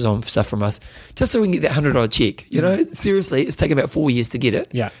some Amazon stuff from us, just so we can get that $100 check. Seriously, it's taken about 4 years to get it.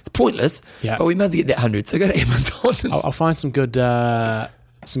 Yeah, it's pointless. Yeah, but we must get that 100. So go to Amazon. I'll find some good,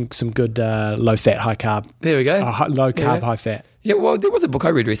 some good low fat, high carb. There we go. Low carb, high fat. Yeah, well, there was a book I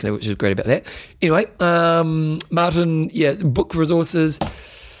read recently which was great about that. Anyway, Martin, book resources.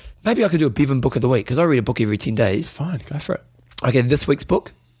 Maybe I could do a Bevan book of the week because I read a book every 10 days. Fine, go for it. Okay, this week's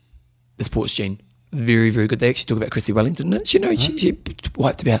book, The Sports Gene. Very, very good. They actually talk about Chrissy Wellington. And she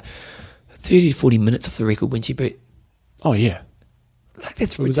wiped about 30 to 40 minutes off the record when she beat. Oh, yeah. Like,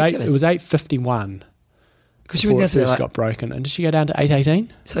 that's It was ridiculous. 8:51 Because she went before down it to first like, got broken. And did she go down to 8:18?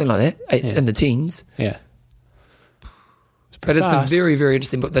 something like that, in the teens. Yeah. But it's a fast. very, very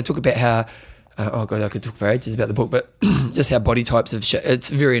interesting book. They talk about how, oh God, I could talk for ages about the book, but just how body types of shit. It's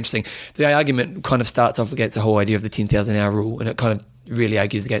very interesting. The argument kind of starts off against the whole idea of the 10,000 hour rule, and it kind of really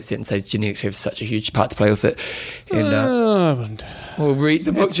argues against it and says genetics have such a huge part to play with it. And we'll read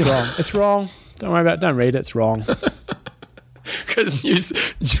the book, It's wrong. It's wrong. Don't worry about it. Don't read it. It's wrong. Because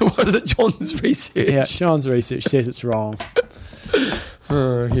what is it, John's research? Yeah, John's research says it's wrong.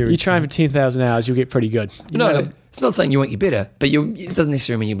 Here You train for 10,000 hours, you'll get pretty good. No, it's not saying you won't get better, but it doesn't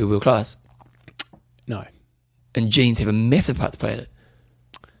necessarily mean you'll be world class. No. And genes have a massive part to play in it.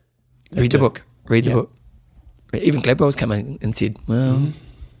 Read the book. Read the Yeah. book. Even Gladwell's come in and said, well,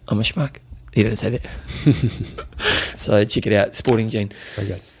 I'm a schmuck. He didn't say that. So check it out. Sporting Gene. Very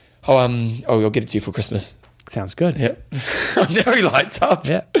good. I'll get it to you for Christmas. Sounds good. Yeah. Now he lights up.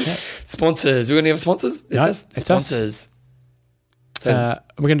 Yeah. Sponsors. We're going to have sponsors? No, us. it's Sponsors. So,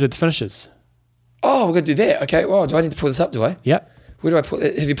 We're going to do the finishes. we're going to do that. Okay. Well, do I need to pull this up, do I? Yep. Where do I put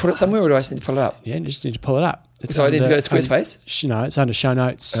it? Have you put it somewhere or do I just need to pull it up? Yeah, you just need to pull it up. It's So I need to go to under- Squarespace? No, it's under show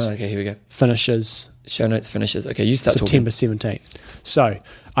notes, Oh, okay. Here we go. finishes, Show notes, finishes. Okay. You start September 17th. So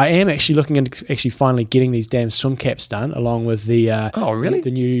I am actually looking into actually finally getting these damn swim caps done, along with the Oh, really?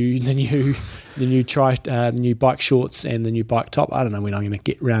 the new bike shorts and the new bike top. I don't know when I'm going to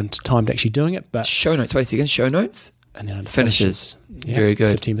get around to time to actually doing it, but talking. Show notes. Wait a second. Show notes. and then under Finishes. Yeah, Very good.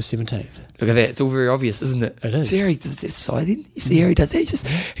 September 17th. Look at that. It's all very obvious, isn't it? It is. See how he does that side then? You see how he does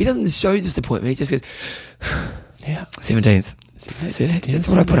that? He doesn't show disappointment. He just goes, Yeah, 17th. See that? That's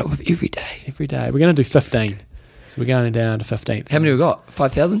what I put up with every day. every day. We're going to do 15. So we're going down to 15th. How many have we got?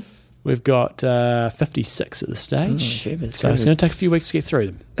 5,000? We've got 56 at this stage. Oh, so it's going to take a few weeks to get through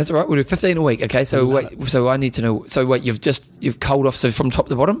them. That's all right. We'll do 15 a week. Okay. So Love wait. So I need to know. So wait. You've culled off. So from top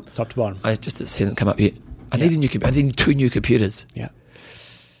to bottom. Top to bottom. It hasn't come up yet. I need a new computer. I need 2 new computers. Yeah.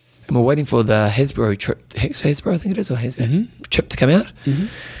 And we're waiting for the Hasbro trip. Hasbro, I think it is, or Hasbro trip to come out.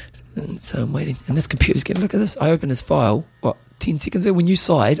 And so I'm waiting. And this computer's getting. Look at this. I opened this file. 10 seconds ago? When you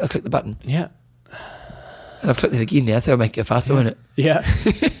sighed, I clicked the button. Yeah. And I've clicked it again now, so I'll make it faster, won't it? Yeah.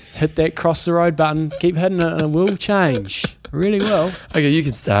 Hit that cross the road button. Keep hitting it and it will change. Really will. Okay, you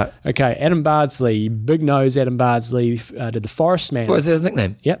can start. Okay, Adam Bardsley, big nose Adam Bardsley, did the Forest Man. What was his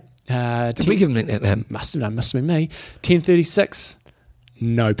nickname? Yep. Did we give him a nickname? Must have been me. 10:36,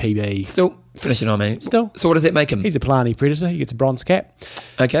 no PB. Still finishing on, man. Still. So what does that make him? He's a Palani Predator. He gets a bronze cap.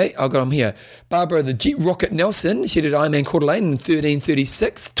 Okay, I've got him here. Barbara the Jet Rocket Nelson, she did Ironman Coeur d'Alene in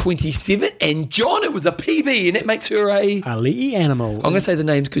 13:36.27, and John, it was a PB, and that makes her a. I'm Ali Animal. going to say the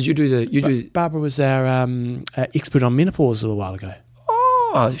names because you do. Barbara was our expert on menopause a little while ago.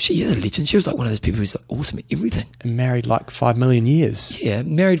 Oh, she is a legend. She was like one of those people who's like awesome at everything. And married like 5 million years. Yeah,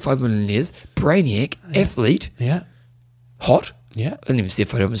 married 5 million years, brainiac, athlete, Yeah. hot. Yeah. I didn't even see a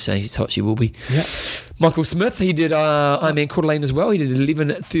photo of him saying she's hot. She will be. Yeah. Michael Smith, he did Ironman Coeur d'Alene as well. He did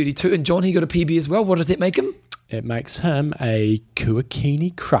 11:32, and John, he got a PB as well. What does that make him? It makes him a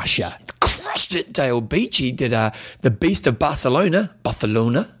Kuakini crusher. Crushed it, Dale Beach. He did the Beast of Barcelona.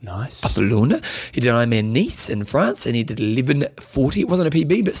 Nice. Barcelona. He did Ironman Nice in France, and he did 11:40. It wasn't a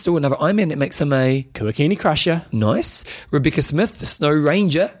PB, but still another Ironman. That makes him a Kuakini crusher. nice. Rebecca Smith, the Snow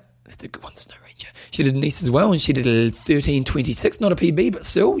Ranger. That's a good one, the Snow Ranger. She did Nice as well, and she did 13:26. Not a PB, but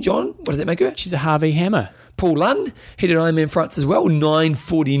still, John, what does that make her? She's a Harvey Hammer. Paul Lunn, he did Ironman France as well,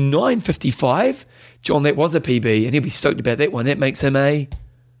 9:49.55. John, that was a PB, and he'll be stoked about that one. That makes him a...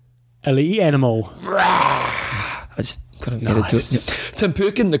 Ali Animal. I just got to get into it. Nice. Yep. Tim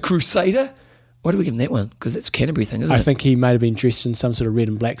Perkin, the Crusader. Why do we give him that one? Because that's Canterbury thing, isn't I it? think he may have been dressed in some sort of red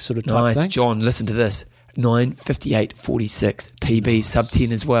and black sort of type Nice. thing. John, listen to this. 9:58.46. PB, sub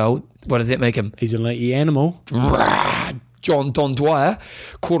 10 as well. What does that make him? He's an Ali Animal. John Don Dwyer,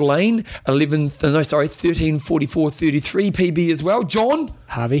 Coeur d'Alene, 13:44.33 PB as well. John,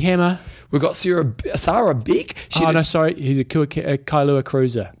 Harvey Hammer. we've got Sarah Beck. She did, No, sorry. He's a Kailua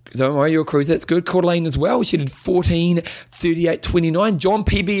Cruiser. don't worry, you're a cruiser. That's good. Coeur d'Alene as well. She did 14:38.29. John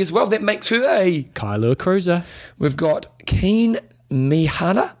PB as well. That makes her a. Kailua Cruiser. We've got Keen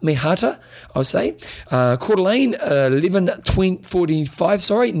Mihata, I'll say. Coeur d'Alene, 11:45.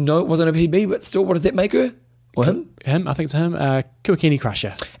 Sorry, no, it wasn't a PB, but still, what does that make her? Or him? Him, I think it's him. Kuakini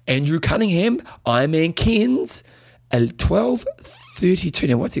Crusher. Andrew Cunningham, Ironman Cairns, 12:30. 32.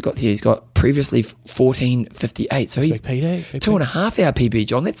 Now, what's he got here? He's got previously 14:58. So he Big PD. Big 2.5 hour PB,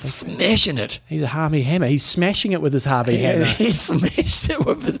 John. That's smashing it. He's a Harvey Hammer. He's smashing it with his Harvey Hammer. He smashed it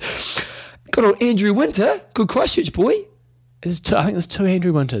with his. Good old Andrew Winter. Good Christchurch boy. I think there's 2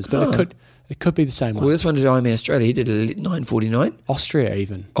 Andrew Winters, but it could be the same one. Well, this one did Ironman Australia. He did 9:49. Austria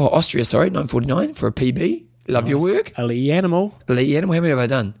even. Oh, Austria, sorry, 9:49 for a PB. Love your work. Elite Animal. Elite Animal, how many have I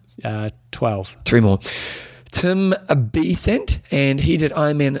done? 12. 3 more. Tim Besant, and he did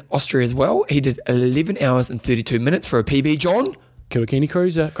Ironman Austria as well. He did 11 hours and 32 minutes for a PB. John? Kawakini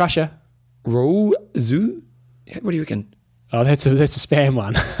Crusher. Rozu? What do you reckon? Oh, that's a spam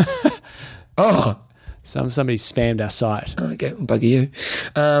one. Oh, Somebody spammed our site. okay, I'll bugger you.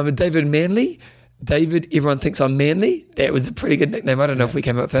 David Manley. David, everyone thinks I'm manly. That was a pretty good nickname. I don't know if we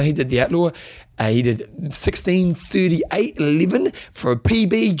came up with that. He did the Outlaw. He did 16:38.11 for a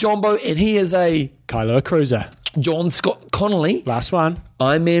PB, Jumbo, and he is a Kailua Cruiser. John Scott Connolly. Last one.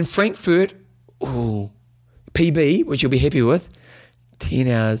 Ironman Frankfurt. Ooh, PB, which you'll be happy with. 10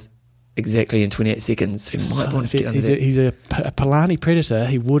 hours exactly in 28 seconds. So you might want to get under that. He's a Palani Predator.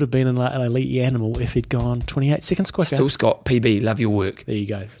 He would have been an elite animal if he'd gone 28 seconds quicker. Still Scott, PB, love your work. There you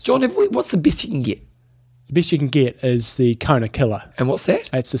go. John, what's the best you can get? The best you can get is the Kona Killer. And what's that?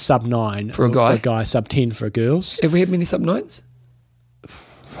 It's a sub 9 For a guy? sub 10 for girls. Have we had many sub-9s?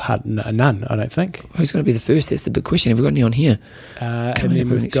 None, I don't think. Who's going to be the first? That's the big question. Have we got any on here? And Coming then up in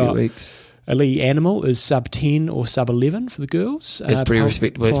the we've next few got weeks. Elite Animal is sub 10 or sub 11 for the girls. That's pretty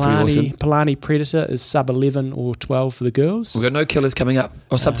respectable. That's pretty awesome. Palani Predator is sub 11 or 12 for the girls. We've got no killers coming up.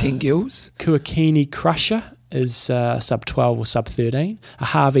 Or sub-10 girls. Kuakini Crusher is sub 12 or sub 13. A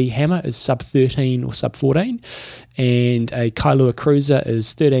Harvey Hammer is sub 13 or sub 14. And a Kailua Cruiser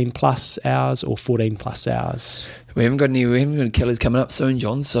is 13 plus hours or 14 plus hours. We haven't got any killers coming up soon,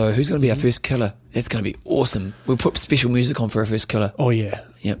 John. So who's going to be our first killer? That's going to be awesome. We'll put special music on for our first killer. Oh, yeah.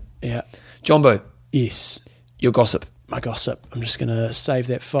 Yep. Yeah. Jumbo, Yes. your gossip. My gossip. I'm just going to save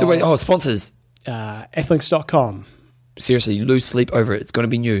that file. Oh, sponsors. Athlinks.com. Seriously, lose sleep over it. It's going to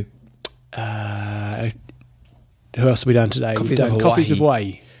be new. Who else have we done today? Coffees We've done of Coffees of Hawaii.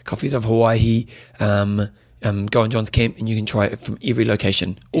 Hawaii. Coffees of Hawaii. Go on John's camp and you can try it from every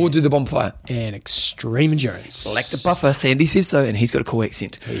location. Or do the bonfire. And Extreme Endurance. Like the buffer, Sandy says so, and he's got a cool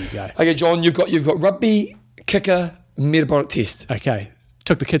accent. There you go. Okay, John, you've got rugby, kicker, metabolic test. Okay.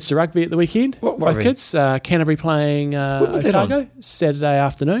 Took the kids to rugby at the weekend. What Both rugby? kids. Canterbury playing was that Otago. Saturday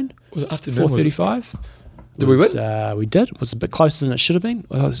afternoon. Was it afternoon? 4:35. Did we win? We did. It was a bit closer than it should have been.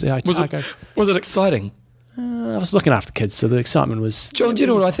 Well, it was the Otago. Was it exciting? I was looking after kids, so the excitement was... John, do you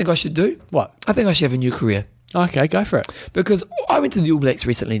know what I think I should do? What? I think I should have a new career. Okay, go for it. Because I went to the All Blacks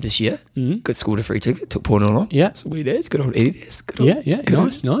recently this year. Got scored a free ticket, took Paul along. Yeah. So we did. Good old Eddie Des. Yeah.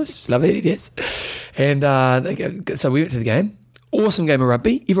 Nice. Love Eddie Des. And so we went to the game. Awesome game of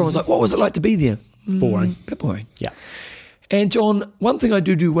rugby. Everyone was like, what was it like to be there? Boring. Bit boring. Yeah. And John, one thing I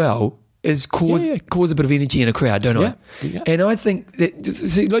do well is cause a bit of energy in a crowd, don't I? Yeah. And I think that,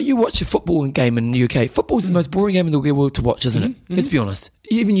 see, like you watch a football game in the UK, football's the most boring game in the world to watch, isn't it? Let's be honest.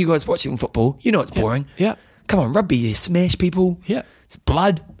 Even you guys watching football, you know it's boring. Yeah. Come on, rugby, you smash people. Yeah. It's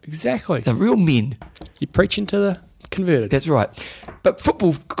blood. Exactly. They're real men. You're preaching to the converted. That's right. But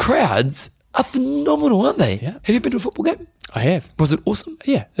football crowds are phenomenal, aren't they? Yeah. Have you been to a football game? I have. Was it awesome?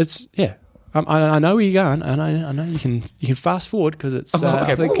 Yeah. I know where you're going, and I know you can fast forward because it's.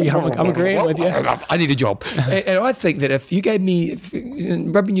 I think I'm agreeing with you. I need a job, and I think that if you gave me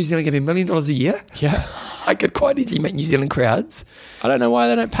Rugby New Zealand gave me $1 million a year, Yeah. I could quite easily make New Zealand crowds. I don't know why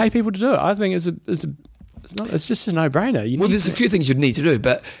they don't pay people to do it. I think it's just a no-brainer. Well, there's a few things you'd need to do,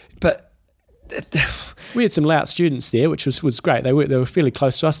 but we had some loud students there, which was great. They were fairly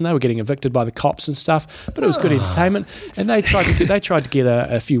close to us, and they were getting evicted by the cops and stuff. But it was good entertainment, and they tried to get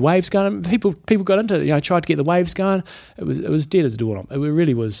a few waves going. People got into it. Tried to get the waves going. It was dead as a doorknob. It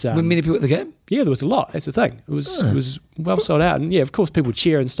really was. were many people at the game? Yeah, there was a lot. That's the thing. It was well sold out, and yeah, of course, people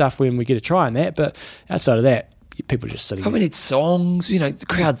cheer and stuff when we get a try in that. But outside of that, people just sitting. I mean, it's songs, the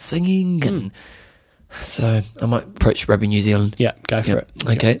crowd singing and. So I might approach Rugby New Zealand. Yeah, go for it.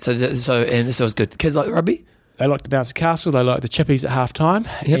 Okay, so this was good. Kids like the rugby? They like the bouncy castle. They like the chippies at half time.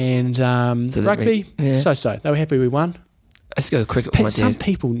 Yep. And rugby, so. They were happy we won. Let's go to cricket with my Some dad.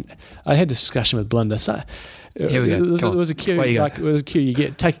 people, I had this discussion with Belinda. So, Here we go. There was a queue. Away you go. There was a queue. You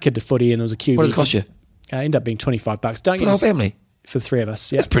take a kid to footy, and there was a queue. What does it cost you? End up being $25. Don't For get the whole family? for the three of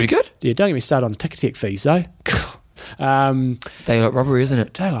us. Yeah, That's pretty good. yeah. Don't get me started on the ticket fees though. Daylight robbery, isn't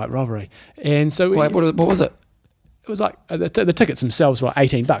it? Daylight robbery, and so Wait, what was it? It was like the tickets themselves were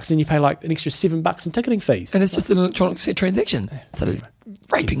 $18. Then you pay like an extra $7 in ticketing fees. And it's just an electronic transaction. So they're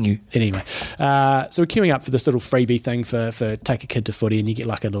raping you. Anyway, so we're queuing up for this little freebie thing for take a kid to footy, and you get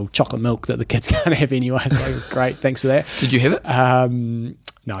like a little chocolate milk that the kids can't have anyway. So great, thanks for that. Did you have it?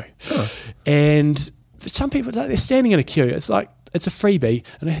 No. Oh. And some people, they're standing in a queue. It's like, it's a freebie,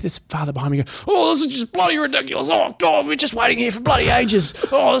 and I had this father behind me go, "Oh, this is just bloody ridiculous. Oh, God, we're just waiting here for bloody ages.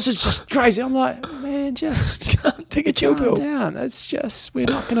 Oh, this is just crazy." I'm like, man, just take a chill pill down. It's just, we're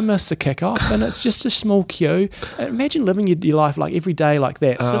not going to miss the kick-off, and it's just a small queue. Imagine living your life like every day like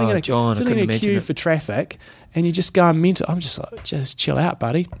that, sitting in a queue for traffic, and you just go mental. I'm just like, just chill out,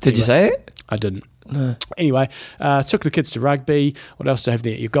 buddy. Did you say it? I didn't. No. Anyway, took the kids to rugby. What else do I have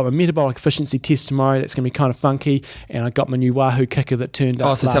there? You've got my metabolic efficiency test tomorrow. That's going to be kind of funky. And I got my new Wahoo kicker that turned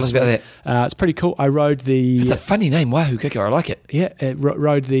up. Oh, so tell us about that. It's pretty cool. I rode the... It's a funny name, Wahoo kicker. I like it. Yeah,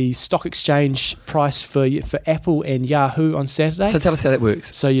 rode the stock exchange price for Apple and Yahoo on Saturday. So tell us how that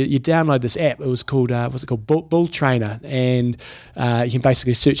works. So you download this app. It was called, what's it called? Bull Trainer. And you can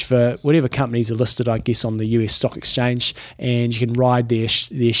basically search for whatever companies are listed, I guess, on the US stock exchange. And you can ride their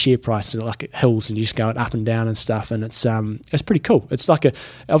share price like at hills, and you just go up and down and stuff, and it's pretty cool. It's like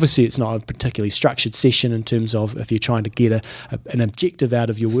obviously it's not a particularly structured session in terms of if you're trying to get an objective out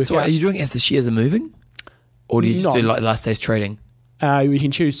of your workout. So are you doing it as the shares are moving, or do you just do like last day's trading? You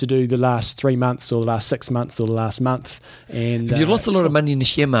can choose to do the last 3 months or the last 6 months or the last month. And if you lost a lot of money in the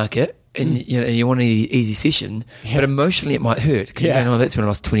share market and you want an easy session, but emotionally it might hurt because you go, "Oh, that's when I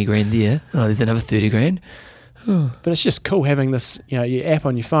lost 20 grand there. Oh, there's another 30 grand." But it's just cool having this, your app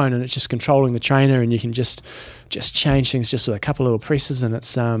on your phone, and it's just controlling the trainer, and you can just change things just with a couple of little presses, and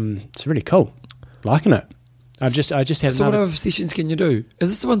it's really cool. Liking it. I just had. So what other sessions can you do? Is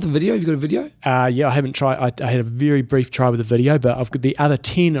this the one with the video? Have you got a video? Yeah, I haven't tried. I had a very brief try with the video, but I've got the other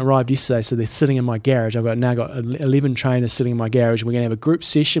 10 arrived yesterday, so they're sitting in my garage. I've now got 11 trainers sitting in my garage. We're going to have a group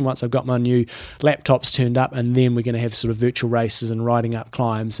session once I've got my new laptops turned up, and then we're going to have sort of virtual races and riding up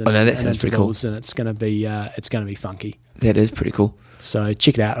climbs. And, that sounds pretty cool. And it's going to be funky. That is pretty cool. So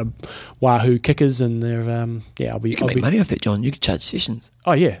check it out, Wahoo kickers, and they're I'll be. You can make money off that, John. You could charge sessions.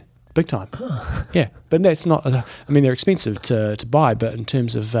 Oh yeah. Big time. Yeah, but that's not, they're expensive to buy, but in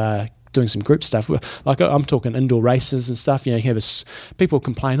terms of doing some group stuff, like I'm talking indoor races and stuff, you can have people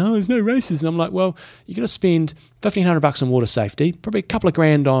complain, "Oh, there's no races." And I'm like, well, you're going to spend $1,500 on water safety, probably a couple of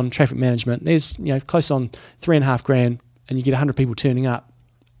grand on traffic management. There's, close on $3,500, and you get 100 people turning up,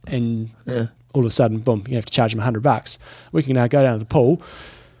 and all of a sudden, boom, you have to charge them $100. We can now go down to the pool,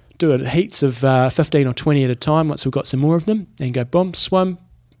 do it at heats of 15 or 20 at a time once we've got some more of them, and go boom, swim,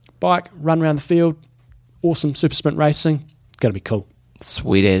 bike, run around the field, awesome super sprint racing. Going to be cool.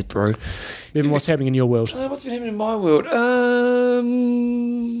 Sweet as, bro. Bevan, what's happening in your world? What's been happening in my world?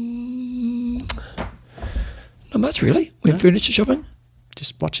 Not much, really. Went furniture shopping.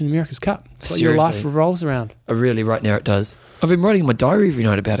 Just watching the America's Cup. That's what your life revolves around. Really, right now it does. I've been writing in my diary every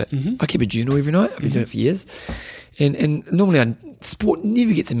night about it. Mm-hmm. I keep a journal every night. I've been doing it for years. And normally sport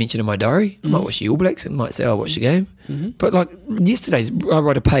never gets a mention in my diary. I might watch the All Blacks. It might say, "I watched the game." Mm-hmm. But like yesterday's, I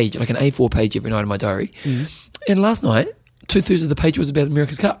write a page, like an A4 page every night in my diary. Mm-hmm. And last night, 2/3 of the page was about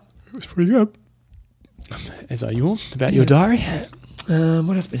America's Cup. It was pretty good. As are you all about your diary?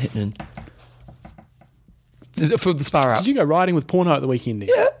 What else been happening? For the spar up. Did you go riding with Porno at the weekend?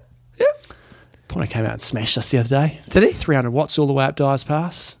 Yeah. Porno came out and smashed us the other day. Did he? 300 watts all the way up Dyers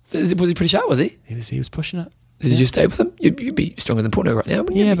Pass. Was he pretty sharp, was he? He was pushing it. Did you stay with him? You'd be stronger than Porno right now,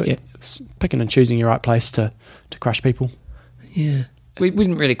 wouldn't you? But it's picking and choosing your right place to crush people. Yeah. We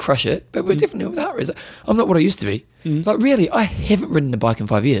didn't really crush it, but we're definitely with heart racing. I'm not what I used to be. Like, really, I haven't ridden a bike in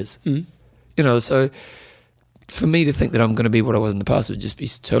 5 years. So for me to think that I'm going to be what I was in the past would just be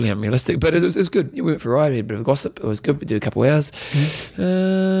totally unrealistic. But it was good. We went for a ride, we had a bit of gossip. It was good. We did a couple of hours.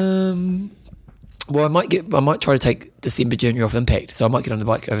 Well, I might try to take December, January off Impact, so I might get on the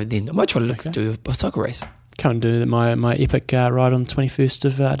bike over then. I might try to look do a cycle race. Come and do my epic ride on the 21st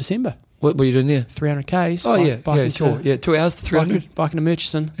of December. What are you doing there? 300 Ks. Oh, sure. 2 hours to 300. Biking to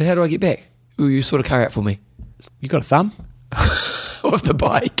Murchison. And how do I get back? Will you sort of car out for me? You got a thumb? Off the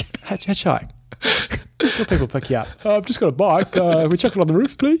bike. Hitchhike. Sure, people pick you up. I've just got a bike. We chuck it on the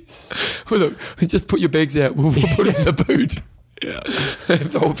roof, please. Well, look, just put your bags out. We'll put it in the boot. Yeah.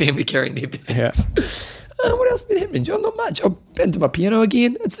 The whole family carrying their bags. Yeah. What else has been happening, John? Not much. I've been to my piano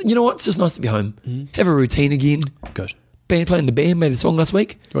again. You know what? It's just nice to be home. Have a routine again. Good. Playing the band, made a song last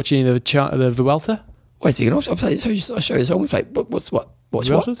week. You watch any of the Vuelta? Wait a second, I'll show you the song we played. What's what?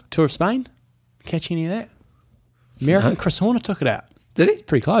 Tour of Spain? Catch any of that? American Chris Horner took it out. Did he?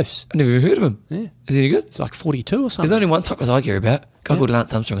 Pretty close. I never even heard of him. Yeah. Is he any good? It's like 42 or There's something. only one cyclist I care about. A guy called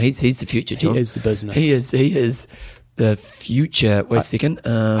Lance Armstrong. He's the future, John. He is the business. He is the future. Wait a second.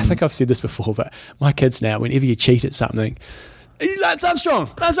 I think I've said this before, but my kids now, whenever you cheat at something, Lance Armstrong.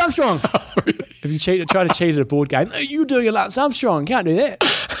 If you try to cheat at a board game, you're doing a Lance Armstrong. Can't do that.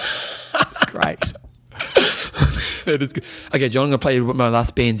 It's great. That is good. Okay, John, I'm going to play my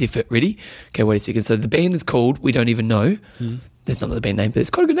last band's effort. Ready? Okay, wait a second. So the band is called We Don't Even Know. That's not the band name, but it's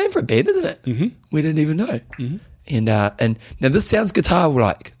quite a good name for a band, isn't it? Mm-hmm. We Don't Even Know. Mm-hmm. And now this sounds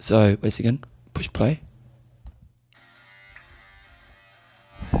guitar-like. So wait a second. Push play.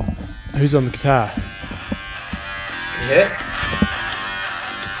 Who's on the guitar? Can you hear it?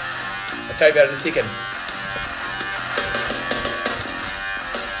 I'll tell you about it in a second.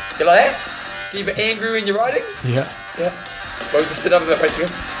 You like that? Can you be angry when you're writing? Yeah. Yeah. Well, just sit up a bit, wait a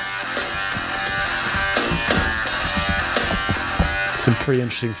second. Some pretty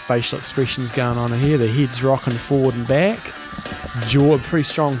interesting facial expressions going on here. The head's rocking forward and back. Pretty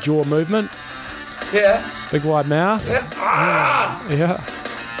strong jaw movement. Yeah. Big wide mouth. Yeah. Ah! Yeah.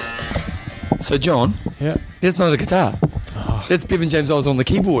 So, John, Yeah. that's not a guitar. That's Bevan James Eyles on the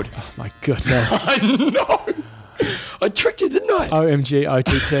keyboard. Oh my goodness. I know. I tricked you, didn't I? OMG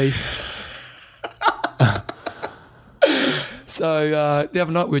OTT. So the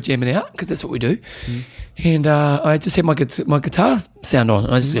other night we were jamming out because that's what we do, and I just had my guitar sound on,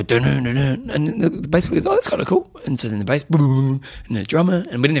 and I just go dun dun dun dun, and the bass player goes, "Oh, that's kind of cool." And so then the bass, boom, and the drummer,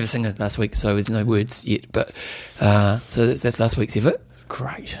 and we didn't have a singer last week, so there's no words yet. But so that's last week's effort.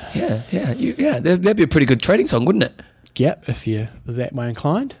 Great. Yeah, that'd be a pretty good trading song, wouldn't it? Yep, if you're that way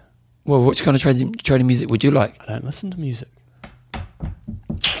inclined. Well, what kind of trading music would you like? I don't listen to music.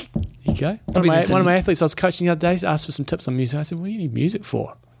 There you go. I'll be One listening. of my athletes I was coaching the other day asked for some tips on music. I said, what do you need music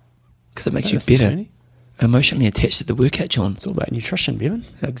for? Because it makes Don't you listen to better, any. emotionally attached to the workout, John. It's all about nutrition, Bevan.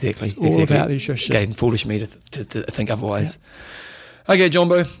 Exactly. It's all about nutrition. Again, foolish me to think otherwise. Yeah. Okay,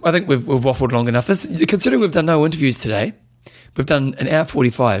 Jumbo, I think we've waffled long enough. Considering we've done no interviews today, we've done an hour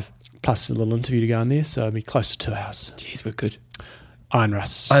 45. Plus a little interview to go in there, so it'll be close to 2 hours. Jeez, we're good. Iron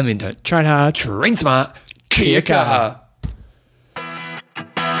Russ. I mean, don't Train hard. train smart. Kia kaha.